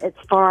this year. It's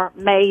for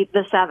May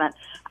the 7th.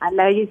 I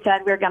know you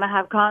said we're going to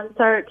have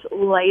concerts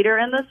later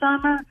in the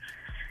summer.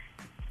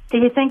 Do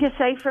you think it's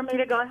safe for me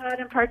to go ahead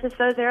and purchase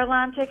those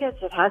airline tickets?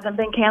 It hasn't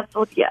been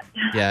canceled yet.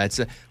 Yeah,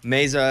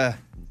 May's a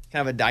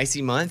kind of a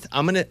dicey month.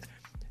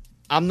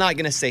 I'm not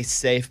gonna say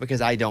safe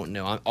because I don't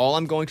know. All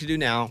I'm going to do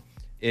now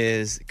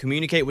is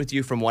communicate with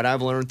you from what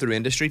I've learned through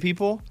industry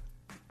people,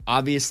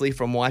 obviously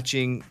from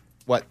watching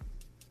what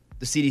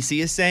the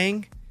CDC is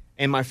saying,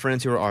 and my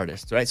friends who are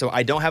artists, right? So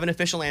I don't have an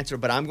official answer,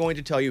 but I'm going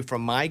to tell you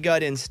from my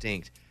gut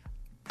instinct,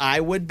 I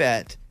would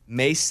bet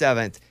May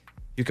 7th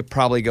you could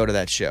probably go to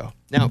that show.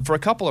 Now, for a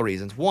couple of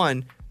reasons.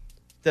 One,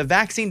 the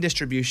vaccine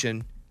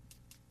distribution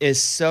is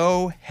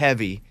so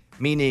heavy,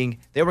 meaning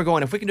they were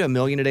going, if we can do 1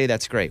 million a day,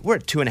 that's great. We're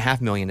at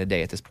 2.5 million a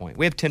day at this point.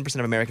 We have 10%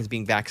 of Americans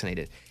being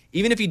vaccinated.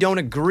 Even if you don't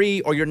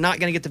agree or you're not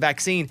going to get the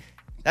vaccine,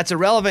 that's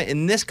irrelevant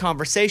in this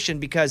conversation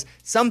because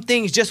some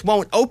things just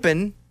won't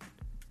open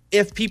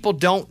if people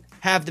don't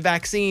have the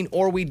vaccine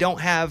or we don't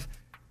have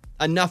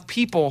enough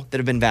people that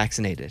have been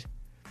vaccinated.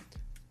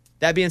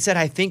 That being said,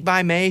 I think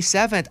by May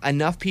 7th,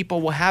 enough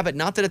people will have it.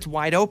 Not that it's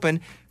wide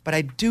open, but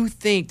I do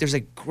think there's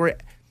a great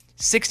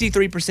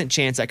 63%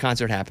 chance that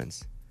concert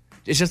happens.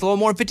 It's just a little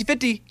more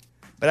 50-50,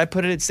 but I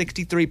put it at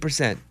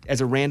 63% as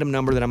a random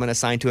number that I'm going to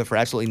assign to it for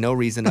absolutely no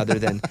reason other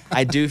than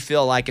I do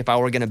feel like if I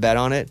were going to bet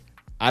on it,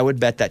 I would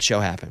bet that show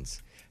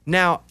happens.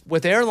 Now,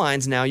 with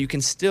airlines now, you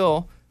can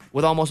still,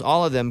 with almost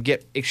all of them,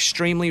 get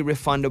extremely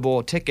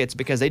refundable tickets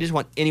because they just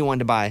want anyone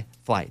to buy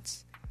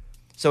flights.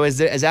 So is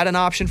that an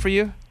option for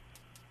you?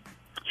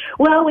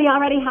 Well, we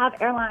already have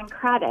airline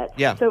credits,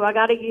 Yeah. so I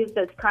got to use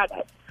those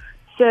credits.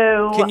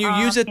 So Can you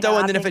use it though, I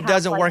and then if think it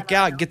doesn't I'll work play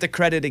out, get the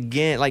credit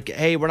again? Like,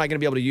 hey, we're not going to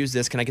be able to use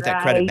this. Can I get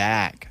that credit Right.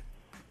 back?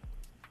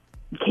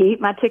 keep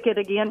my ticket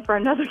again for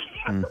another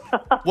year.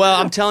 Well,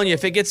 I'm telling you,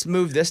 if it gets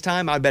moved this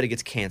time, I bet it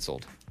gets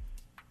canceled.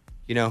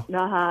 You know?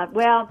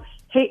 Well,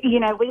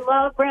 we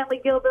love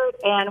Brantley Gilbert,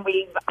 and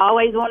we've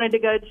always wanted to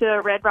go to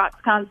a Red Rocks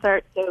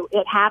concert, so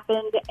it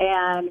happened,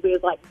 and we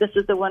was like, this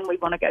is the one we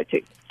want to go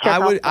to.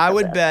 I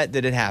would bet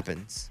that it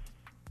happens.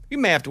 You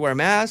may have to wear a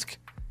mask.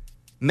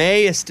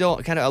 May is still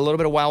kind of a little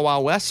bit of Wild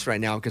Wild West right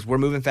now because we're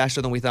moving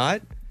faster than we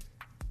thought.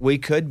 We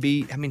could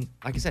be,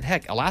 like I said,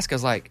 heck,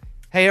 Alaska's like,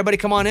 hey, everybody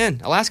come on in.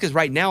 Alaska's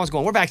right now is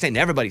going, we're vaccinating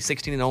everybody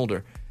 16 and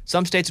older.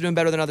 Some states are doing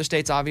better than other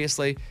states,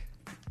 obviously.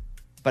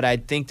 But I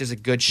think there's a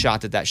good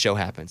shot that show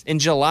happens. In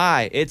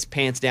July, it's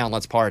pants down,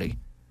 let's party.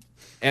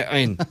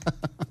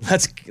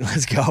 Let's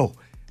go.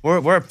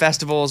 We're at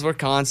festivals, we're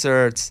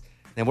concerts,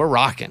 and we're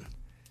rocking.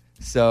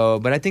 So,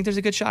 but I think there's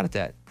a good shot at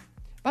that.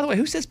 By the way,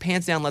 who says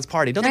pants down, let's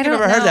party? Don't think I've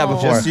ever heard that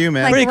before. Just you,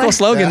 man. Pretty cool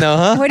slogan, though,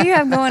 huh? What do you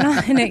have going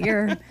on at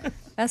your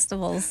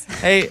festivals?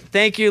 Hey,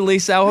 thank you,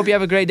 Lisa. I hope you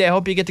have a great day. I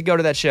hope you get to go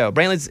to that show.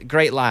 Brantley's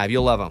great live.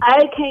 You'll love him.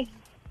 Okay.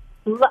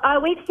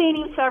 We've seen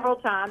him several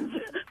times.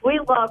 We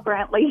love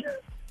Brantley.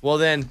 Well,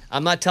 then,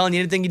 I'm not telling you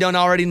anything you don't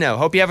already know.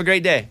 Hope you have a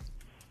great day.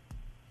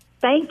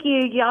 Thank you.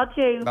 Y'all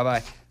too.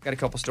 Bye-bye. Got a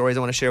couple stories I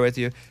want to share with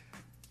you.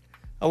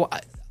 Oh,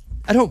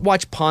 I don't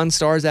watch Pawn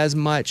Stars as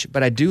much,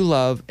 but I do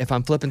love, if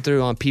I'm flipping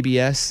through on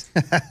PBS.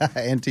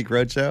 Antique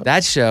Roadshow?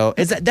 That show.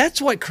 That's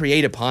what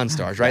created Pawn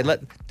Stars, right?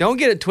 Don't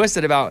get it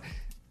twisted about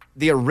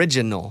the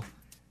original.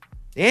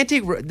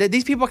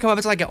 These people come up,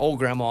 it's like an old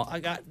grandma. I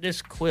got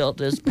this quilt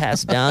that's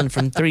passed down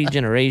from 3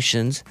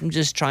 generations. I'm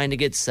just trying to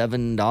get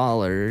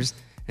 $7.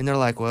 And they're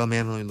like, well,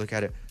 man, let me look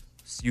at it.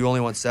 You only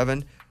want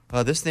 7?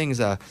 This thing's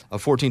a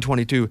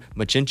 1422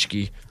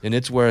 Machinsky, and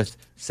it's worth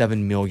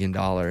 $7 million.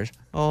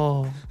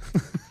 Oh.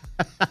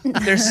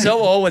 They're so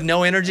old with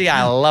no energy.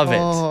 I love it.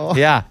 Oh.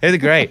 Yeah, it's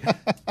great.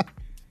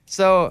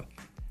 So,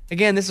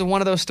 again, this is one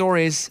of those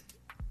stories.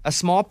 A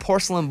small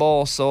porcelain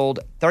bowl sold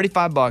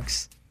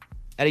 $35,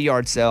 at a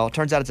yard sale.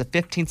 Turns out it's a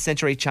 15th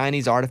century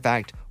Chinese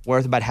artifact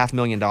worth about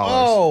 $500,000.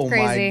 Oh,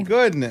 my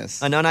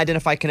goodness. An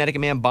unidentified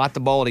Connecticut man bought the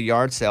bowl at a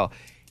yard sale.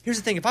 Here's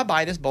the thing. If I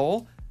buy this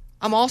bowl,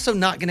 I'm also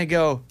not going to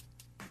go,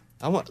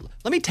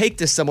 let me take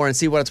this somewhere and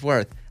see what it's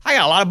worth. I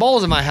got a lot of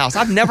bowls in my house.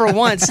 I've never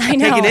once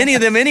taken any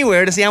of them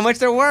anywhere to see how much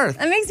they're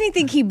worth. It makes me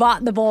think he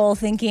bought the bowl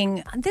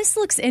thinking, this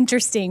looks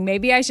interesting.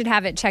 Maybe I should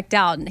have it checked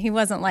out. And he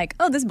wasn't like,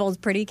 oh, this bowl's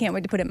pretty. Can't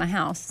wait to put it in my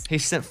house. He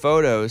sent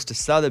photos to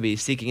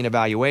Sotheby's seeking an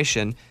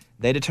evaluation.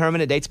 They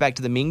determined it dates back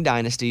to the Ming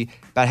Dynasty,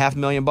 about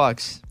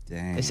 $500,000.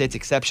 Dang. They say it's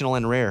exceptional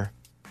and rare.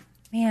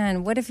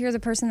 Man, what if you're the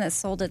person that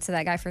sold it to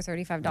that guy for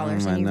 $35 I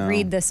and you know.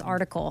 read this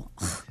article?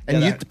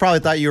 And you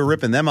probably thought you were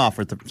ripping them off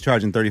for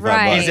charging $35.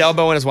 Right. He's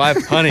elbowing his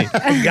wife. Honey,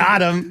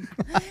 got him.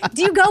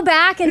 Do you go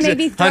back and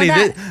maybe throw honey,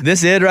 that?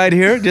 this Ed right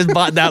here just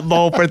bought that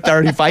bowl for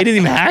 $35. He didn't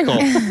even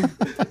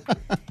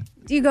haggle.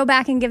 Do you go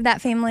back and give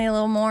that family a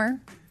little more?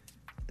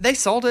 They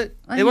sold it.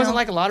 I It wasn't know.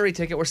 like a lottery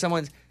ticket where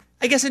someone's,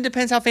 I guess it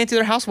depends how fancy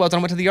their house was when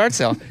I went to the yard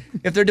sale.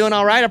 If they're doing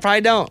all right, I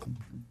probably don't.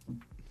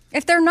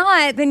 If they're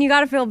not, then you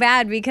got to feel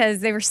bad because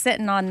they were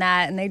sitting on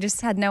that and they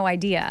just had no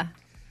idea.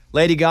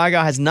 Lady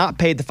Gaga has not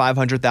paid the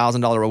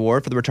 $500,000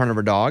 reward for the return of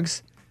her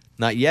dogs.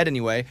 Not yet,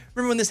 anyway.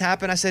 Remember when this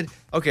happened? I said,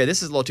 okay,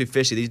 this is a little too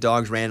fishy. These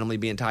dogs randomly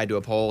being tied to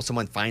a pole.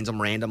 Someone finds them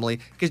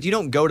randomly. Because you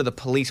don't go to the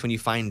police when you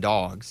find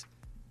dogs.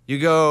 You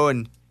go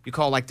and you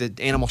call like the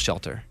animal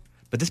shelter.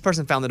 But this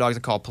person found the dogs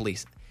and called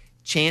police.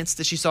 Chance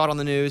that she saw it on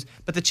the news.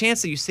 But the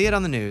chance that you see it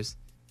on the news,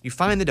 you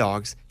find the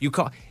dogs, you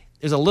call,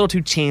 is a little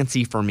too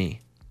chancy for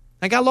me.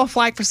 I got a little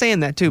flack for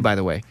saying that too, by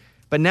the way.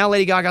 But now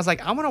Lady Gaga's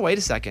like, I want to wait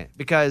a second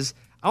because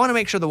I want to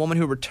make sure the woman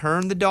who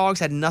returned the dogs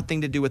had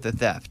nothing to do with the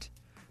theft.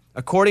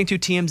 According to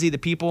TMZ, the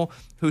people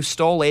who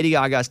stole Lady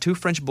Gaga's 2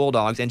 French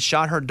bulldogs and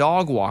shot her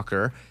dog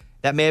walker,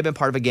 that may have been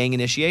part of a gang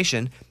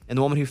initiation. And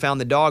the woman who found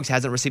the dogs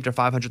hasn't received her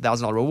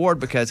 $500,000 reward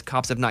because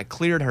cops have not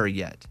cleared her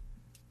yet.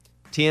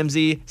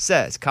 TMZ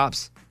says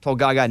cops told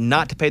Gaga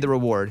not to pay the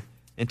reward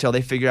until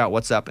they figure out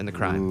what's up in the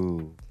crime.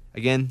 Ooh.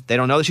 Again, they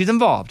don't know that she's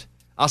involved.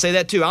 I'll say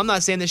that too. I'm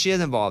not saying that she is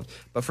involved,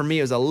 but for me,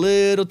 it was a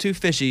little too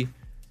fishy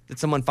that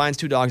someone finds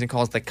 2 dogs and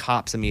calls the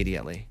cops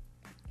immediately.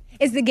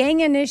 Is the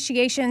gang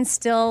initiation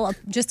still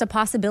just a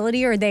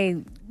possibility or they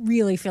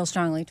really feel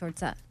strongly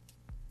towards that?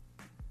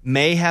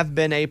 May have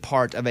been a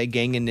part of a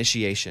gang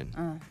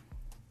initiation.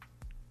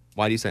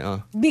 Why do you say,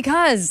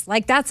 Because,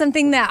 like, that's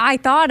something that I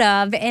thought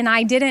of and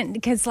I didn't,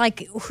 because,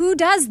 like, who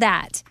does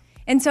that?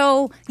 And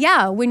so,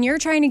 yeah, when you're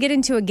trying to get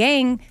into a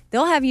gang,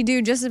 they'll have you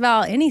do just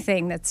about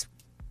anything that's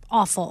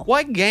awful.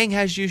 What gang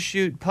has you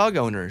shoot pug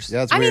owners? Yeah,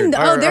 that's I weird.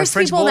 mean, there's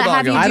French people that bulldog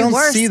have you owners. I do don't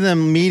worse. see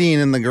them meeting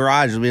in the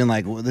garage being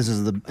like, well, this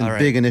is the right.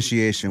 big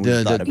initiation. We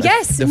The- thought the- about.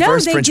 Yes, The no,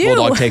 first they French do.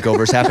 bulldog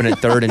takeovers happened at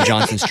 3rd and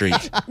Johnson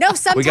Street. No,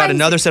 sometimes We got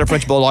another set of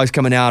French bulldogs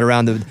coming out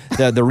around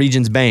the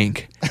Regions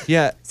Bank.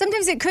 Yeah.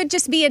 Sometimes it could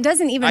just be, it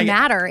doesn't even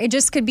matter. It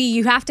just could be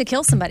you have to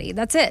kill somebody.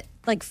 That's it.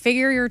 Like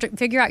figure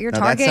out your Now, that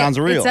target. sounds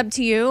real. It's up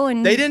to you.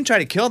 And They didn't try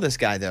to kill this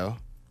guy, though.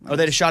 Or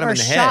they just shot him or in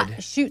the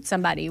head. shoot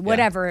somebody,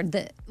 whatever.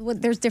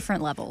 There's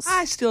different levels.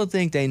 I still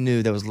think they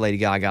knew that was Lady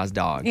Gaga's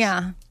dogs.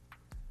 Yeah.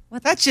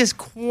 That's just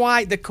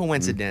quite the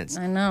coincidence.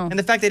 I know. And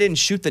the fact they didn't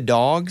shoot the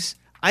dogs,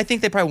 I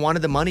think they probably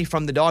wanted the money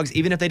from the dogs.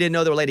 Even if they didn't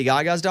know they were Lady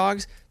Gaga's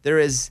dogs, there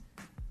is,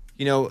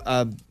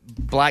 a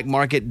black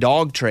market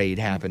dog trade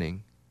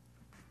happening.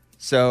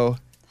 So.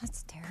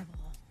 That's terrible.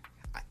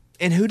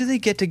 And who do they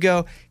get to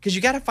go? Because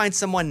you got to find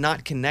someone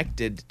not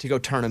connected to go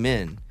turn them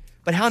in.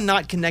 But how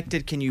not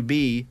connected can you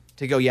be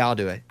to go, yeah, I'll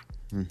do it?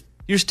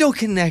 You're still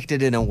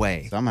connected in a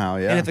way. Somehow,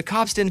 yeah. And if the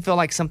cops didn't feel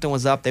like something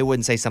was up, they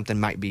wouldn't say something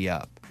might be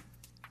up.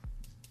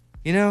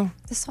 You know?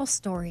 This whole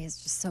story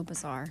is just so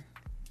bizarre.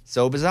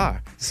 So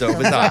bizarre. So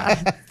bizarre.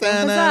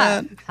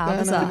 How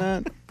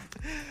bizarre.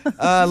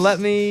 Let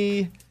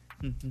me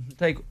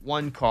take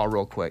one call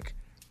real quick.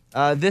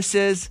 This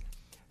is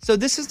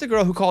the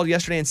girl who called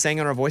yesterday and sang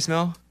on her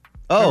voicemail.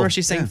 Oh, remember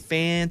she sang yeah.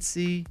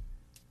 Fancy?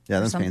 Yeah,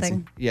 that's Something.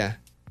 fancy. Yeah.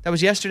 That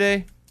was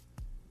yesterday?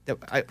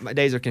 My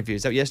days are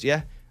confused. That was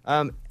yeah?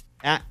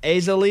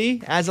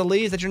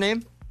 Azalee, is that your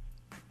name?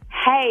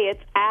 Hey,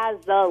 it's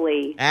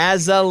Azalee.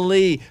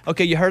 Azalee.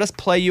 Okay, you heard us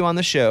play you on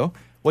the show.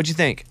 What'd you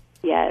think?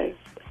 Yes.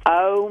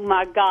 Oh,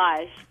 my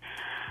gosh.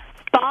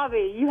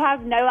 Bobby, you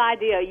have no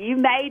idea. You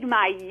made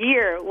my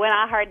year when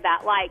I heard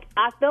that. Like,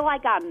 I feel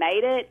like I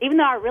made it, even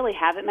though I really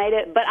haven't made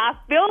it, but I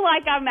feel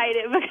like I made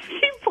it because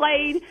you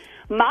played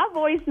my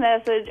voice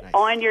message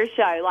on your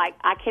show. Like,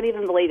 I can't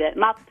even believe it.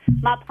 My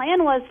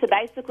plan was to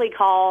basically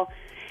call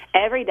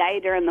every day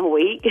during the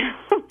week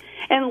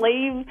and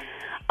leave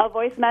a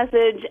voice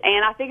message,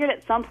 and I figured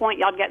at some point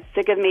y'all get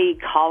sick of me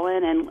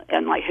calling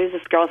and like, who's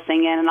this girl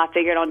singing? And I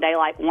figured on day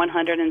like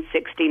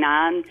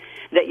 169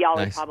 that y'all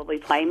would probably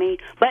play me,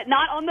 but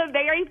not on the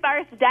very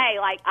first day.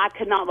 Like, I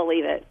could not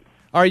believe it.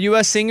 Are you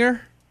a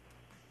singer?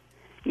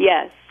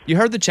 Yes. You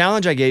heard the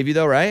challenge I gave you,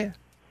 though, right?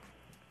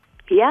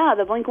 Yeah,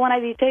 the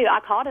Blink-182. I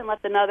called and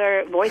left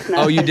another voice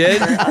message. Oh, you did?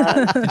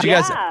 Did you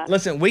yeah. guys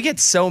listen? We get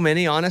so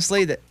many,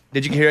 honestly.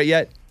 Did you hear it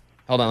yet?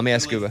 Hold on, let me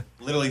ask Scuba.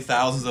 Literally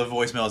thousands of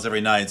voicemails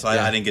every night, so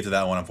I didn't get to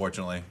that one,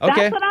 unfortunately.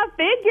 Okay. That's what I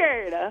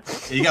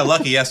figured. You got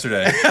lucky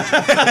yesterday.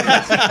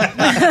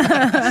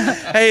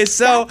 Hey,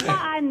 so That's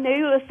why I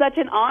knew it was such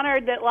an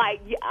honor that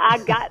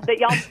that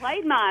y'all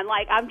played mine.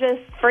 Like, I'm just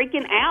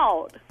freaking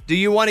out. do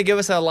you want to give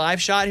us a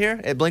live shot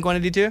here at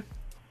Blink-182?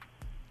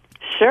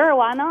 Sure,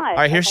 why not? All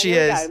right, here Okay, she we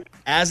is. go.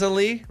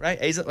 Azalee, right?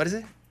 What is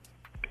it?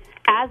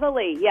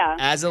 Azalee, yeah.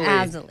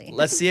 Azalee.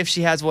 Let's see if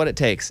she has what it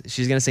takes.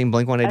 She's going to sing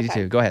Blink-182.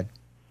 Okay. Go ahead.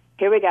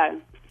 Here we go.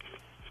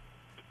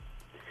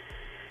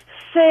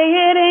 Say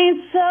it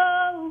ain't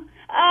so,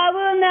 I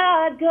will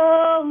not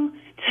go.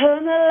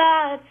 Turn the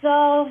lights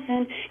off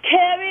and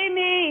carry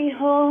me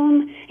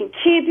home. And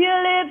keep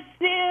your lips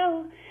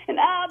still, and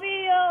I'll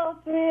be your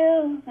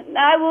thrill. And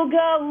I will go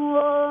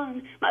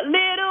on, my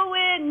little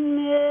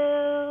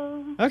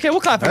windmill. Okay,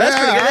 we'll clap for that.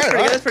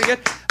 That's pretty good.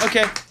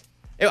 Okay.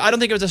 I don't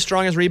think it was as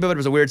strong as Reba, but it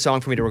was a weird song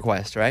for me to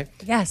request, right?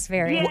 Yes,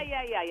 very.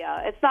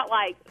 Yeah. It's not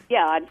like,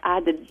 I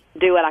had to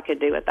do what I could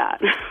do with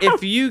that.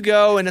 If you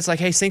go and it's like,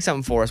 hey, sing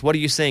something for us, what do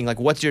you sing? Like,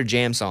 what's your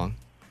jam song?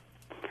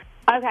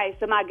 Okay,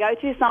 so my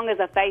go-to song is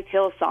a Faith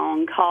Hill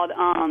song called,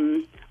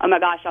 oh my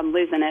gosh, I'm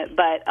losing it,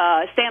 but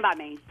Stand By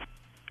Me.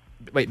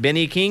 Wait,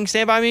 Benny King,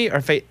 Stand By Me?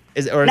 Or Faith?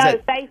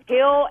 Faith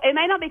Hill. It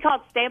may not be called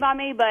Stand By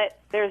Me, but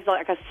there's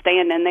like a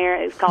stand in there.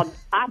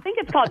 I think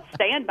it's called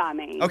Stand By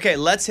Me. Okay,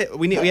 let's hit.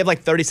 We have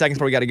like 30 seconds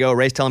before we got to go.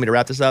 Ray's telling me to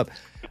wrap this up.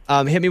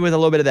 Hit me with a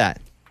little bit of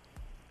that.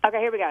 Okay,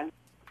 here we go.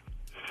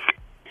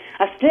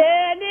 I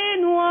stand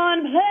in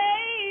one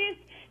place,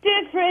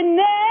 different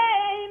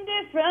name,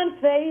 different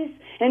face,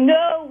 and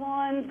no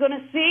one's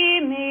gonna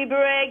see me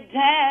break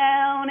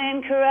down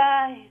and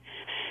cry.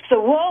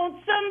 So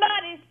won't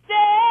somebody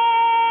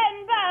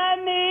stand by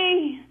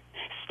me?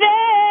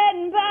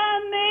 Stand by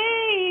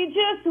me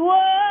just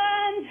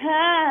one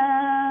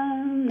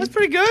time. That's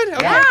pretty good.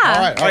 Okay. Yeah.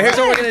 All right, here's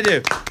what we're going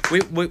to do.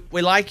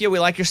 We like you. We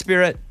like your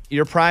spirit.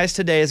 Your prize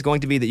today is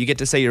going to be that you get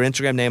to say your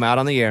Instagram name out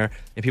on the air,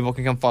 and people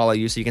can come follow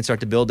you so you can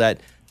start to build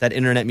that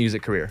internet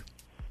music career.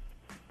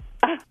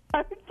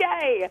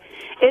 Okay.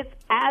 It's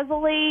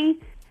Azalee29.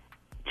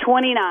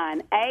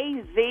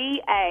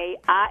 Azalee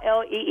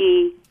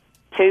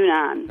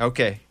 29.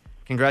 Okay.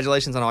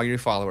 Congratulations on all your new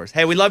followers.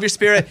 Hey, we love your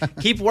spirit.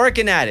 Keep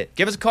working at it.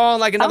 Give us a call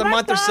in like another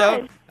month or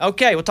so.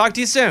 Okay, we'll talk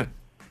to you soon.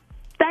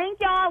 Thank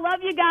y'all.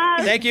 Love you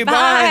guys. Thank you.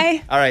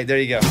 Bye. All right, there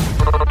you go.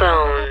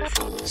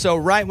 So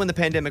right when the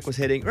pandemic was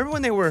hitting, remember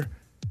when they were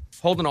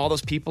holding all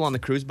those people on the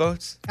cruise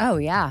boats Oh,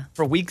 yeah.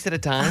 for weeks at a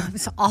time? It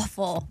was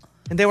awful.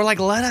 And they were like,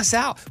 let us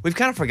out. We've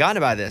kind of forgotten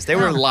about this. They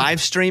were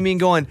live streaming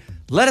going,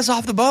 let us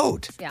off the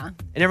boat. Yeah.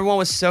 And everyone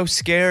was so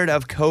scared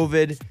of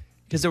COVID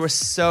because there was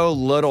so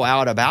little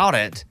out about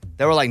it.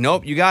 They were like,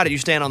 nope, you got it. You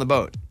stand on the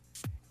boat.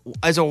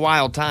 It's a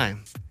wild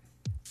time.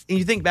 And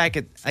you think back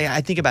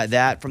I think about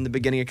that from the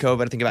beginning of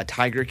COVID. I think about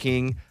Tiger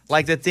King.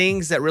 Like the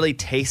things that really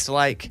taste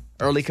like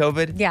early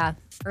COVID. Yeah.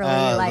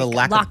 Early, the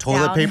lack of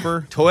toilet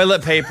paper.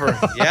 Toilet paper.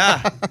 Yeah.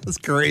 That's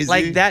crazy.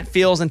 Like that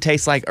feels and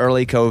tastes like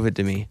early COVID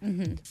to me.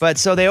 Mm-hmm. But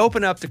so they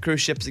open up the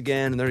cruise ships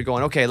again and they're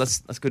going, okay,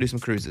 let's go do some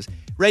cruises.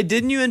 Ray,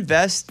 didn't you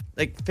invest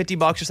like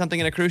 $50 or something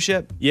in a cruise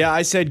ship? Yeah,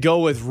 I said go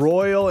with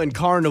Royal and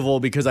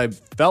Carnival because I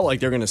felt like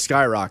they're going to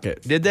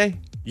skyrocket. Did they?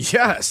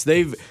 Yes,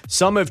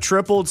 some have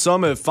tripled,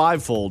 some have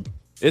fivefold.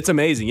 It's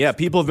amazing. Yeah,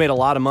 people have made a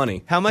lot of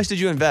money. How much did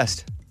you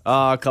invest?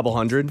 A couple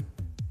hundred.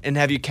 And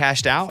have you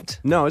cashed out?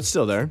 No, it's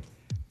still there.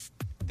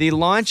 The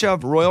launch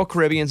of Royal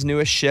Caribbean's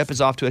newest ship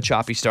is off to a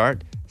choppy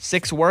start.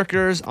 6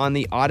 workers on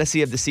the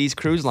Odyssey of the Seas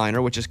cruise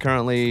liner, which is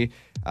currently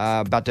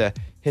about to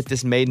hit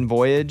this maiden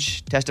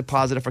voyage, tested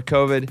positive for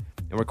COVID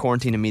and were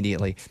quarantined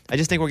immediately. I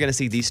just think we're going to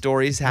see these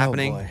stories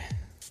happening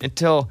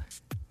until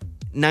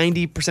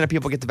 90% of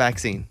people get the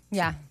vaccine.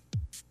 Yeah.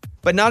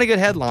 But not a good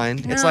headline.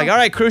 No. It's like, all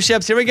right, cruise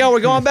ships, here we go. We're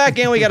going back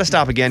in. We got to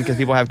stop again because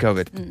people have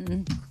COVID.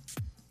 Mm-mm.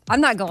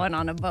 I'm not going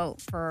on a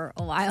boat for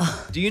a while.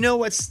 Do you know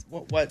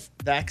what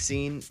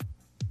vaccine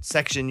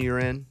section you're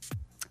in?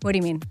 What do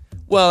you mean?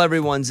 Well,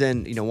 everyone's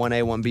in, 1A,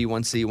 1B,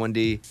 1C,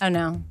 1D. Oh,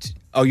 no.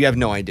 Oh, you have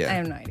no idea. I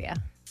have no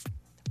idea.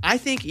 I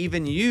think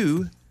even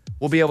you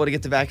will be able to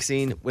get the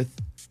vaccine with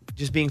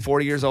just being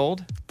 40 years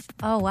old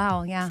Oh,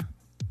 wow. Yeah.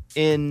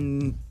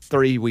 in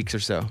 3 weeks or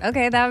so.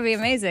 Okay, that would be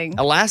amazing.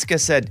 Alaska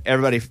said,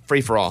 everybody,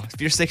 free for all. If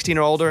you're 16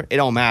 or older, it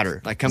don't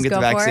matter. Like, come Just get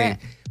the go for vaccine. it.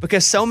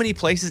 Because so many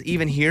places,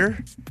 even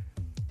here,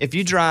 if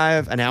you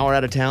drive an hour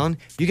out of town,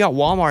 you got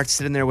Walmart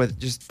sitting there with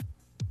just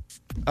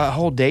a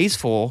whole day's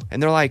full,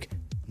 and they're like,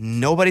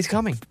 nobody's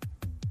coming.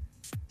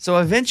 So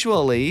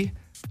eventually,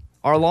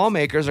 our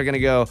lawmakers are going to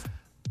go,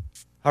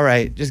 all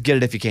right, just get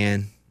it if you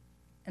can.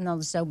 And they'll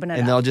just open it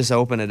And up. they'll just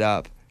open it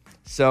up.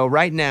 So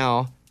right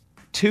now,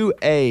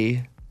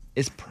 2A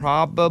is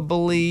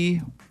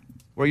probably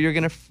where you're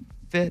going to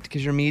fit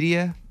because you're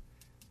media.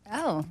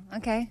 Oh,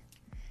 okay.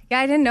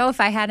 Yeah, I didn't know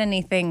if I had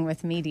anything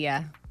with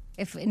media.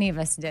 if any of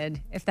us did,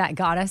 if that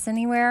got us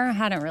anywhere. I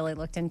hadn't really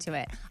looked into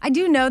it. I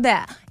do know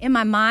that in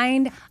my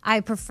mind, I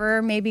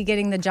prefer maybe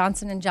getting the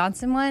Johnson &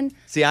 Johnson one.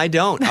 See, I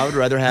don't. I would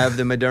rather have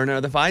the Moderna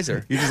or the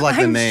Pfizer. You just like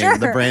the I'm name, sure.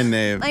 the brand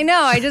name. I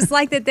know. I just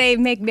like that they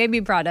make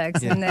baby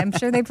products, and I'm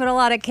sure they put a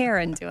lot of care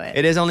into it.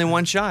 It is only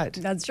one shot.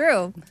 That's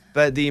true.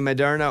 But the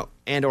Moderna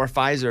and or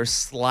Pfizer are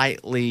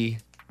slightly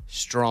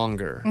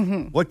stronger.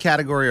 What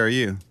category are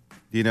you?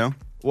 Do you know?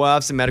 Well, I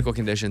have some medical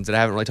conditions that I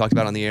haven't really talked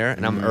about on the air,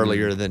 and I'm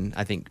earlier than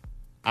I think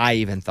I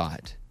even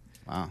thought.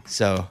 Wow.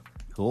 So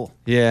cool.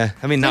 Yeah.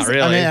 I mean, not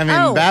really. I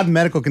mean, bad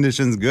medical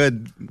conditions,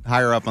 good,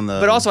 higher up on the.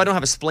 But also, I don't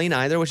have a spleen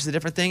either, which is a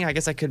different thing. I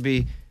guess I could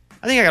be.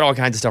 I think I got all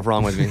kinds of stuff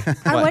wrong with me.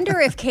 I wonder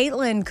if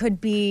Caitlin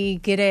could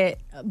get it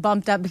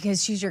bumped up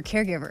because she's your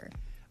caregiver.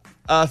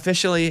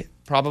 Officially,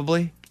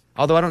 probably.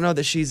 Although I don't know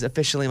that she's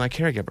officially my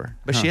caregiver,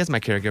 but she is my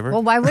caregiver.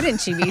 Well, why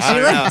wouldn't she be? She I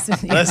don't lives know.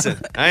 with you.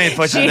 Listen, I ain't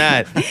pushing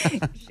that.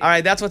 All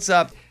right, that's what's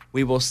up.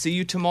 We will see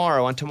you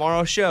tomorrow on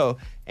tomorrow's show.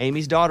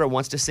 Amy's daughter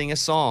wants to sing a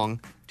song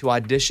to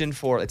audition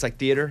for. It's like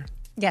theater.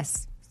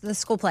 Yes, the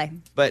school play.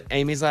 But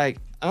Amy's like,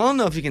 I don't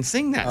know if you can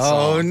sing that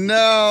song. Oh,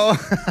 no.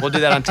 We'll do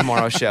that on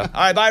tomorrow's show. All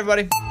right, bye,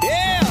 everybody.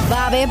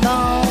 Bobby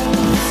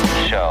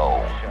Bones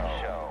Show.